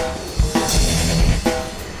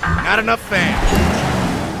 Not enough fans.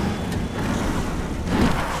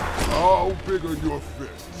 How big are your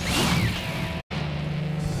fists?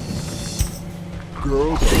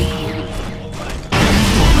 Girls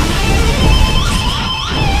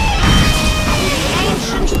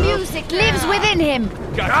Ancient music lives within him.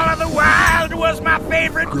 Call of the Wild was my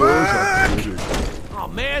favorite book. Oh,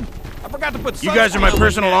 man. I forgot to put You guys are my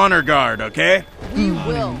personal honor guard, okay? We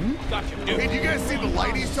will. Gotcha, dude. Hey, do you guys see the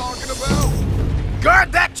light he's talking about?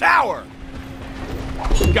 Guard that tower!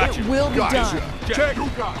 Gotcha. It will be done. Check.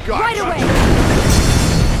 Gotcha. Right away.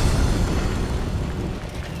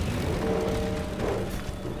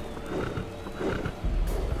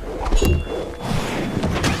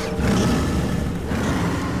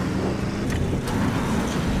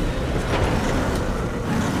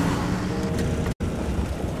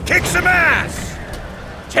 Kick some ass!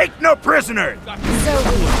 Take no prisoners!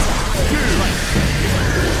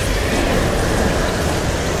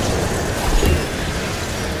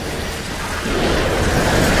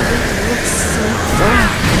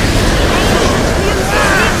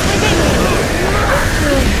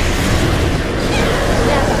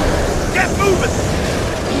 Get moving!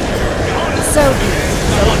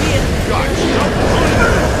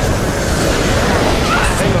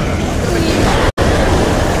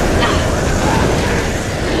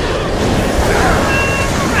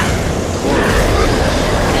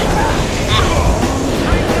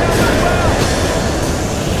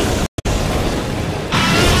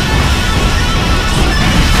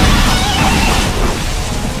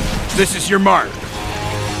 This is your mark.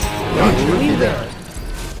 We will.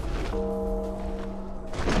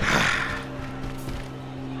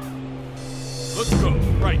 Let's go.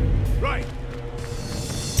 Right. Right.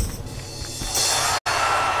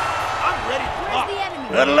 I'm ready to rock. Where's the enemy?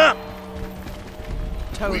 Huddle up.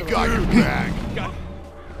 Totally. We got your back. Got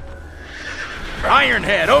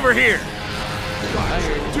Ironhead, over here.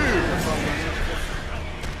 Gotcha, dude.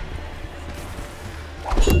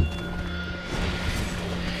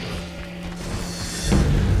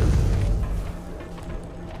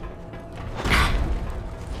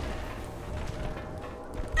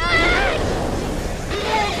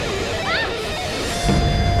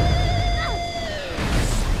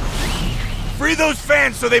 Free those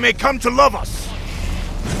fans so they may come to love us.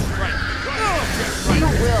 We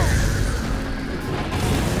will.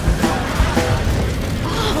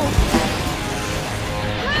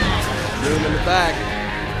 Room in the back.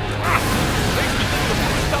 Makes me think the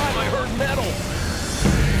first time I heard metal.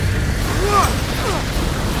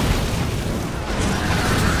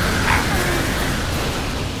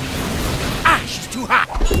 Ah, she's too hot.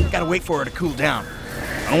 Gotta wait for her to cool down.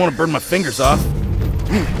 I don't want to burn my fingers off.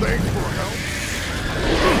 Thanks for help.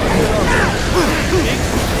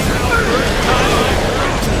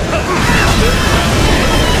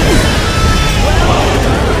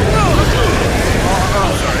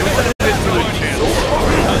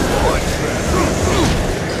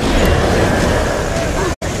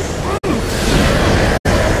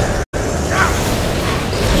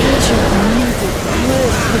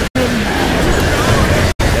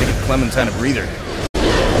 Gotta give Clementine a breather.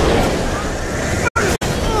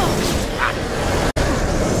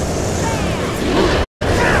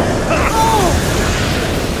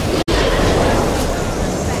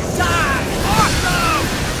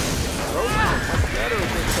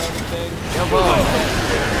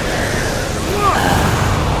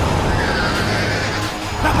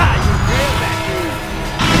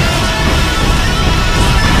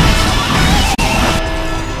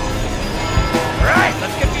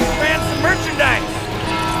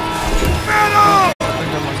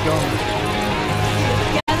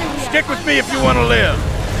 me if you want to live.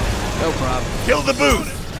 No problem. Kill the booth.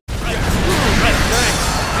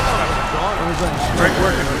 Great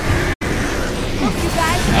working.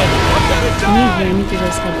 Hey, can you hear me through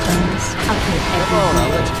those headphones? I'll put I'll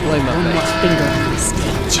let you play my one more bass. finger on the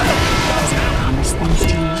stage. Because I promise things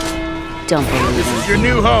to you. Don't believe This them. is your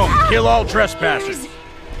new home. Kill all trespassers.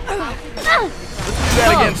 Let's do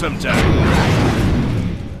that again sometime.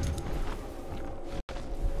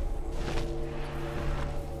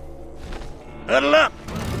 Huddle up!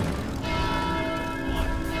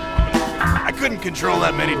 I couldn't control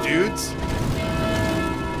that many dudes.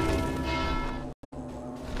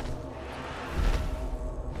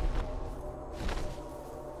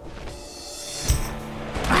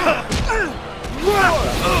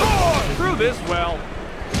 Through this well.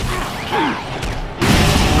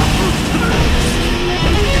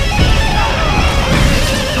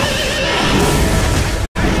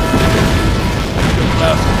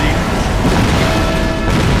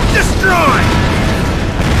 Destroy!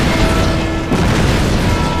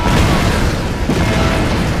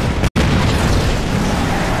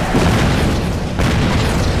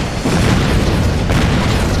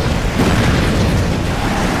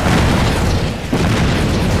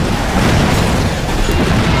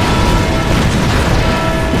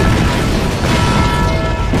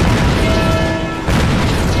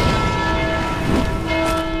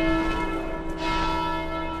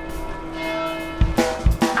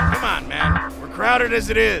 Come on, man. We're crowded as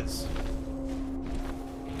it is.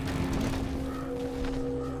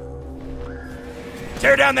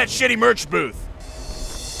 Tear down that shitty merch booth.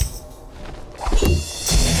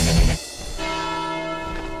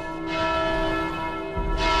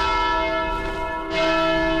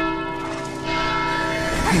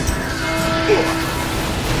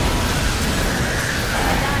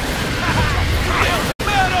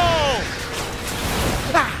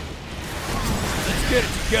 Let's get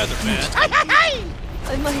it together, man.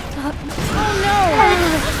 I might not. Oh no!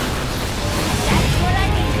 That's what I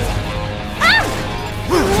needed.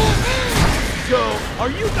 So,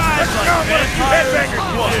 are you guys like vampires or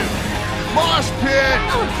what? Mosh pit!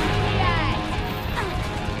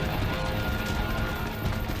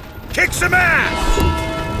 Kick some ass!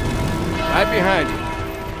 Right behind you.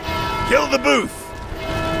 Kill the booth!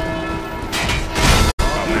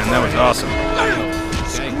 Oh man, that was awesome.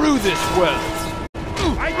 Screw this well.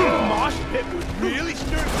 I think Mosh Pit would really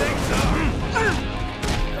stir things up.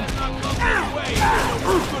 Let's not come this way.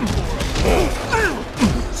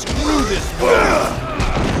 Screw this well.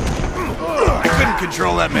 I couldn't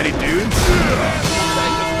control that many dudes.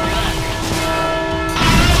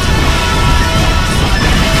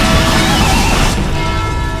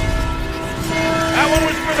 That one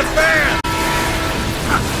was for the fans!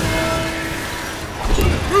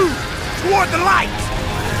 Toward the light!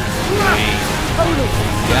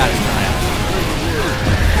 Got it, man.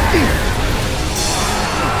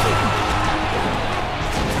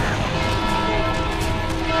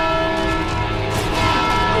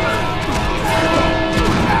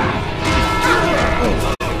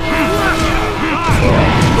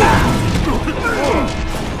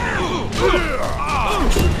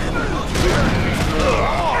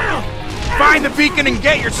 Find the beacon and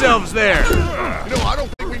get yourselves there! You know, I don't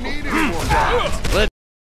think we need any more guys. Let's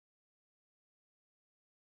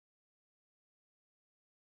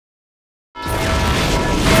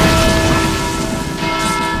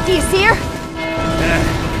Do you see her?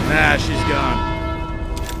 Nah, she's gone.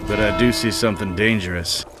 But I do see something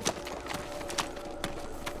dangerous.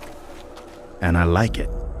 And I like it.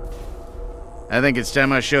 I think it's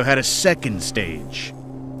time I show how to second stage.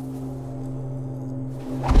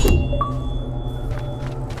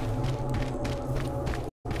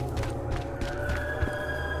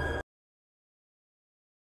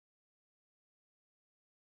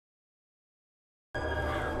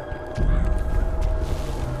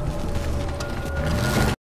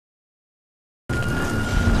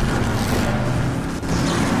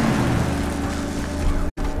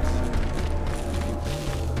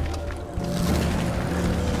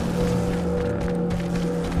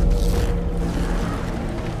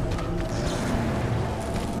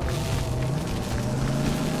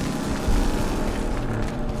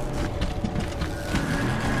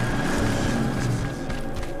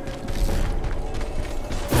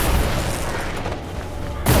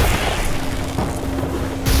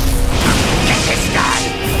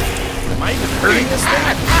 hurting this thing?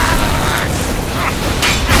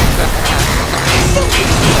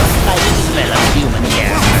 I smell a human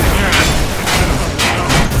here.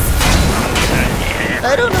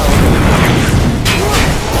 I don't know.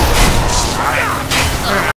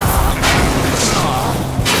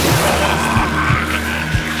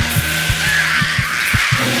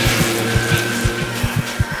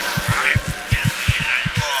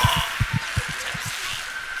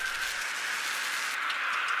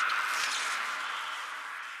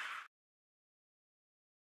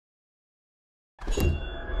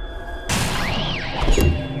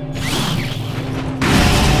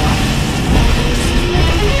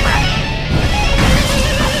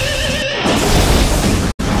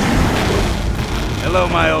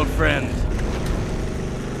 my old friend.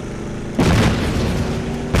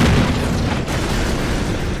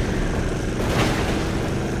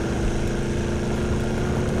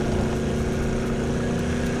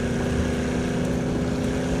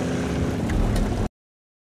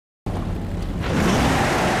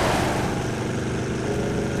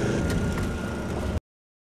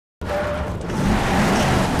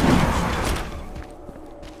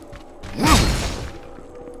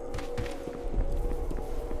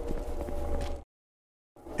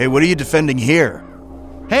 Hey, what are you defending here?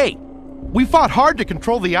 Hey, we fought hard to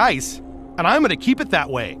control the ice, and I'm gonna keep it that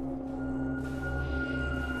way.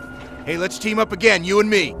 Hey, let's team up again, you and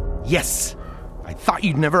me. Yes. I thought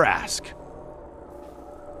you'd never ask.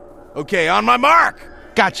 Okay, on my mark!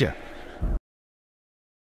 Gotcha.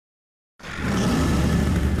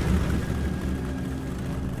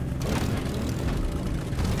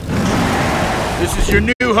 This is your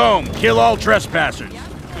new home. Kill all trespassers.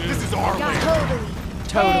 This is our land.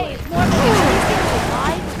 Totally.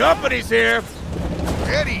 Company's here.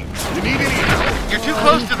 Eddie, you need any help? You're too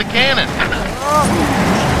close to the cannon.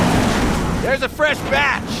 There's a fresh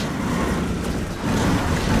batch.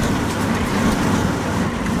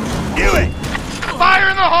 Do it! Fire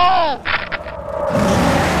in the hole!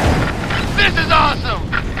 This is awesome!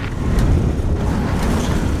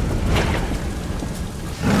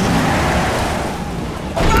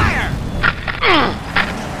 Fire!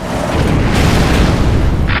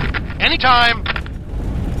 Anytime.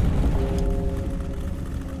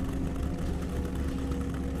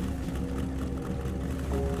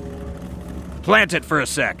 Plant it for a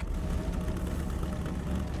sec.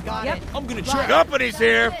 Got it. I'm gonna check. Company's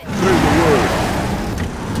here.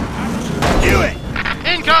 Do it!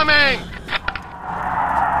 Incoming!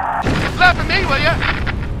 Laugh at me, will ya?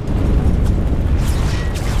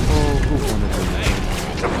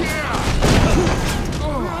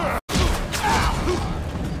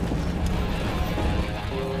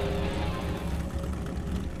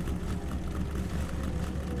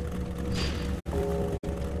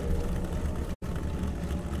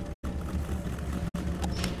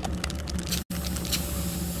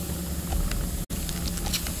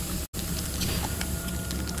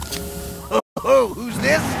 Oh, who's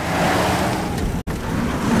this?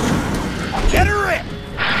 Get her in!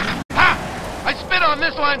 Ha! I spit on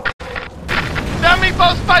this one! That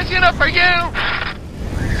meatball spicy enough for you!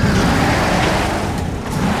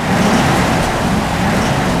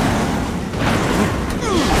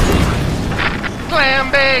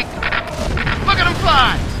 Clam bake! Look at him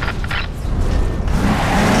fly!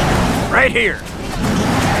 Right here.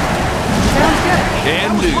 Sounds good.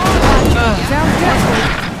 Can do. Sounds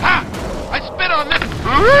good. Ha! I spit on this!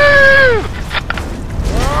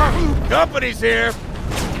 Company's here.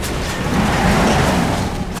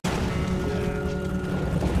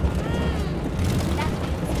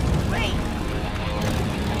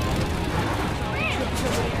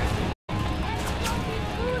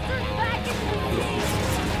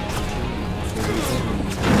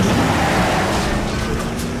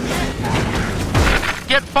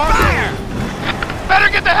 Get fire! Better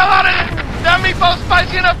get the hell out of it! That meatball's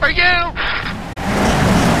spicy enough for you!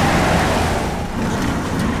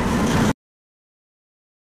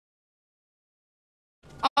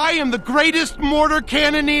 I am the greatest mortar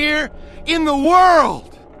cannoneer in the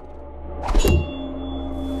world!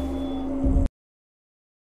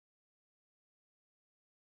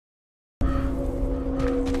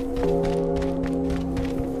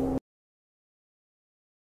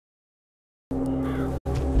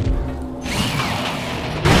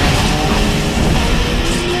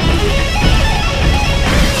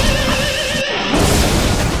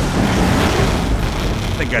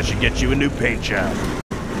 I think I should get you a new paint job.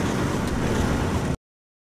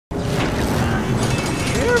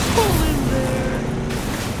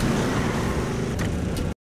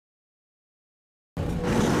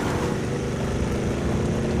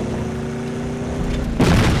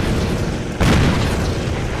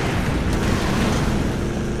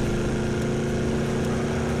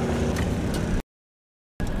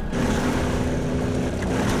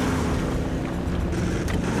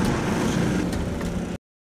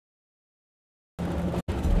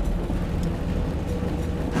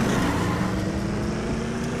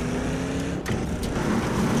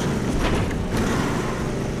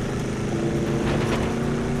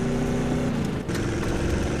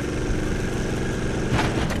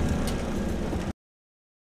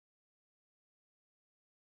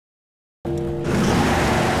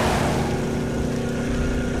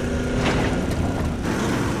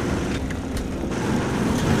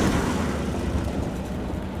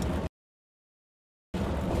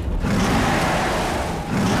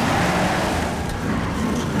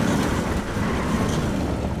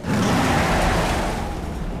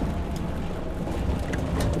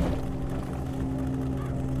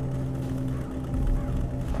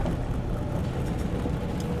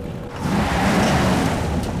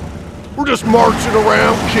 just marching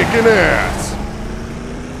around kicking ass.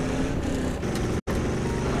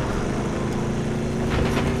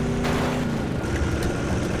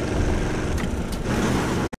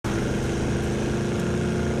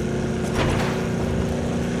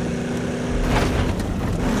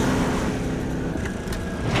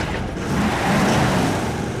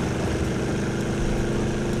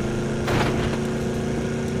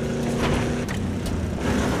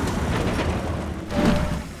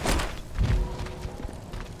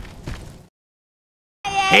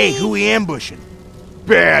 Hey, who we ambushing?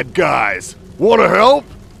 Bad guys. Wanna help?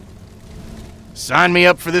 Sign me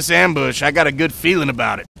up for this ambush. I got a good feeling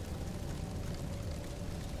about it.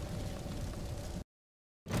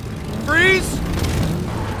 Freeze!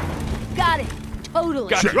 Got it. Totally.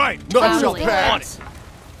 Got right. Totally. On it.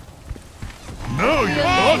 No, you're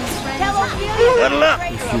not. Tell us you. Settle up.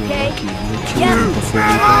 Okay.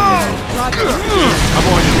 I'm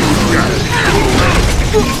on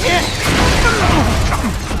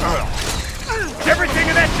Everything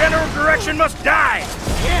in that general direction must die! Let's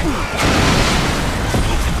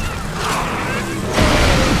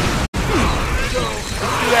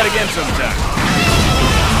do that again sometime.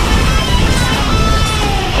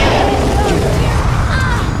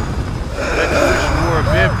 Bet you wish you wore a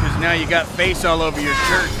bib, because now you got face all over your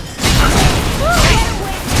shirt.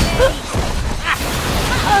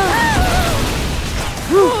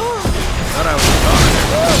 Thought I was talking.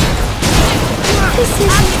 This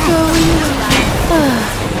isn't going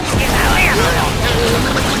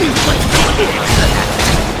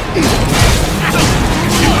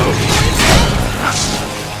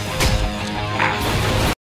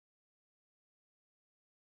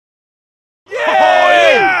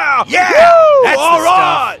Yeah! Yeah! That's all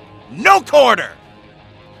right! No quarter!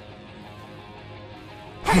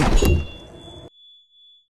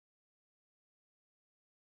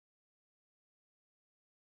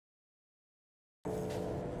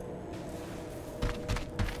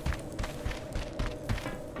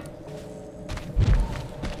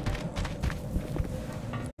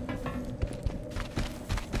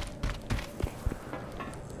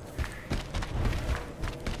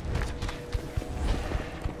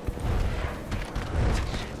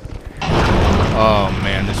 Oh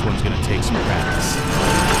man, this one's gonna take some practice.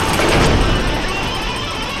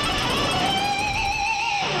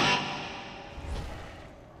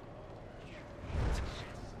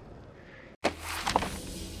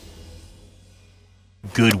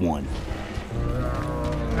 Good one.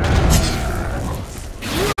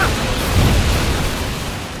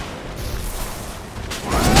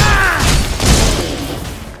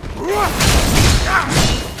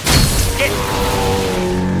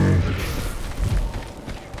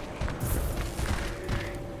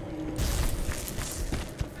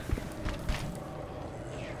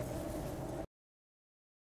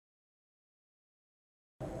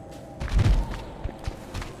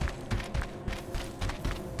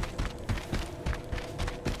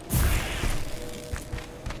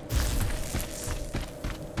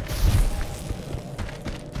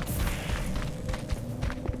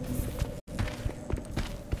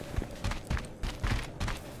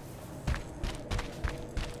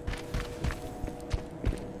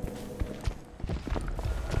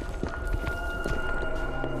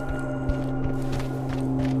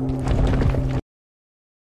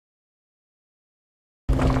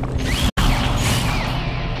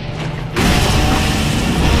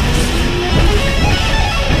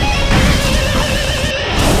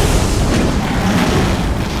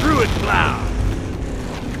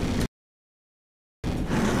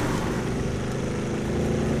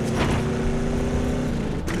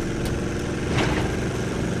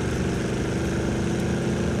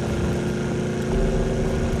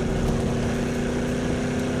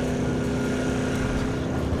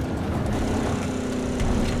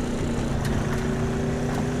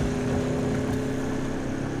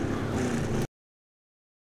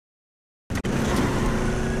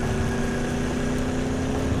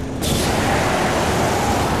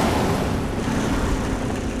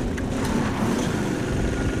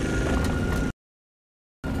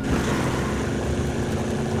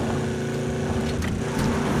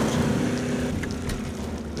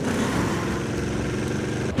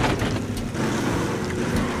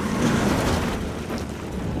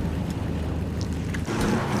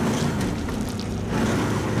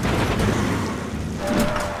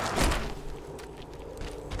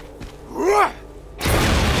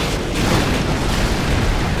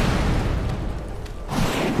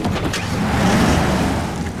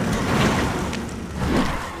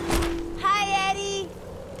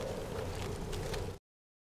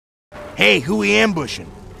 Hey, who we ambushing?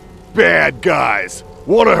 Bad guys.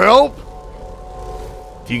 Wanna help?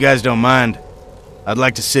 If you guys don't mind, I'd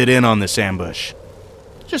like to sit in on this ambush.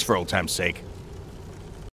 Just for old time's sake.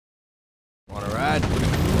 Wanna ride?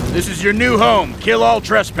 This is your new home. Kill all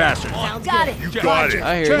trespassers. Got it. You got it.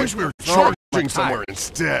 I hear Wish we were charging somewhere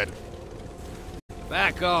instead.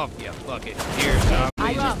 Back off, you fucking deer zombie.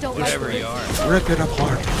 I just don't like Whatever you are. Rip it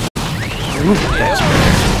apart.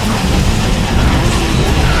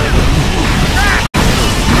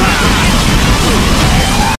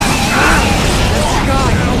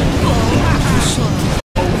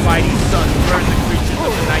 Almighty sun, burn the creatures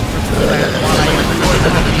of the night from the land while I am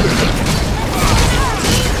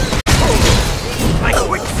like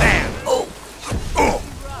quicksand.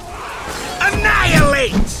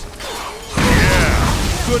 Annihilate!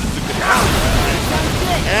 Good as the cow.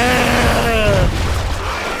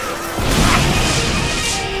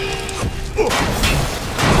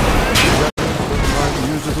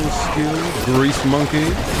 Musical skill, grease monkey.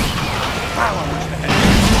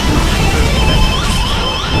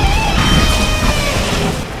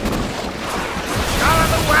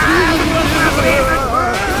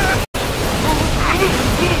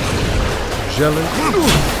 Jelly.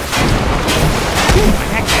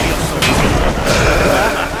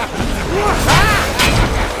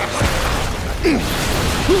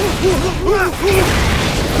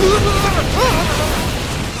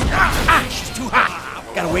 Ah, she's too hot.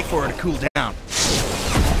 Gotta wait for her to cool down.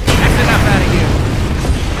 That's enough out of you.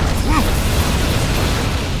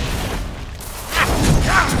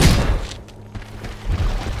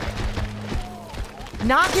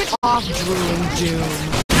 Knock it off, drooling doom.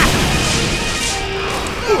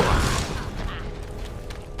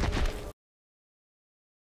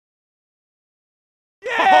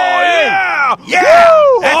 Yeah!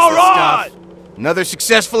 That's All the right! stuff. Another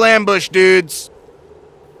successful ambush, dudes.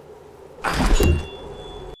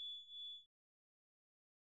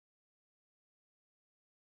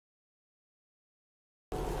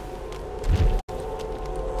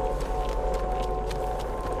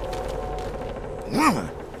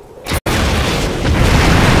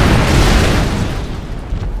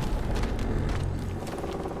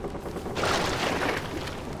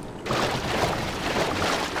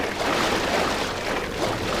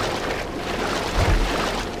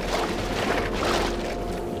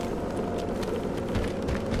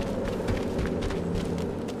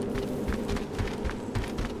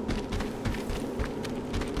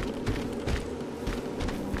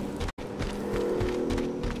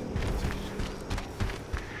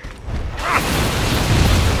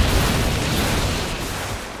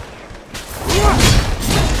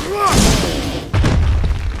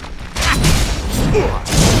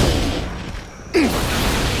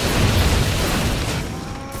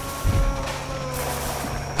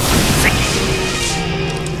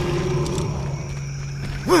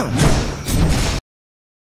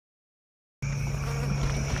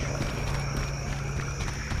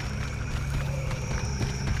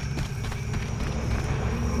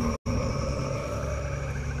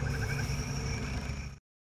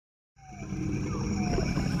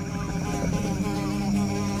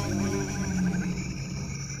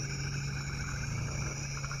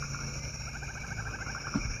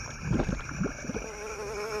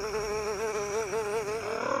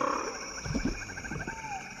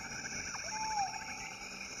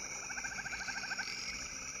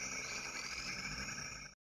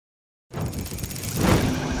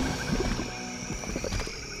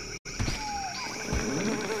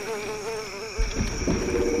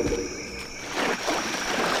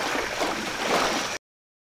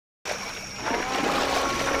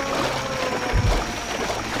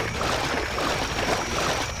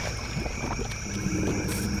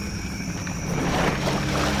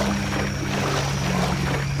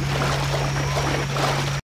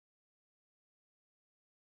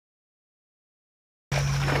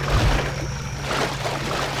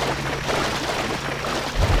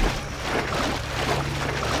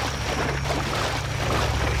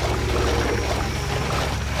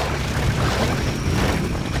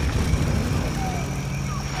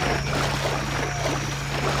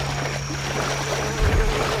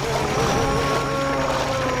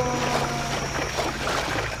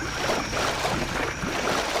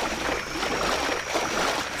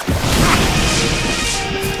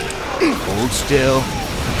 Hold still.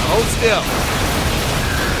 Hold still.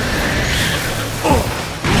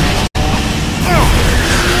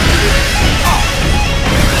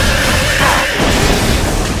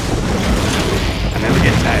 I never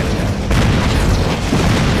get tired of that.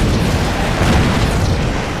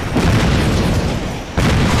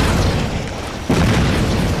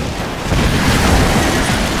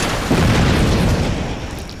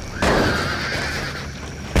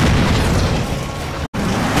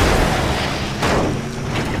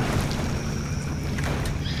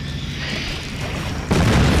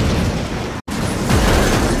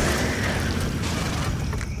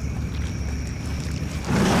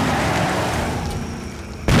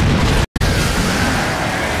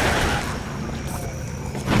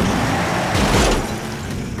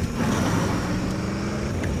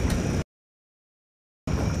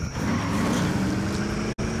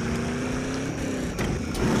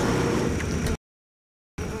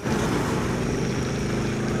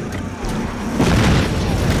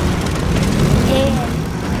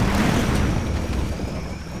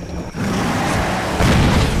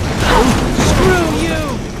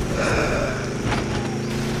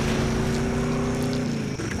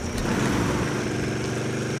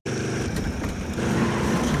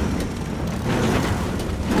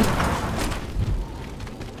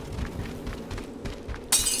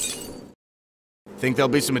 Think there'll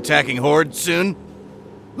be some attacking hordes soon?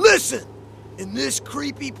 Listen! In this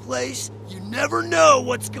creepy place, you never know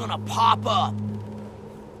what's gonna pop up.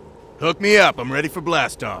 Hook me up, I'm ready for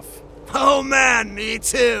blastoff. Oh man, me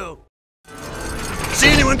too. See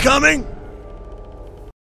anyone coming?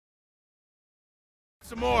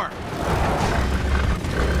 Some more.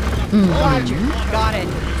 Roger. Got it.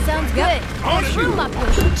 Sounds good. There's room up here.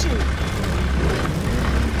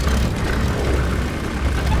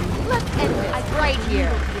 Look, and right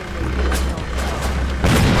here.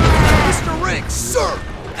 Mr. Riggs, sir!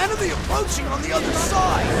 Enemy approaching on the other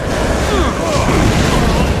side!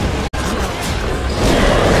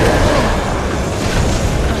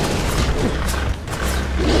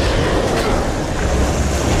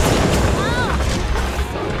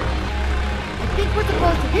 I think we're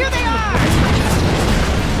supposed to... Here they are!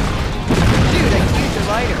 Dude, I can use your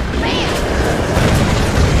lighter. Man!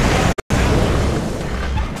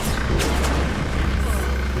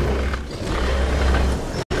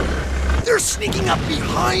 They're sneaking up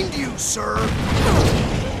behind you, sir!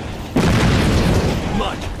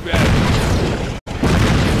 Much better.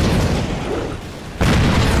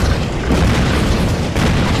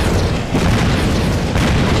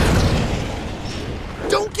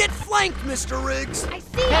 Don't get flanked, Mr. Riggs! I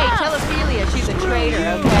see Hey, ya! tell Ophelia she's a traitor,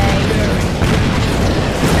 okay?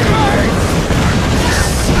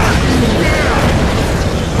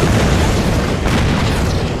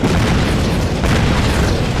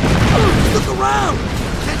 Look around!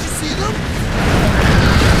 Can't you see them?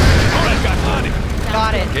 Alright, got on it.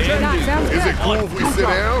 Got it. Sounds Is good. it cool if we sit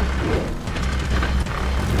down?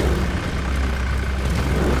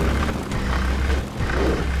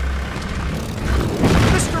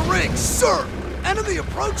 Mr. Riggs, sir! Enemy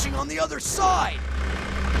approaching on the other side!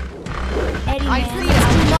 Eddie, I man, see it's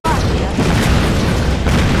too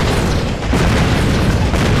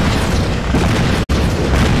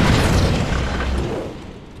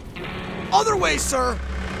Other way, sir!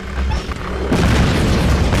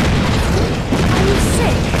 Are you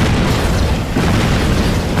sick?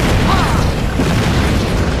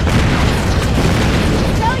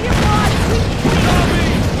 Tell your boss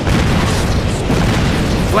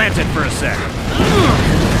Plant it for a sec.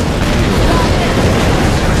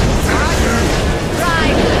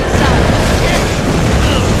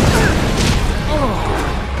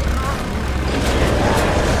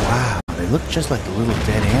 Wow, they look just like the little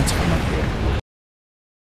dead ants from up here.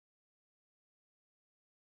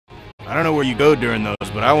 I don't know where you go during those,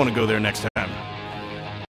 but I want to go there next time.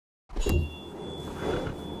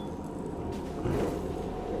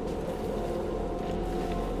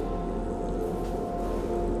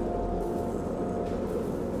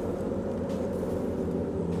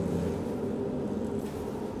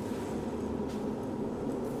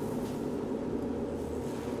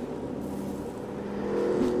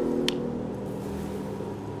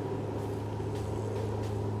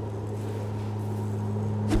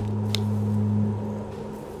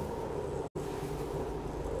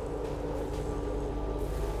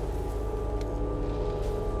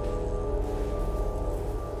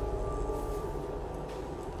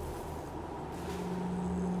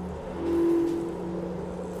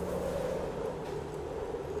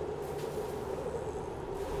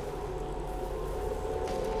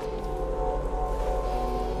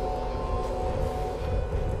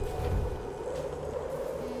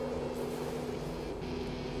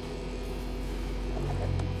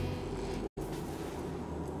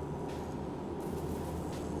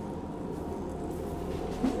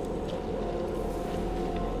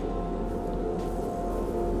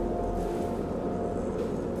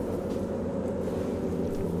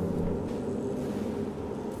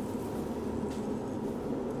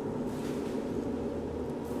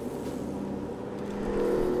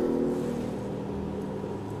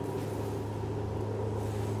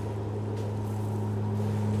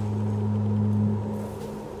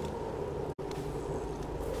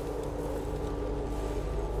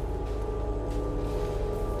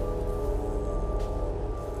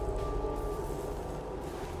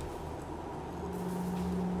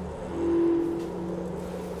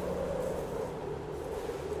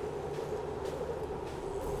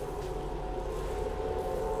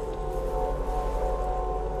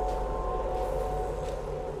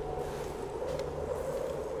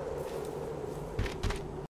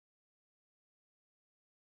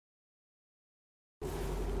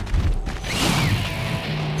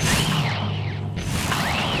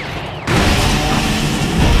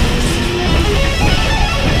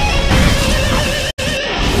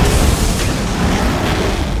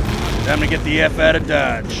 Time to get the F out of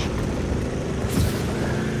Dodge.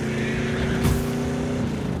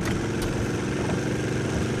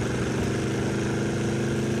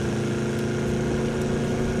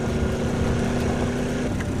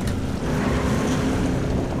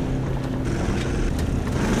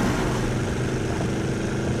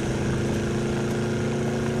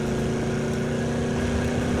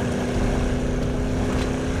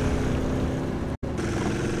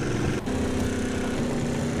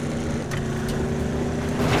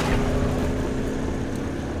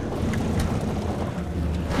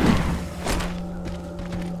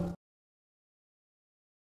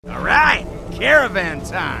 Alright, caravan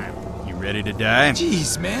time. You ready to die?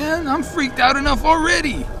 Jeez, man, I'm freaked out enough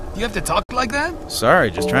already. You have to talk like that? Sorry,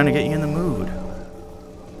 just trying to get you in the mood.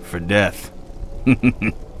 For death.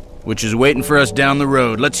 Which is waiting for us down the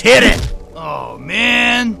road. Let's hit it! Oh,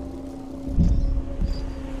 man.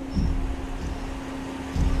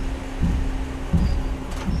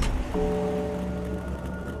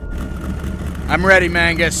 I'm ready,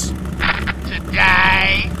 Mangus. To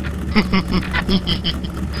die.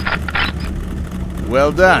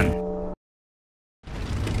 Well done.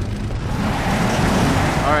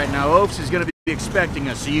 Alright, now Oafs is gonna be expecting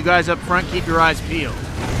us, so you guys up front keep your eyes peeled.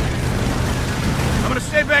 I'm gonna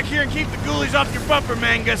stay back here and keep the ghoulies off your bumper,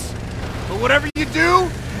 Mangus. But whatever you do,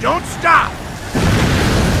 don't stop!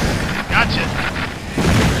 Gotcha.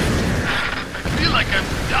 I feel like I'm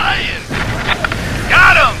dying.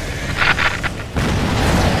 Got him!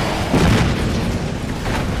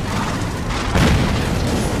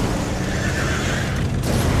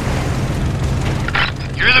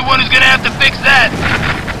 You're the one who's gonna have to fix that.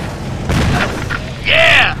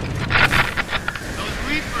 Yeah! Those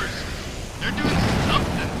Reapers, they're doing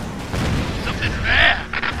something. Something bad.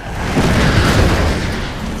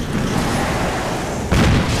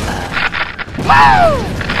 Woo!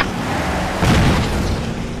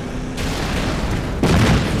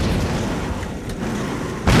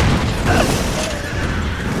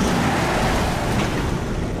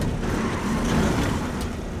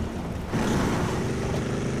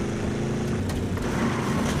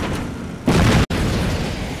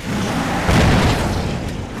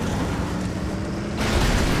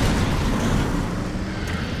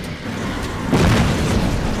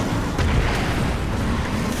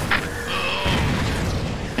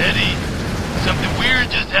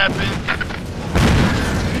 Just happened.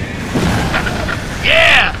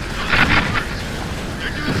 Yeah! Those Reapers,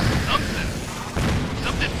 they're doing something.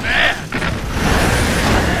 Something bad.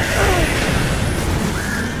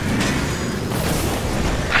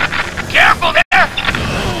 Careful there!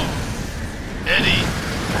 Eddie,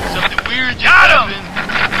 something weird just happened.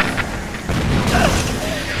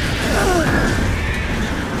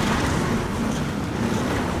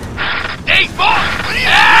 Hey, boy! What are you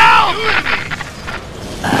doing to me?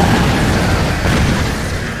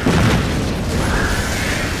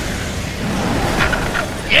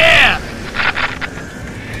 Yeah!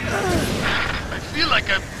 I feel like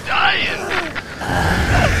I'm dying.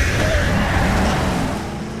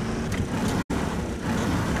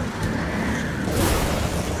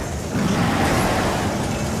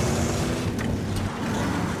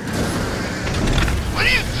 What are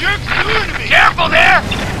you jerks doing to me? Careful there!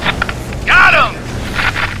 Got him!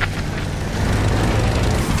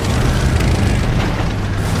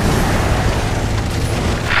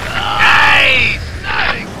 Nice!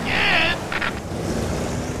 Not again!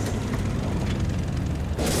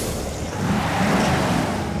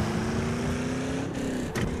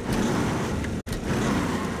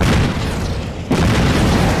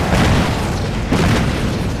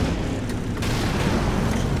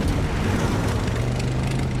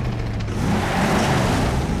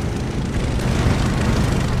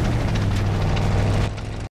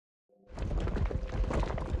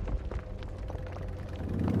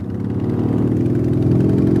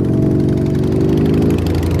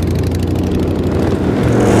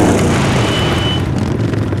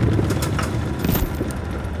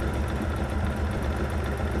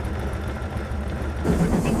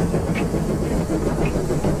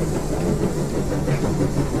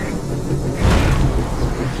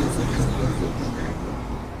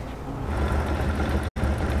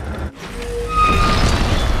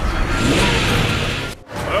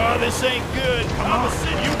 This ain't good. I'ma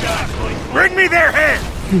send you guys. Bring me their head!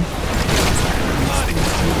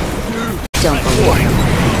 Don't believe him.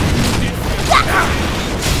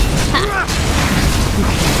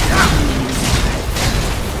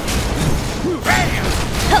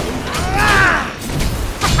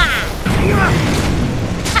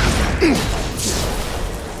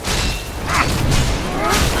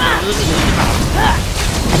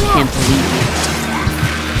 I can't believe you.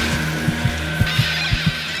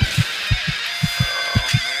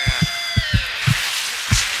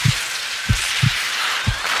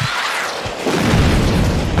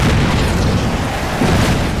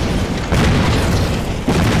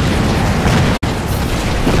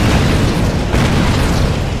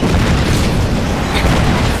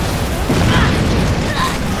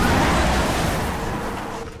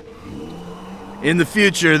 In the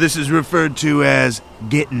future, this is referred to as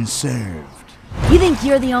getting served. You think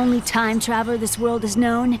you're the only time traveler this world has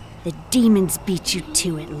known? The demons beat you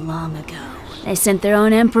to it long ago. They sent their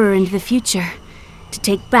own emperor into the future. To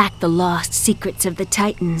take back the lost secrets of the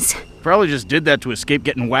Titans. Probably just did that to escape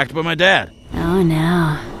getting whacked by my dad. Oh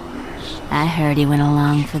no. I heard he went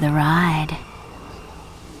along for the ride.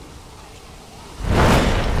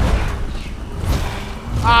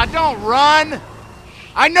 Ah, don't run!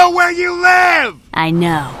 I know where you live! I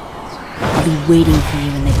know. I'll be waiting for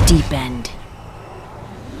you in the deep end.